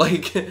owls?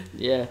 Like,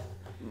 Yeah.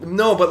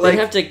 no, but They'd like,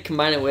 have to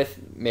combine it with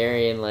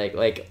Marion, like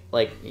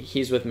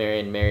he's with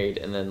Marion married,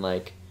 and then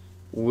like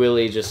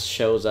Willie just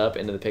shows up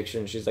into the picture,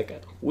 and she's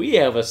like, "We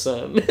have a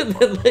son." And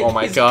then, like, Oh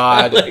my he's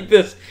got, God. like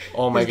this.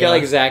 oh my He's god, got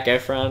like Zac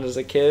Efron as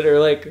a kid, or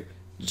like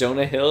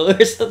Jonah Hill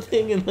or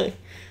something, and like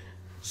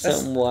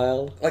something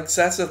wild. like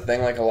that's the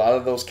thing, like a lot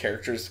of those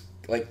characters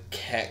like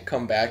can't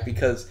come back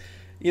because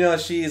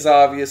she's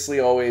obviously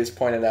always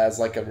pointed as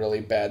like a really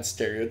bad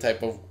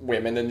stereotype of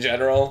women in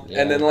general.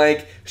 Yeah. And then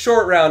like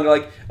short round, they're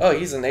like, oh,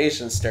 he's an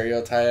Asian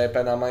stereotype,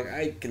 and I'm like,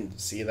 I can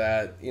see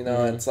that.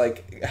 It's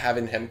like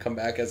having him come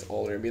back as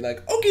older and be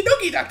like, okie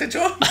dokie, Dr.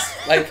 Jones.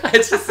 Like,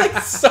 it's just like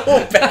so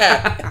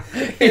bad.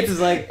 It's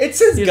like it's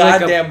his he's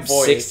goddamn like a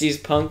voice.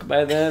 60s punk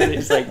by then.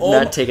 He's like Oh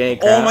not taking any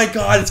crap. Oh my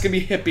god, it's gonna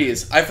be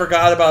hippies. I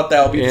forgot about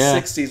that. It'll be Yeah.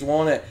 the 60s,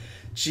 won't it?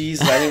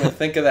 Jeez, I didn't even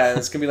think of that. And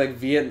it's gonna be like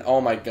Vietnam.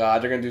 Oh my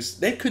god,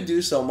 they could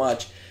do so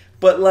much.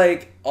 But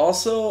like,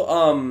 also,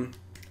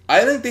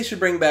 I think they should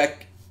bring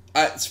back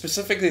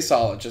specifically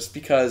Sala, just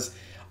because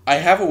I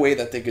have a way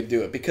that they could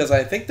do it. Because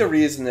I think the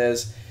reason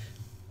is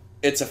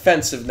it's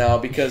offensive now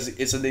because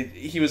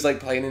he was like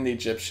playing an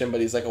Egyptian,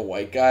 but he's like a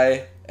white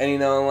guy,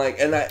 and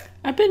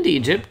I've been to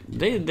Egypt.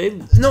 He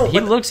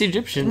looks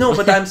Egyptian. No,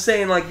 but I'm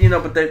saying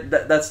but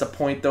that's the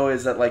point though,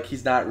 is that like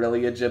he's not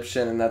really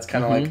Egyptian, and that's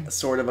kind of like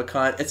sort of a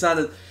con. It's not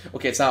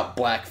it's not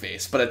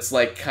blackface, but it's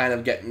like kind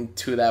of getting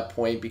to that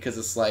point because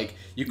it's like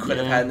you could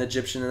have had an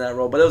Egyptian in that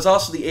role, but it was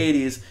also the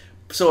 '80s,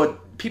 so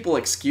people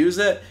excuse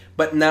it.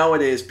 But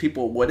nowadays,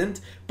 people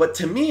wouldn't. But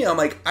to me, I'm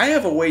like, I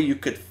have a way you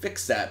could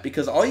fix that.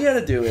 Because all you had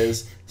to do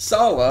is,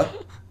 Saleh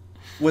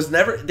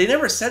they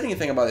never said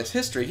anything about his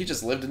history. He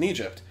just lived in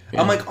Egypt. Yeah.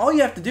 I'm like, all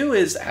you have to do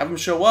is have him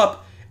show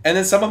up. And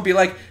then someone be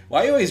like,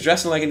 why are you always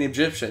dressing like an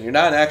Egyptian? You're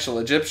not an actual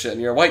Egyptian.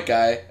 You're a white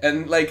guy.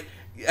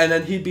 And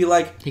then he'd be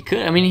like... He could.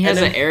 I mean, he has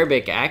an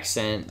Arabic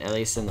accent, at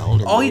least in the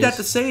older All movies. He'd have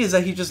to say is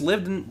that he just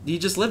lived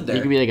there.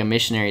 He could be like a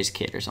missionary's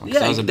kid or something.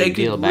 Yeah, that was a big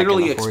deal back in the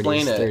 40s,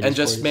 explain it 30s, and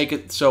just 40s. make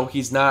it so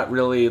he's not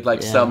really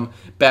like some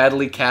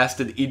badly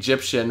casted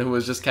Egyptian who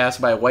was just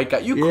cast by a white guy.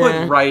 You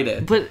could write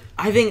it. But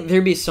I think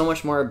there'd be so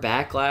much more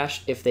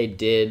backlash if they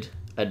did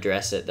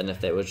address it than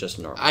if it was just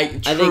normal. I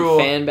think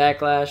fan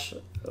backlash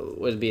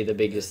would be the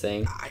biggest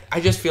thing. I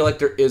just feel like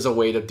there is a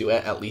way to do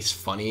it at least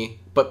funny,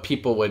 but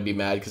people would be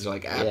mad because they're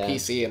like,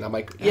 PC, and I'm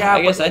like,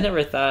 I guess I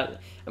never thought.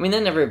 I mean,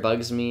 that never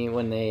bugs me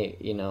when they,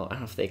 I don't know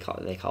if they call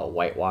it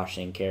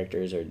whitewashing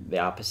characters or the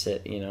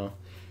opposite,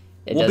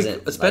 It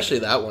doesn't, especially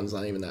that one's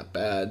not even that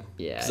bad.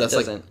 Yeah, it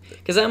doesn't.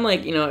 Because I'm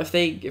like,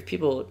 if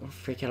people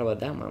freak out about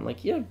that one, I'm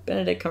like,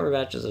 Benedict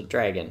Cumberbatch is a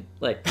dragon.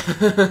 Like,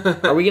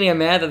 are we gonna get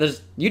mad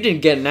that you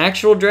didn't get an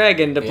actual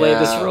dragon to play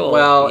this role?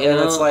 Well, and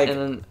it's like, and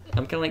then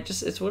I'm kind of like,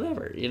 it's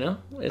whatever,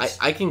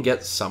 I can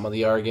get some of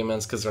the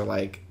arguments because they're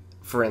like,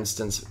 for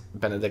instance,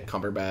 Benedict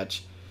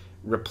Cumberbatch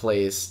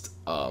replaced,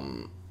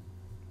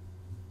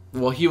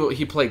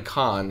 he played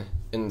Khan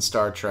in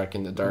Star Trek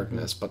Into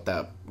Darkness, but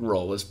that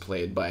role was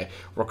played by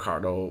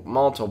Ricardo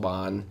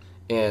Montalban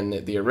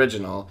in the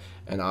original,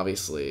 and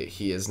obviously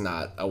he is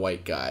not a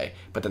white guy,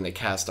 but then they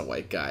cast a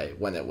white guy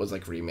when it was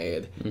like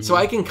remade. So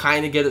I can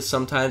kind of get it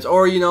sometimes,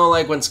 or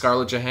like when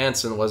Scarlett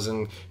Johansson was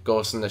in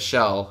Ghost in the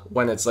Shell,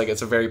 when it's like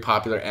it's a very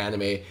popular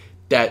anime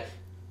that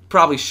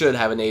probably should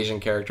have an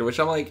Asian character, which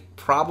I'm like,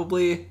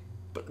 probably,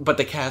 but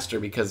they cast her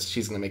because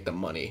she's gonna make the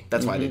money.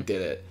 That's why they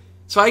did it.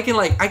 So I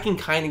can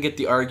kind of get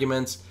the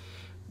arguments.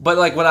 But,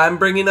 like, what I'm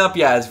bringing up,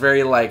 is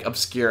very, like,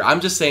 obscure.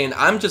 I'm just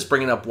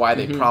bringing up why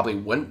they probably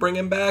wouldn't bring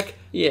him back.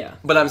 Yeah.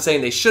 But I'm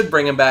saying they should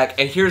bring him back,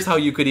 and here's how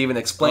you could even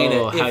explain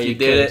it if you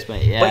did it.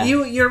 But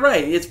you're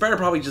right. It's better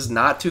probably just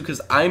not to,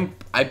 because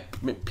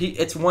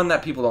it's one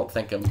that people don't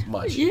think of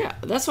much. Yeah,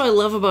 that's what I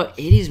love about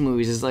 80s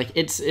movies, is, like,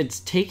 it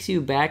takes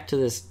you back to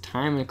this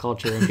time and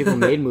culture when people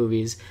made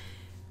movies.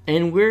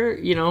 And we're,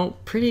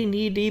 pretty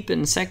knee-deep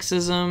in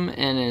sexism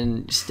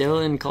and still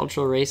in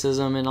cultural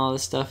racism and all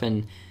this stuff,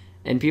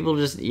 and people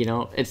just,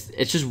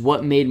 it's just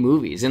what made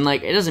movies. And,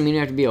 like, it doesn't mean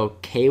you have to be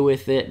okay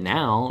with it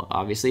now,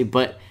 obviously,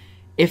 but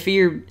if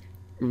you're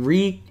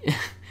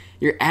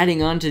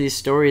adding on to these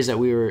stories that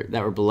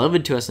were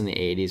beloved to us in the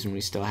 80s when we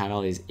still had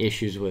all these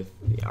issues with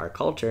our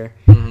culture,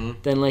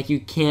 then, like, you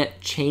can't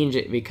change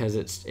it because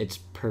it's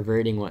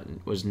perverting what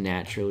was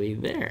naturally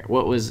there,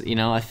 what was,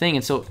 a thing.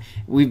 And so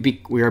we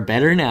are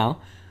better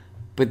now,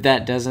 but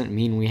that doesn't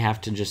mean we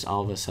have to just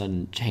all of a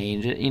sudden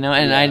change it, and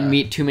I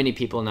meet too many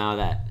people now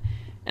that,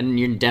 and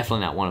you're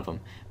definitely not one of them,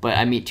 but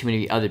I meet too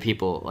many other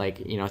people, like,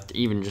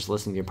 even just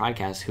listening to your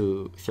podcast,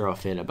 who throw a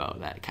fit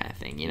about that kind of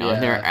thing,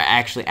 and they're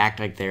actually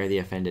act like they're the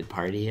offended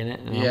party in it.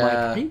 And I'm like,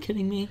 are you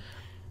kidding me?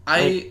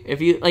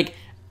 If you, like,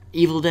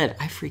 Evil Dead,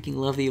 I freaking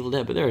love the Evil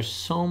Dead, but there's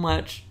so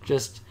much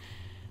just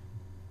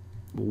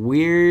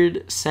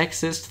weird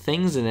sexist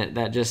things in it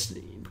that just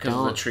because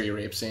of the tree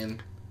rape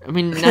scene. I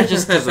mean, not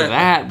just because of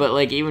that, but,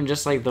 like, even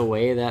just, like, the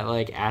way that,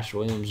 like, Ash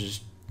Williams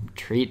just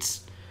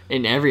treats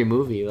in every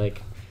movie,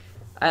 like,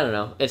 I don't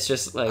know. It's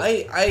just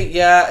like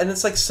and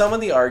it's like some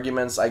of the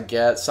arguments I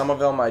get, some of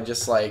them I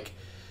just like.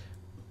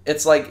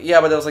 It's like,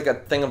 but it was like a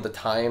thing of the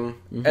time,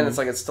 and it's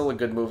like it's still a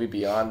good movie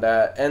beyond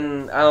that,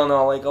 and I don't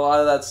know, like a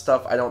lot of that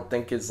stuff I don't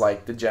think is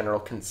like the general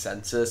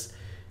consensus,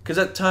 because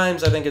at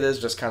times I think it is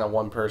just kind of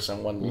one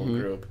person, one little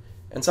group,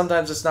 and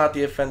sometimes it's not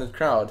the offended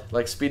crowd.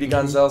 Like Speedy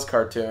Gonzales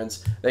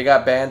cartoons, they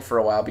got banned for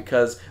a while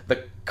because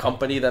the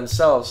company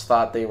themselves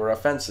thought they were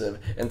offensive,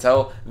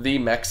 until the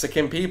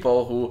Mexican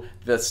people, who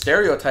the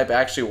stereotype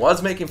actually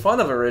was making fun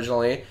of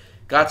originally,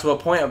 got to a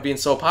point of being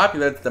so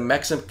popular that the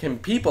Mexican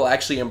people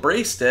actually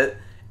embraced it,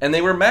 and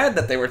they were mad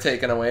that they were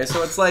taken away.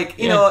 So it's like,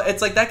 you know,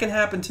 it's like that can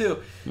happen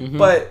too.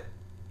 But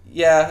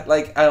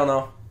like, I don't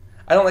know.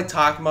 I don't like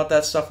talking about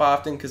that stuff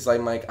often because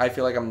I'm like, I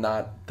feel like I'm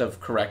not the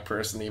correct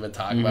person to even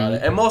talk about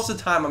it. And most of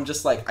the time I'm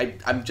just like,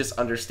 I'm just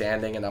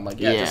understanding, and I'm like,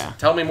 just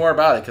tell me more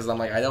about it, because I'm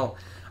like, I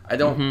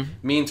don't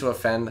mean to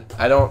offend.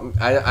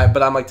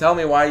 But I'm like, tell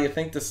me why you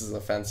think this is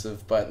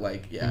offensive. But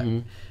like,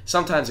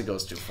 sometimes it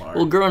goes too far.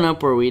 Well, growing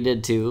up where we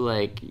did too,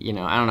 like,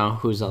 I don't know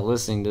who's all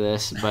listening to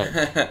this,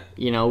 but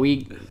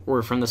we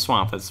were from the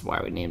swamp. That's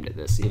why we named it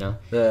this,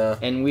 Yeah.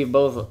 And we've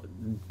both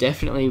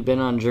definitely been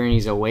on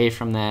journeys away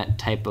from that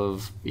type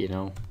of,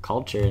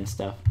 culture and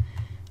stuff.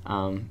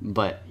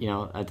 But, you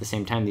know, at the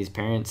same time, these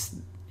parents,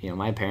 you know,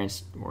 my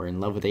parents were in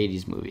love with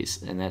 80s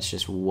movies, and that's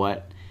just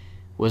what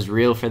was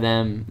real for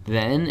them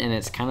then, and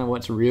it's kind of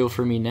what's real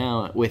for me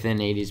now within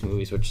 80s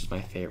movies, which is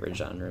my favorite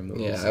genre of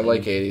movies. Yeah, I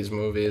like 80s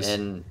movies.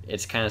 And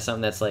it's kind of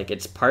something that's like,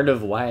 it's part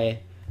of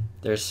why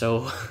they're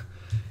so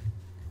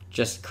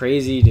just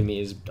crazy to me,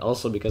 is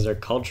also because they're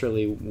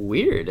culturally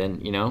weird.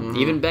 And, you know,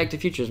 even Back to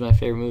the Future is my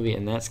favorite movie,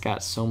 and that's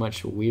got so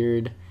much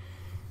weird,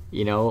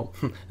 you know,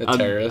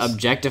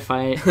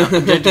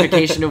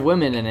 objectification of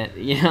women in it,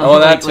 you know. Oh,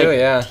 that too,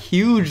 yeah.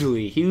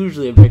 Hugely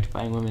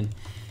objectifying women.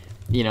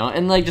 You know,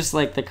 and like just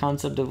like the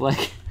concept of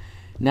like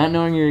not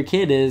knowing you're a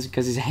kid is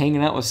because he's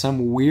hanging out with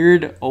some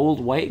weird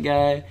old white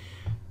guy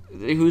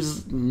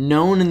who's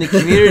known in the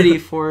community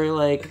for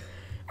like,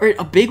 or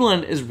a big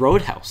one is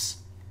Roadhouse.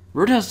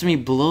 Roadhouse to me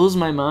blows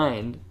my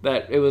mind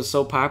that it was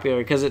so popular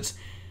because it's,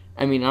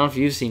 I mean, I don't know if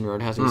you've seen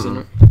Roadhouse.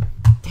 Dang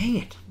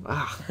it.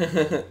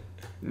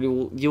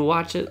 You'll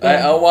watch it?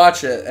 I'll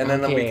watch it and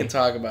then we can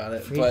talk about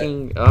it.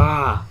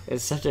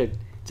 It's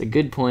a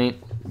good point.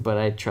 But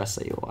I trust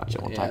that you'll watch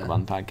it. We'll talk about it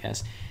on the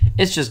podcast.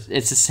 It's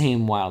the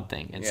same wild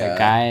thing. It's a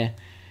guy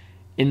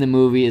in the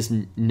movie is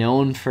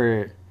known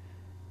for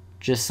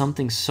just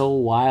something so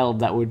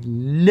wild that would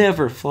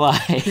never fly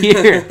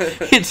here.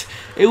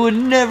 It would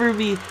never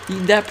be,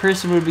 that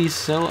person would be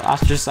so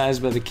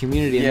ostracized by the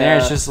community. And there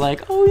it's just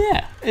like, oh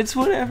yeah, it's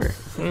whatever.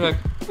 And I'm like,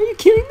 are you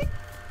kidding me?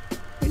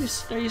 Are you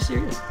serious?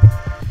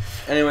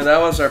 Anyway,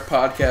 that was our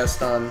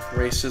podcast on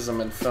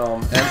racism in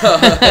film.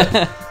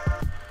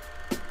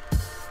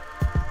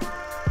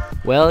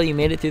 Well, you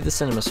made it through the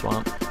cinema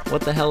swamp.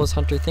 What the hell was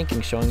Hunter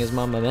thinking showing his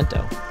mom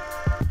Memento?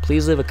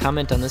 Please leave a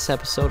comment on this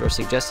episode or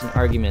suggest an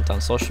argument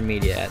on social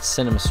media at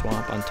Cinema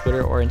Swamp on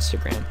Twitter or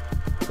Instagram.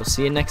 We'll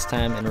see you next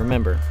time, and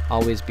remember,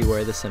 always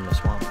beware the cinema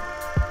swamp.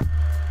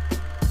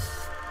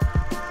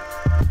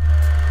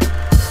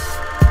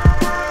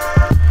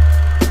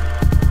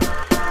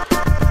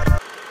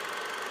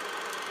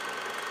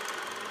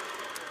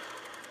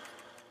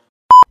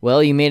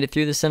 Well, you made it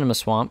through the cinema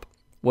swamp.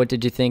 What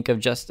did you think of